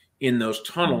in those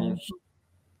tunnels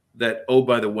that, oh,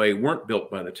 by the way, weren't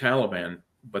built by the Taliban,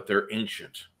 but they're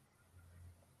ancient.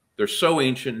 They're so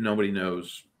ancient, nobody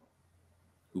knows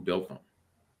who built them.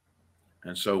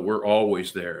 And so we're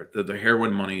always there. The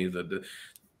heroin money,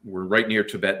 we're right near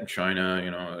Tibet and China,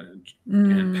 you know, and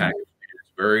Pakistan.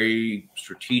 It's a very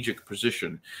strategic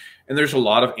position. And there's a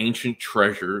lot of ancient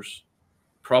treasures,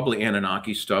 probably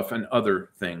Anunnaki stuff and other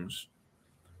things.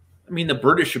 I mean, the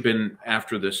British have been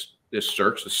after this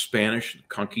search, the Spanish, the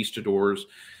conquistadors.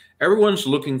 Everyone's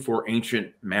looking for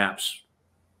ancient maps,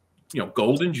 you know,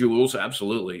 gold and jewels,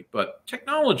 absolutely, but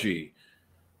technology.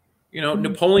 You know,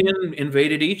 Napoleon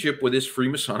invaded Egypt with his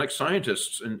Freemasonic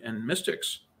scientists and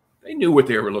mystics. They knew what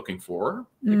they were looking for.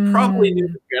 They probably knew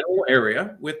the general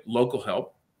area with local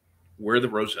help where the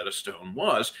Rosetta Stone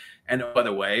was. And by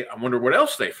the way, I wonder what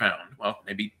else they found. Well,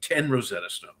 maybe 10 Rosetta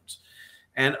Stones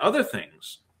and other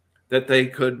things that they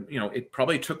could, you know, it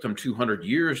probably took them 200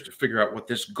 years to figure out what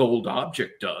this gold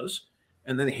object does.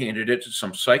 And then they handed it to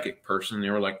some psychic person. And they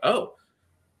were like, oh,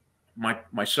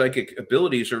 my psychic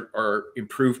abilities are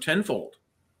improved tenfold.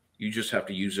 You just have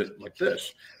to use it like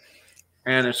this.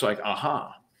 And it's like,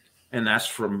 aha. And that's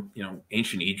from, you know,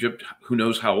 ancient Egypt. Who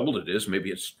knows how old it is? Maybe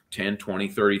it's 10, 20,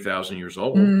 30,000 years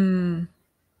old.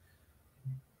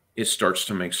 It starts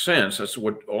to make sense. That's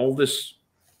what all this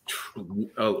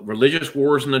religious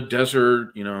wars in the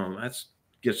desert, you know, that's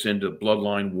gets into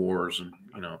bloodline wars and,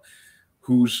 you know,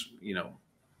 whose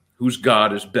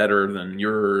God is better than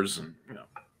yours. And, you know,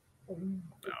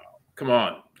 come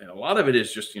on. And a lot of it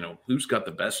is just, you know, who's got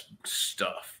the best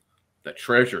stuff, the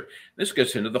treasure. This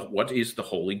gets into what is the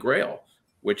Holy Grail,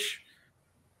 which,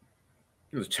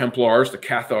 you know, the Templars, the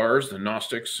Cathars, the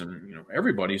Gnostics, and, you know,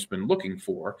 everybody's been looking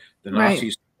for. The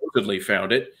Nazis supposedly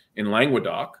found it in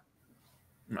Languedoc.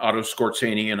 And Otto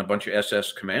Skorzeny and a bunch of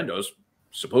SS commandos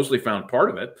supposedly found part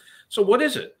of it. So what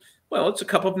is it? Well, it's a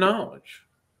cup of knowledge.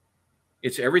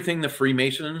 It's everything the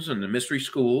Freemasons and the mystery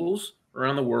schools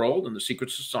around the world and the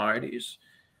secret societies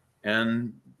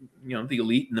and, you know, the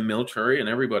elite and the military and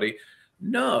everybody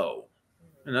know.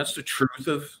 And that's the truth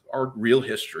of our real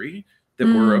history, that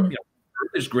we're, you know,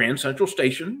 Earth is Grand Central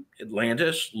Station,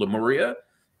 Atlantis, Lemuria,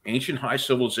 ancient high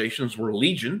civilizations were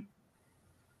legion,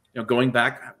 you know, going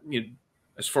back, you know,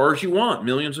 as far as you want,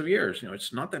 millions of years.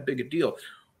 It's not that big a deal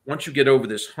once you get over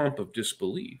this hump of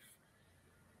disbelief.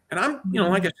 And I'm,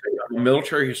 like I said, I'm a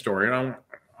military historian.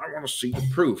 I want to see the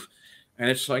proof. And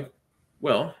it's like,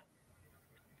 well,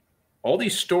 all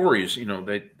these stories,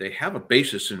 they have a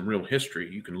basis in real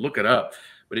history. You can look it up,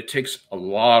 but it takes a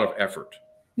lot of effort.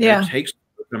 Yeah. It takes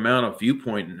an amount of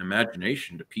viewpoint and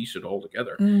imagination to piece it all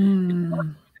together. It's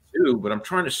hard to do, but I'm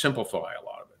trying to simplify a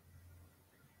lot of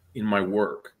it in my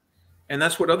work. And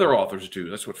that's what other authors do.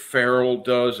 That's what Farrell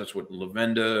does. That's what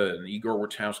Levenda and Igor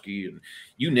Wachowski and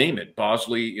you name it,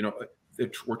 Bosley.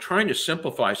 We're trying to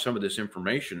simplify some of this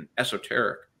information,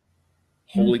 esoteric,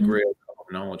 holy grail of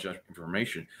knowledge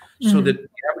information, so that the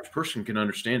average person can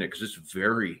understand it, because it's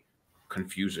very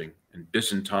confusing and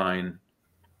Byzantine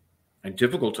and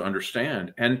difficult to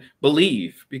understand and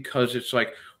believe, because it's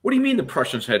like, what do you mean the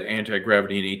Prussians had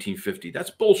anti-gravity in 1850?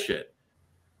 That's bullshit.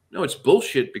 No, it's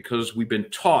bullshit because we've been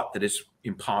taught that it's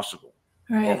impossible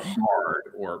or hard,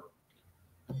 or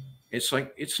it's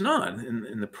like, it's not.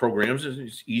 In the programs,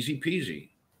 it's easy peasy.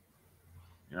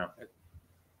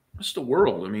 That's the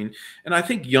world. I mean, and I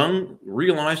think Jung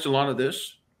realized a lot of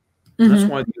this. That's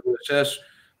why the USS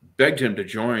begged him to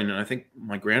join. And I think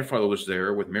my grandfather was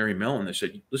there with Mary Mellon. They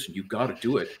said, listen, you've got to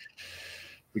do it,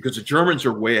 because the Germans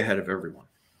are way ahead of everyone.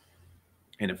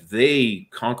 And if they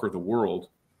conquer the world,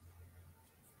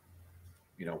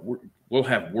 we'll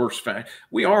have worse.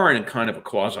 We are in a kind of a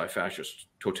quasi-fascist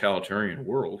totalitarian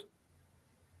world.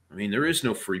 I mean, there is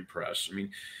no free press. I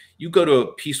mean, you go to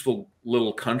a peaceful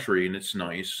little country and it's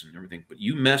nice and everything, but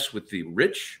you mess with the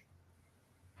rich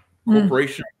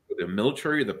corporation, the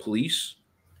military, the police,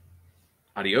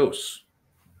 adios.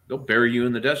 They'll bury you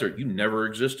in the desert. You never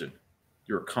existed.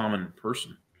 You're a common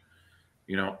person.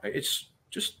 It's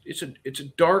a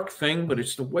dark thing, but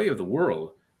it's the way of the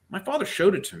world. My father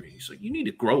showed it to me. He's like, you need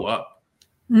to grow up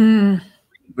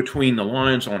between the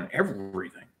lines on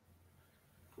everything,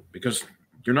 because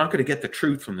you're not going to get the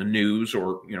truth from the news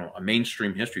or, a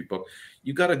mainstream history book.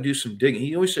 You got to do some digging.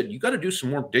 He always said, you got to do some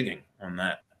more digging on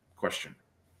that question.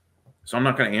 So I'm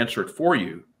not going to answer it for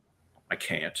you. I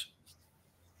can't.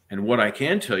 And what I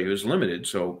can tell you is limited.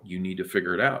 So you need to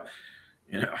figure it out.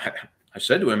 I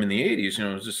said to him in the 80s,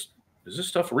 is this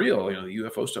stuff real? The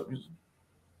UFO stuff.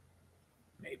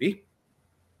 Maybe.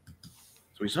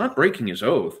 So he's not breaking his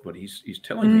oath, but he's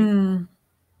telling me,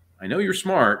 I know you're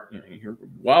smart. You're a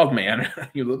wild man.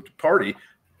 You love to party.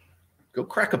 Go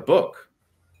crack a book.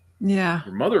 Yeah.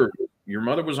 Your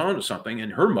mother was onto something,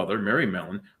 and her mother, Mary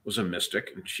Mellon, was a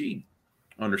mystic, and she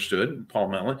understood. Paul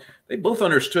Mellon. They both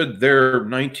understood their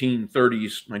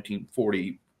 1930s,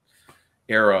 1940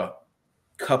 era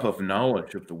cup of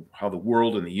knowledge of how the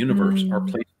world and the universe, our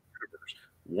place in the universe,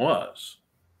 was.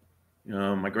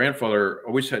 My grandfather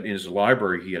always had in his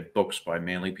library, he had books by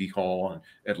Manly P. Hall and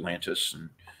Atlantis,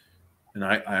 and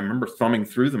I remember thumbing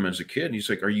through them as a kid. And he's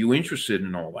like, are you interested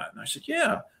in all that? And I said,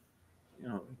 yeah.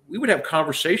 We would have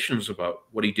conversations about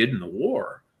what he did in the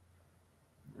war.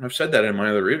 And I've said that in my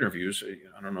other interviews.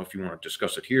 I don't know if you want to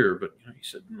discuss it here, but he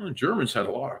said, the Germans had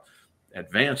a lot of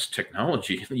advanced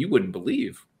technology you wouldn't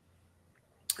believe.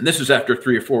 And this is after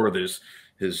 3 or 4 of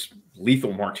his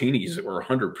lethal martinis that were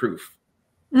 100 proof.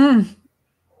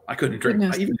 I couldn't drink.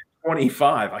 Even at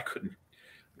 25, I couldn't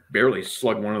barely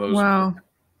slug one of those. Wow.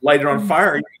 Light it on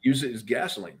fire, you could use it as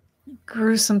gasoline.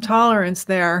 Gruesome tolerance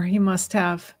there. He must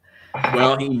have.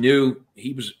 Well, he knew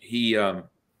he was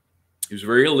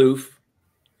very aloof.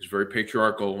 He was very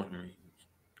patriarchal,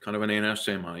 kind of an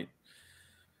anti-Semite.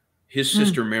 His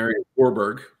sister married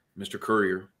Warburg, Mr.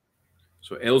 Courier.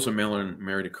 So Elsa Mellon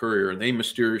married a courier, and they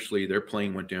mysteriously, their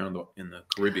plane went down in the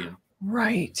Caribbean.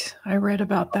 Right. I read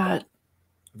about that.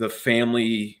 The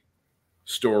family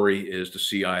story is the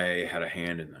CIA had a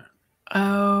hand in that.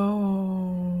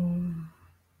 Oh.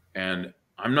 And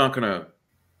I'm not going to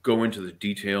go into the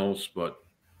details, but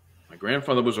my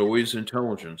grandfather was always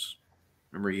intelligence.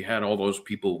 Remember, he had all those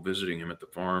people visiting him at the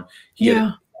farm. He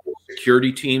had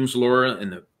security teams, Laura, in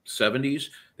the 70s.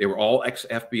 They were all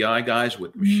ex-FBI guys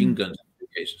with machine guns in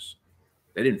cases.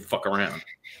 They didn't fuck around.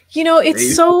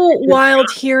 It's so wild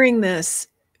hearing this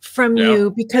from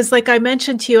you, because like I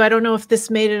mentioned to you, I don't know if this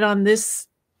made it on this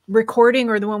recording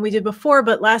or the one we did before,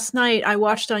 but last night I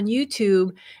watched on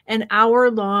YouTube an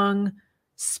hour-long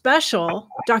special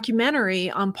documentary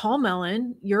on Paul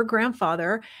Mellon, your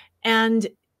grandfather, and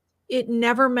it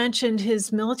never mentioned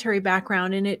his military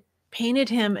background, and it painted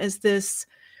him as this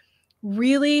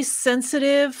really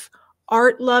sensitive,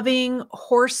 art-loving,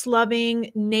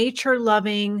 horse-loving,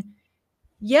 nature-loving.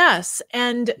 Yes,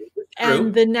 and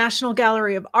the National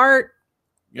Gallery of Art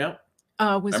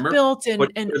was built,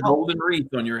 and a golden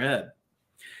wreath on your head.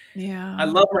 Yeah. I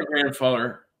love my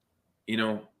grandfather. You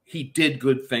know, he did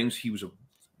good things. He was a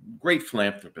great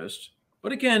philanthropist.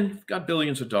 But again, got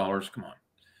billions of dollars. Come on.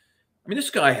 I mean, this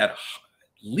guy had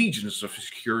legions of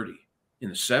security in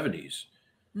the 70s.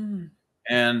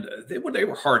 And they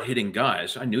were hard-hitting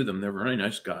guys. I knew them. They were really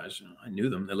nice guys. I knew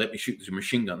them. They let me shoot these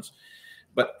machine guns.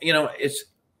 But, you know,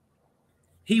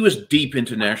 he was deep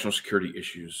into national security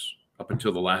issues up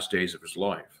until the last days of his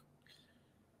life.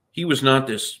 He was not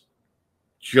this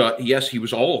yes, he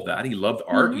was all of that. He loved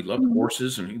art. He loved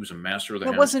horses, and he was a master of the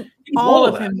hound. It wasn't all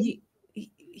of him.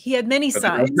 He had many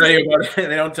sides. They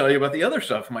don't tell you about the other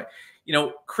stuff. You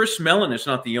know, Chris Mellon is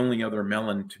not the only other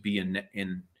Mellon to be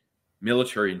in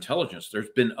military intelligence. There's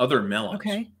been other Mellons.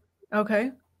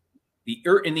 Okay.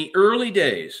 In the early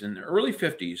days, in the early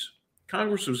 50s,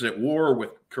 Congress was at war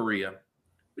with Korea.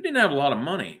 We didn't have a lot of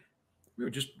money. We were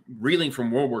just reeling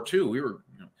from World War II. We were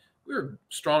a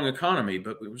strong economy,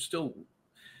 but we were still.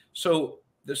 So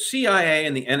the CIA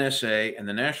and the NSA and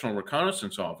the National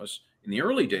Reconnaissance Office in the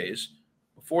early days,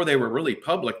 before they were really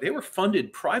public, they were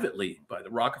funded privately by the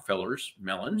Rockefellers,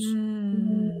 Mellons,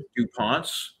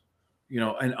 DuPonts, you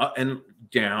know, and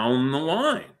down the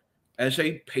line as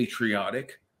a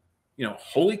patriotic, you know,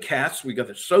 holy cats, we got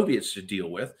the Soviets to deal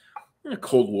with. And the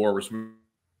Cold War was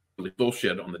really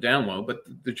bullshit on the down low, but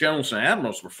the generals and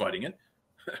admirals were fighting it.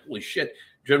 Holy shit.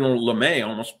 General LeMay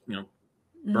almost, you know,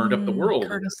 burned up the world.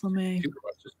 Curtis LeMay.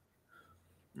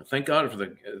 Thank God for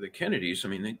the Kennedys. I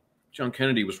mean, John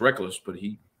Kennedy was reckless, but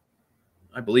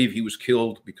I believe he was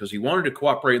killed because he wanted to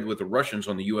cooperate with the Russians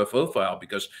on the UFO file,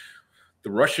 because the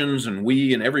Russians and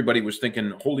we and everybody was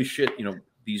thinking, holy shit, you know,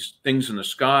 these things in the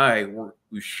sky, we're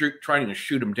trying to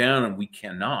shoot them down, and we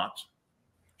cannot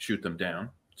shoot them down.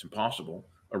 It's impossible.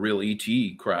 A real ET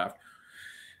craft.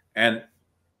 And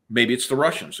maybe it's the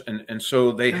Russians. And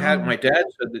so they had, my dad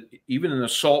said that even in the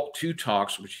SALT II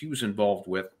talks, which he was involved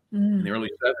with in the early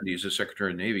 70s as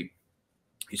Secretary of the Navy,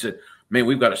 he said, man,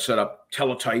 we've got to set up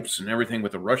teletypes and everything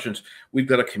with the Russians. We've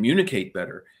got to communicate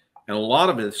better. And a lot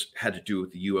of this had to do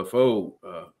with the UFO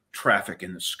traffic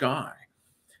in the sky,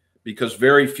 because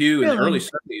very few in the early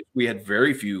 70s, we had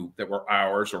very few that were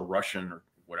ours or Russian or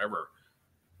whatever.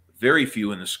 Very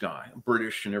few in the sky.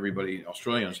 British and everybody,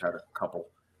 Australians had a couple.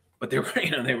 But they were,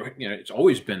 it's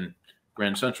always been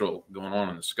Grand Central going on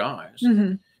in the skies.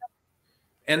 And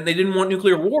they didn't want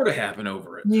nuclear war to happen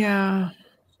over it. Yeah.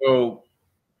 So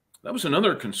that was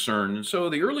another concern. And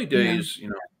so the early days,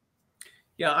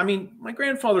 I mean, my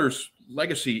grandfather's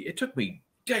legacy, it took me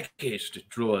decades to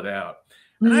drill it out.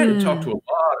 And I had to talk to a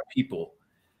lot of people.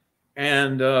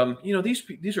 And,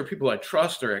 these are people I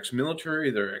trust. They're ex-military,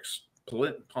 they're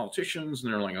ex-politicians,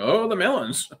 and they're like, oh, the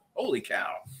Mellons, holy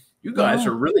cow. You guys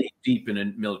are really deep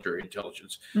in military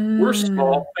intelligence. We're a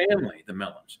small family, the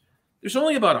Mellons. There's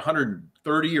only about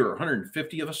 130 or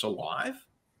 150 of us alive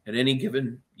at any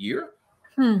given year.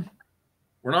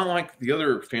 We're not like the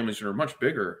other families that are much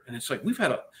bigger. And it's like,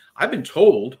 I've been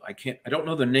told, I don't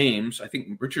know the names. I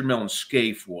think Richard Mellon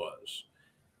Scaife was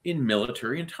in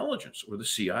military intelligence, or the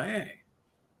CIA.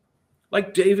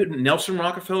 Like David and Nelson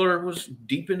Rockefeller was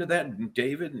deep into that, and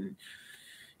David, and,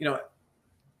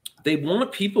 they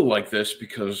want people like this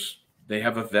because they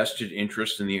have a vested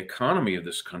interest in the economy of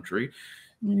this country,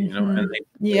 and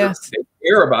they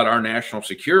care about our national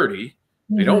security.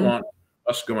 They don't want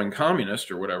us going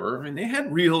communist or whatever. I mean, they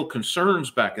had real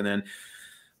concerns back then,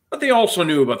 but they also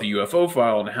knew about the UFO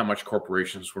file and how much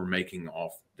corporations were making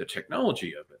off the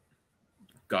technology of it.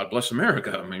 God bless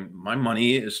America. I mean, my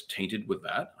money is tainted with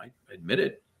that. I admit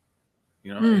it.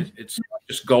 It's not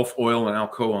just Gulf Oil and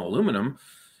Alcoa Aluminum.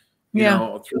 You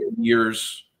know, through the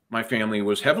years, my family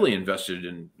was heavily invested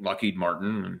in Lockheed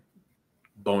Martin and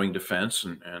Boeing Defense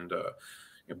and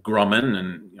Grumman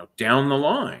and down the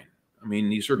line. I mean,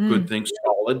 these are good things,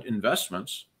 solid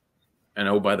investments. And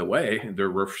oh, by the way, they're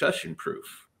recession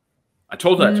proof. I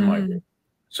told that to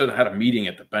I had a meeting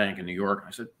at the bank in New York.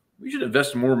 I said, we should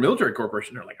invest in more military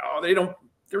corporations. They're like, oh,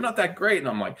 they're not that great. And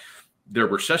I'm like, they're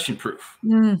recession proof.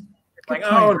 Like,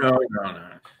 oh, no.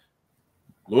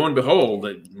 Lo and behold,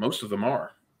 most of them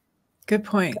are. Good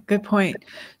point.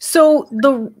 So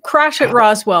the crash at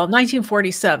Roswell,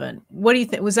 1947, what do you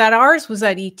think? Was that ours? Was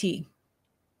that ET?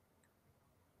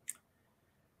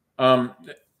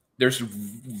 There's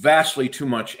vastly too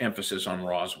much emphasis on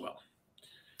Roswell.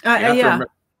 Yeah.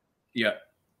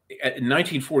 In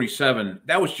 1947,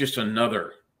 that was just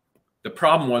another. The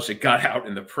problem was it got out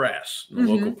in the press, in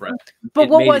the local press. But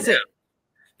what was it?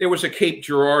 There was a Cape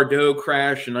Girardeau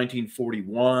crash in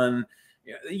 1941.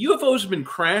 The UFOs have been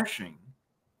crashing.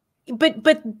 But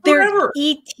they're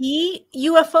ET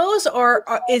UFOs, or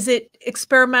is it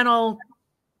experimental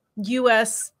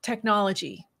U.S.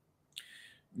 technology?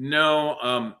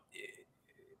 No,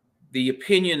 the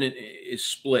opinion is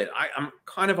split. I'm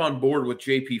kind of on board with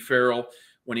J.P. Farrell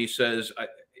when he says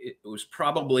it was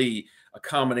probably a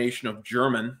combination of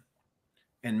German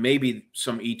and maybe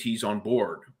some ETs on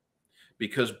board,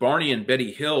 because Barney and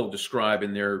Betty Hill describe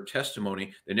in their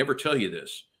testimony, they never tell you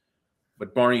this,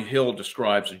 but Barney Hill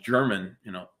describes a German,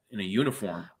 in a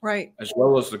uniform, right, as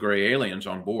well as the gray aliens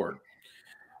on board.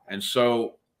 And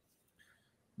so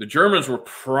the Germans were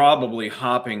probably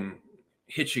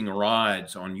hitching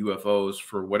rides on UFOs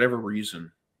for whatever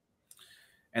reason.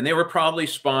 And they were probably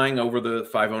spying over the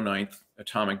 509th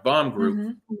Atomic Bomb Group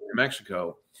in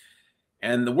Mexico.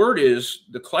 And the word is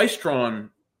the Klystron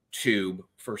tube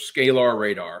for scalar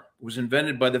radar was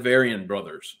invented by the Varian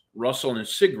brothers, Russell and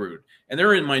Sigrud, and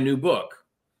they're in my new book.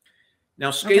 Now,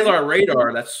 scalar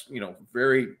radar, that's,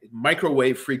 very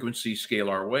microwave frequency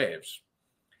scalar waves.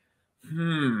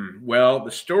 Well,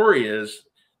 the story is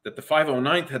that the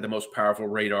 509th had the most powerful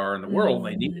radar in the world.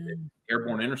 They needed it,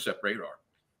 airborne intercept radar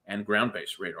and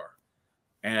ground-based radar.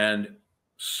 And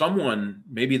someone,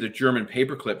 maybe the German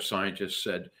paperclip scientist,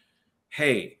 said,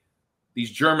 hey,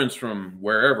 these Germans from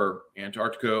wherever,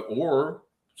 Antarctica or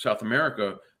South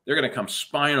America, they're going to come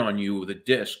spying on you with a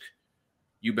disc.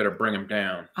 You better bring them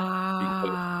down.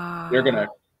 Because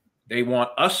they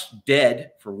want us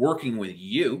dead for working with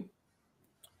you.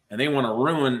 And they want to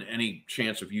ruin any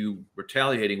chance of you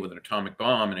retaliating with an atomic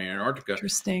bomb in Antarctica.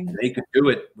 Interesting. And they could do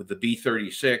it with the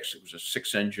B-36. It was a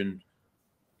 6-engine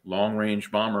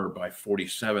long-range bomber by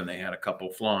 47. They had a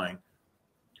couple flying.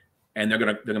 And they're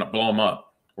gonna blow them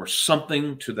up, or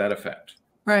something to that effect.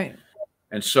 Right.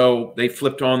 And so they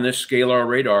flipped on this scalar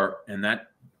radar, and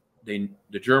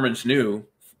the Germans knew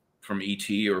from ET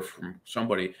or from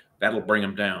somebody that'll bring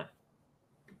them down.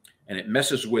 And it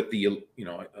messes with the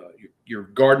your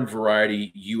garden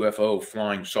variety UFO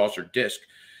flying saucer disc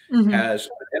has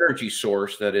an energy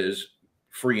source that is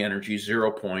free energy,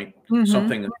 0 point,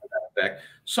 something to that effect.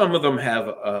 Some of them have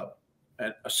a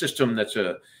system that's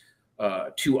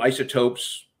two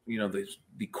isotopes,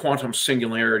 the quantum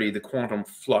singularity, the quantum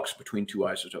flux between two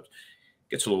isotopes.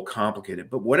 It gets a little complicated,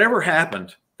 but whatever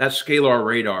happened, that scalar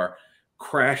radar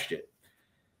crashed it.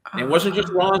 And it wasn't just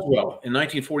Roswell. In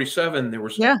 1947, there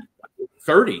was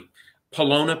 30.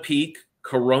 Pelona Peak,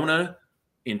 Corona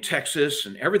in Texas,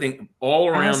 and everything all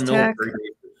around military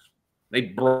bases. They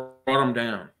brought them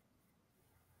down.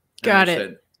 Got it.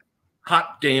 Said,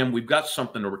 hot damn, we've got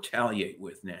something to retaliate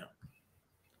with now.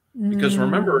 Because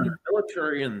remember, in the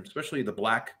military, and especially the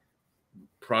black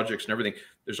projects and everything,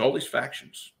 there's all these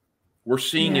factions. We're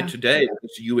seeing it today with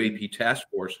this UAP task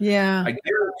force. Yeah. I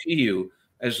guarantee you,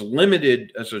 as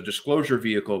limited as a disclosure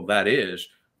vehicle that is,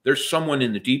 there's someone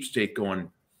in the deep state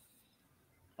going,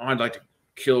 oh, I'd like to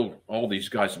kill all these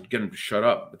guys and get them to shut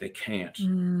up, but they can't.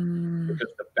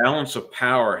 Because the balance of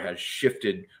power has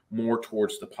shifted more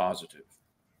towards the positive.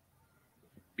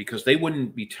 Because they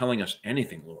wouldn't be telling us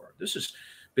anything, Laura. This has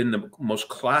been the most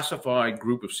classified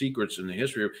group of secrets in the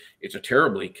history. It's a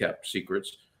terribly kept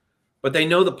secrets, but they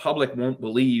know the public won't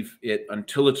believe it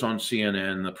until it's on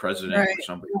CNN, the president or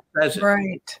somebody says it.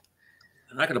 Right.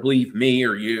 They're not going to believe me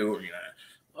or you. Or,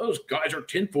 those guys are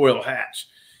tinfoil hats,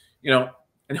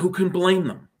 and who can blame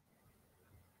them?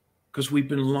 Because we've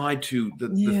been lied to.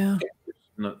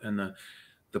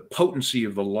 The potency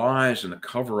of the lies and the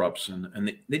cover-ups,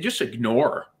 and they just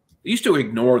ignore. They used to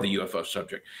ignore the UFO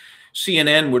subject.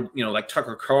 CNN would, like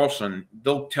Tucker Carlson,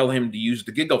 they'll tell him to use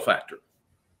the giggle factor.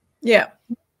 Yeah.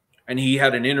 And he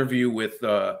had an interview with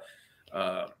the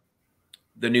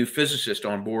new physicist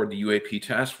on board the UAP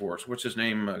task force. What's his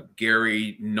name?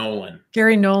 Gary Nolan.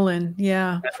 Gary Nolan,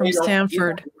 from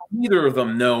Stanford. Neither of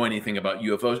them know anything about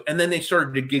UFOs. And then they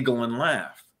started to giggle and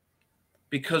laugh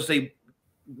because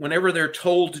whenever they're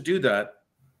told to do that,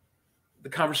 the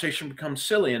conversation becomes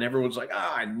silly and everyone's like,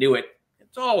 I knew it.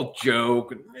 It's all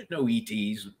joke and there's no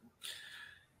ETs.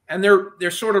 And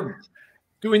they're sort of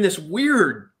doing this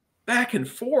weird back and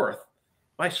forth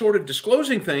by sort of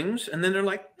disclosing things. And then they're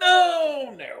like, no.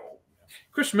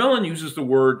 Chris Mellon uses the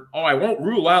word, I won't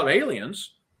rule out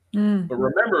aliens. But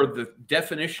remember, the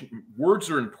definition, words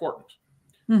are important.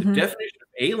 The definition of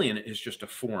alien is just a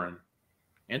foreign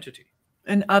entity.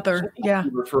 An other,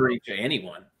 referring to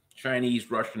anyone,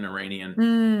 Chinese, Russian,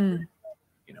 Iranian,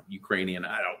 Ukrainian,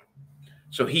 I don't.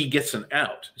 So he gets an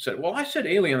out. He said, well, I said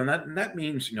alien, and that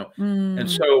means, and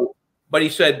so, but he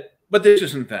said, but this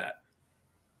isn't that.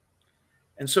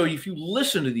 And so if you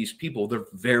listen to these people, they're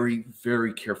very,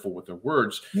 very careful with their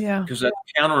words because that's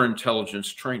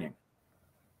counterintelligence training.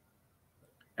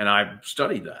 And I've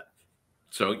studied that.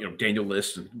 So, Daniel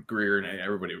List and Greer and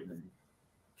everybody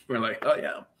We're like, oh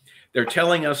yeah, they're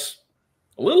telling us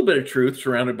a little bit of truth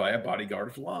surrounded by a bodyguard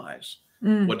of lies.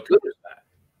 What good is that?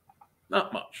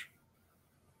 Not much.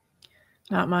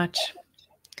 Not much.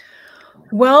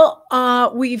 Well,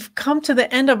 we've come to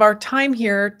the end of our time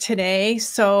here today.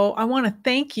 So I want to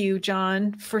thank you,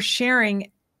 John, for sharing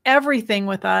everything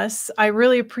with us. I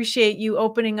really appreciate you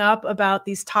opening up about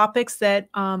these topics that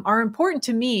are important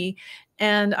to me.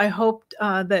 And I hope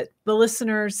that the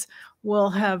listeners will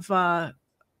have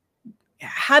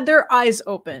had their eyes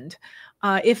opened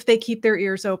if they keep their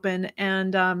ears open.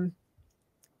 And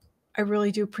I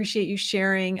really do appreciate you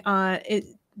sharing.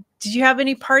 Did you have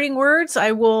any parting words?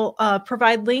 I will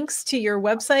provide links to your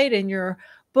website and your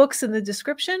books in the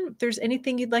description. If there's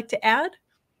anything you'd like to add?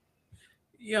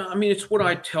 Yeah, I mean, it's what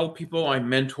I tell people. I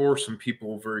mentor some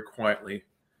people very quietly.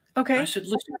 Okay. I said,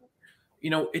 listen,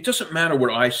 it doesn't matter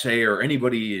what I say or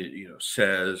anybody,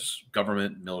 says,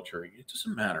 government, military. It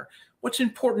doesn't matter. What's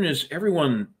important is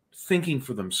everyone thinking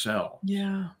for themselves.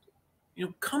 Yeah.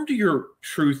 Come to your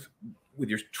truth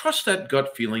trust that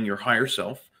gut feeling, your higher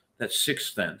self, that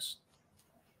sixth sense.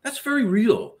 That's very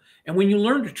real. And when you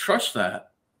learn to trust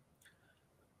that,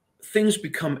 things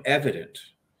become evident.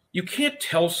 You can't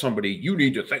tell somebody, you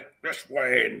need to think this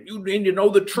way and you need to know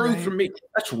the truth from me.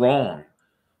 That's wrong.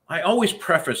 I always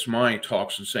preface my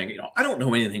talks in saying, I don't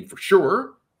know anything for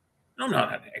sure. I'm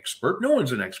not an expert. No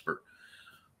one's an expert.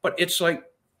 But it's like,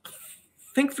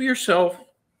 think for yourself,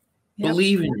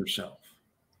 believe in yourself.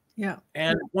 Yeah.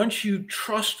 And once you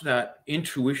trust that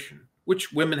intuition,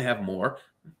 which women have more,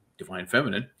 divine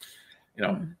feminine,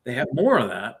 they have more of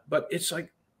that, but it's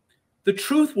like the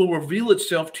truth will reveal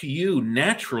itself to you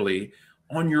naturally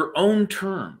on your own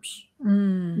terms.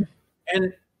 And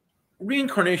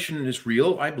reincarnation is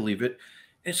real. I believe it.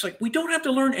 It's like, we don't have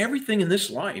to learn everything in this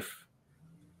life.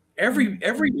 Every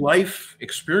life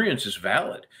experience is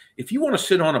valid. If you want to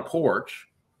sit on a porch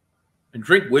and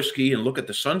drink whiskey and look at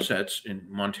the sunsets in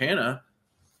Montana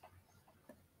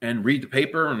and read the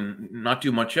paper and not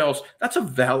do much else, that's a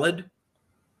valid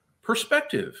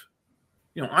perspective.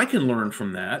 I can learn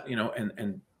from that,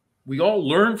 and we all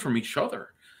learn from each other.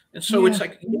 And so it's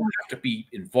like, you don't have to be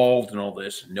involved in all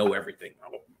this and know everything.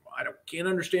 I can't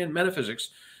understand metaphysics.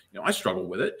 I struggle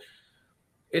with it.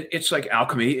 It's like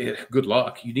alchemy. Good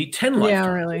luck. You need 10 lifetimes.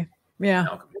 Yeah, really. Yeah.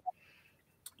 Alchemy.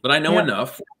 But I know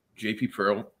enough. J.P.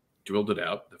 Pearl drilled it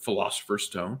out, the philosopher's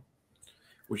stone,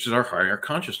 which is our higher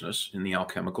consciousness in the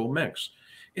alchemical mix.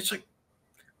 It's like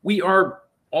we are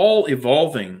all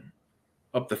evolving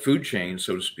up the food chain,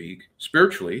 so to speak,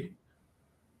 spiritually,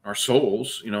 our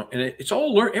souls, and it's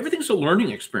all everything's a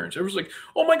learning experience. Everyone's like,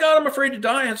 oh my God, I'm afraid to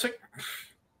die. And it's like,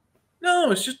 no,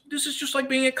 this is just like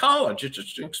being at college. It's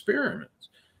just an experiment,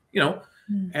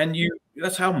 and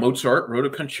that's how Mozart wrote a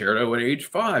concerto at age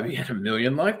 5. He had 1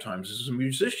 million lifetimes as a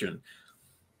musician.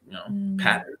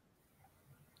 Patton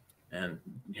and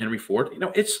Henry Ford.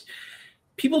 It's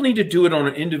people need to do it on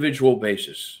an individual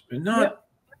basis, and not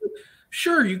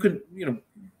sure you could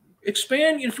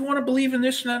expand if you want to believe in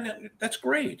this and that. That's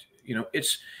great.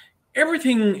 It's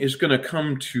everything is going to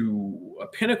come to a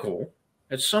pinnacle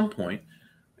at some point.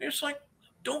 It's like,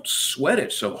 don't sweat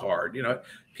it so hard.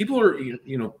 People are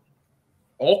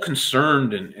all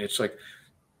concerned, and it's like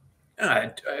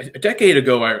a decade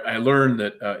ago I learned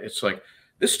that it's like,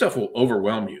 this stuff will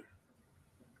overwhelm you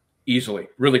easily,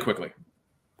 really quickly.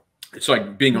 It's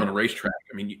like being on a racetrack.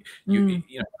 I mean,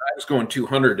 I was going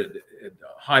 200 at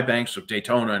high banks of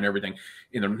Daytona and everything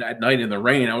at night in the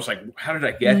rain. I was like, how did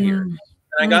I get here? And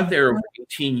I got there over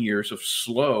 18 years of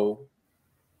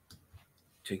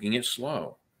taking it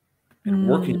slow and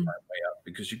working my way up,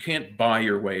 because you can't buy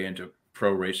your way into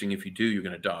pro racing. If you do, you're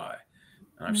going to die.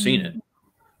 And I've seen it.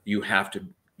 You have to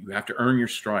earn your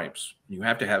stripes. You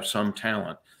have to have some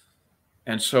talent.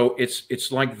 And so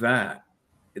it's like that.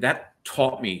 That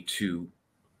taught me to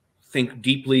think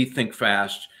deeply, think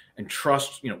fast, and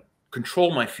trust,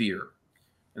 control my fear.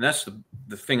 And that's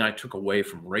the thing I took away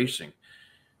from racing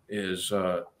is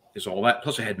all that.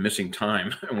 Plus I had missing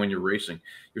time. And when you're racing,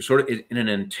 you're sort of in an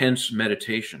intense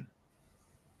meditation,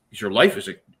 because your life is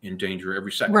in danger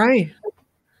every second. Right.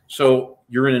 So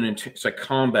you're in it's like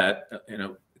combat,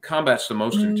 combat's the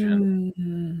most intense,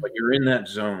 but you're in that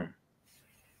zone.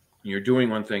 You're doing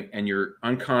one thing, and you're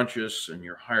unconscious, and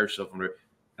your higher self. And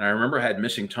I remember I had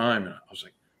missing time, and I was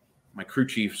like, my crew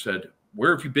chief said,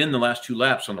 "Where have you been the last 2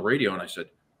 laps?" on the radio, and I said,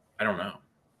 "I don't know."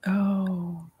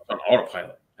 Oh, I was on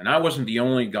autopilot, and I wasn't the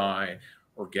only guy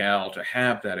or gal to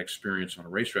have that experience on a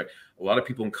racetrack. A lot of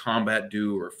people in combat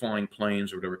do, or flying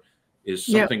planes, or whatever. Is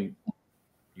something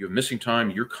you have missing time.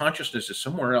 Your consciousness is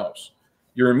somewhere else.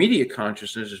 Your immediate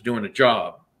consciousness is doing a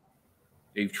job.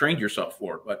 You've trained yourself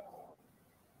for it, but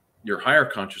your higher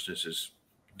consciousness is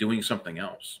doing something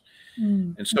else.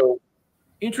 And so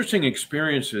interesting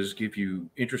experiences give you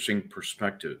interesting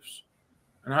perspectives.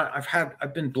 And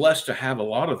I've been blessed to have a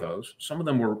lot of those. Some of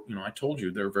them were, I told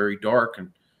you, they're very dark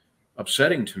and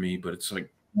upsetting to me, but it's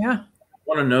like, yeah, I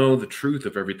want to know the truth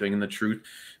of everything. And the truth,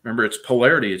 remember, it's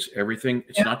polarity. It's everything.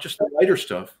 It's not just the lighter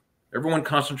stuff. Everyone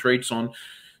concentrates on,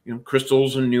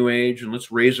 crystals and new age, and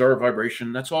let's raise our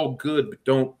vibration. That's all good, but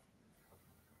don't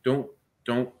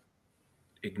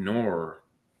ignore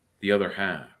the other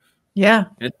half. Yeah,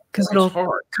 because it'll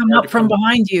come up from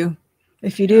behind you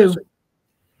if you do.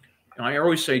 I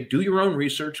always say, do your own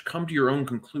research, come to your own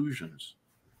conclusions.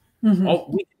 We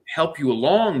can help you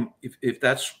along if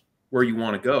that's where you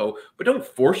want to go, but don't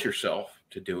force yourself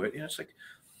to do it. It's like,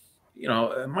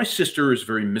 my sister is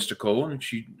very mystical and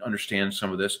she understands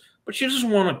some of this, but she doesn't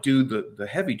want to do the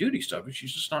heavy duty stuff. And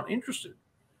she's just not interested.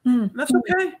 And that's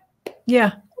okay.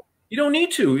 Yeah. You don't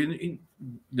need to in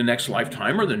the next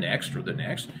lifetime or the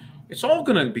next. It's all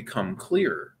going to become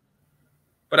clear.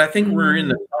 But I think we're in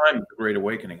the time of the Great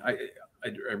Awakening. I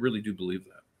really do believe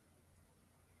that.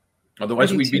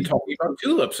 Otherwise, we'd be talking about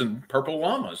tulips and purple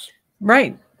llamas.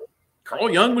 Right.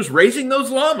 Carl Jung was raising those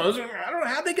llamas. I don't know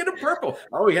how they get them purple.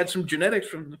 Oh, he had some genetics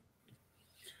from.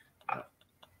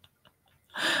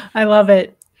 I love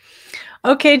it.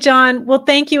 Okay, John. Well,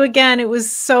 thank you again. It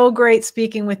was so great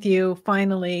speaking with you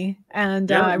finally.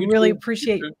 And I really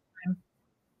appreciate your time.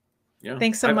 Yeah.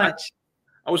 Thanks so much.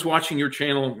 I was watching your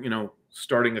channel,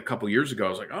 starting a couple years ago. I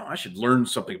was like, oh, I should learn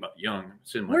something about Jung.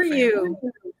 It's in my family. You?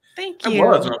 Thank you.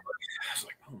 I was like,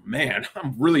 oh man,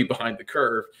 I'm really behind the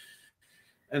curve.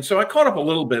 And so I caught up a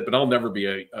little bit, but I'll never be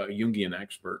a Jungian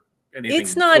expert.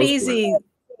 It's not easy.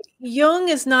 Jung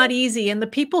is not easy. And the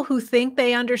people who think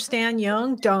they understand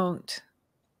Jung don't.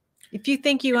 If you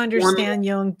think you understand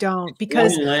Jung, don't.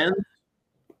 Because lens,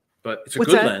 but it's a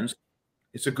good lens.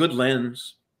 It's a good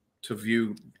lens to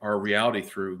view our reality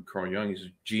through. Carl Jung is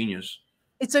a genius.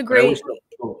 It's a great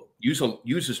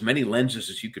use as many lenses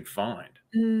as you could find.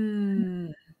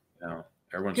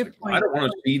 Everyone's like, well, I don't want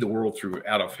to see the world through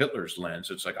Adolf Hitler's lens.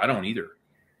 It's like, I don't either.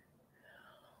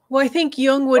 Well, I think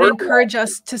Jung would encourage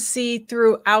us to see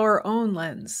through our own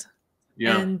lens.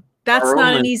 Yeah. And that's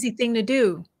not an easy thing to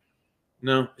do.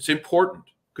 No, it's important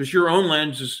because your own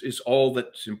lens is all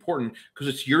that's important because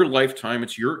it's your lifetime.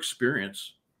 It's your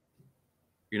experience.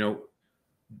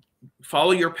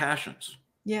 Follow your passions.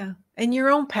 Yeah. And your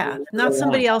own path, not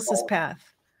somebody else's path.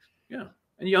 Yeah.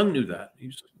 And Jung knew that.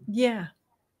 Yeah.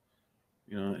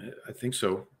 I think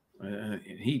so.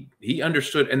 He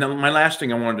understood. And then my last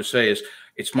thing I wanted to say is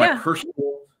it's my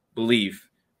personal belief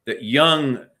that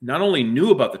Jung not only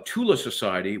knew about the Tula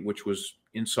Society, which was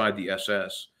inside the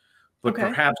SS, but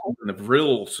perhaps in the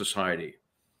Vril Society,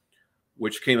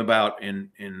 which came about in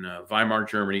Weimar,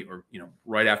 Germany, or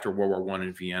right after World War I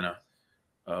in Vienna,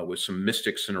 with some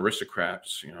mystics and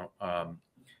aristocrats.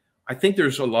 I think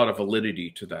there's a lot of validity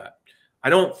to that. I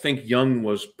don't think Jung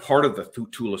was part of the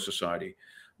Tula Society,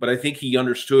 but I think he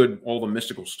understood all the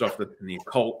mystical stuff and the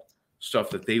occult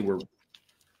stuff that they were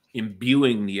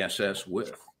imbuing the SS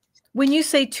with. When you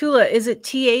say Tula, is it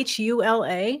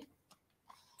Thula?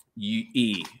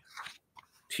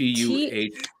 Thule.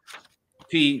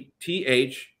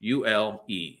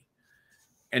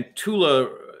 And Tula,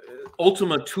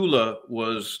 Ultima Thule,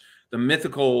 was the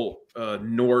mythical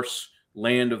Norse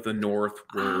land of the north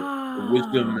where the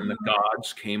wisdom and the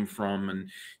gods came from, and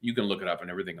you can look it up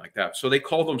and everything like that. So they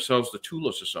call themselves the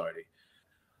Tula Society.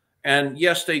 And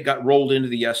yes, they got rolled into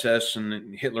the SS,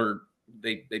 and Hitler,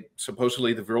 they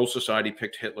supposedly the Vril Society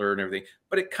picked Hitler and everything,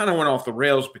 but it kind of went off the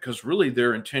rails because really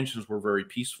their intentions were very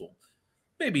peaceful.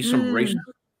 Maybe some racist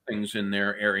things in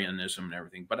their Aryanism and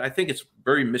everything, but I think it's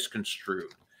very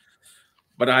misconstrued.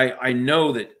 But I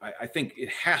know that I think it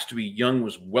has to be Jung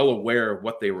was well aware of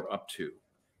what they were up to.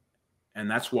 And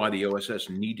that's why the OSS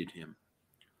needed him.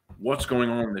 What's going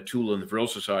on in the Tula and the Vril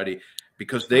Society?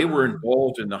 Because they were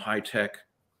involved in the high tech.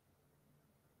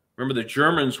 Remember, the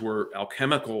Germans were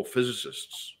alchemical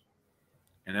physicists.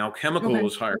 And alchemical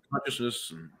is higher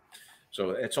consciousness. And so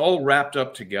it's all wrapped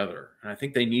up together. And I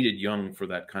think they needed Jung for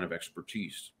that kind of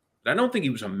expertise. I don't think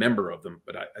he was a member of them,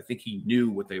 but I think he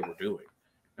knew what they were doing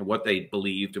and what they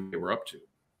believed and what they were up to.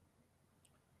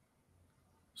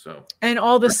 So, and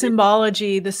all the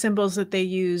symbology, the symbols that they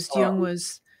used, Jung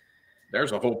was.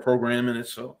 There's a whole program in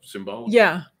itself, symbology.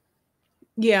 Yeah.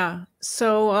 Yeah.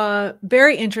 So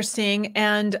very interesting.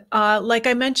 And like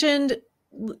I mentioned,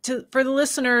 for the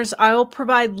listeners, I'll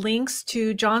provide links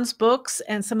to John's books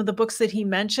and some of the books that he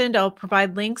mentioned. I'll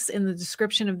provide links in the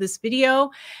description of this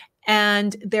video.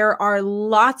 And there are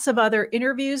lots of other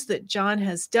interviews that John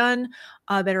has done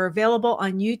that are available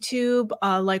on YouTube,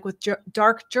 like with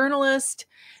Dark Journalist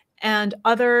and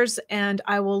others. And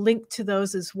I will link to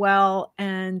those as well.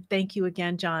 And thank you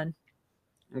again, John.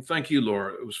 Well, thank you,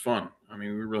 Laura. It was fun. I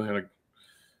mean, we really had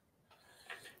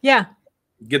to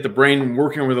get the brain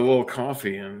working with a little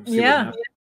coffee and see what happens.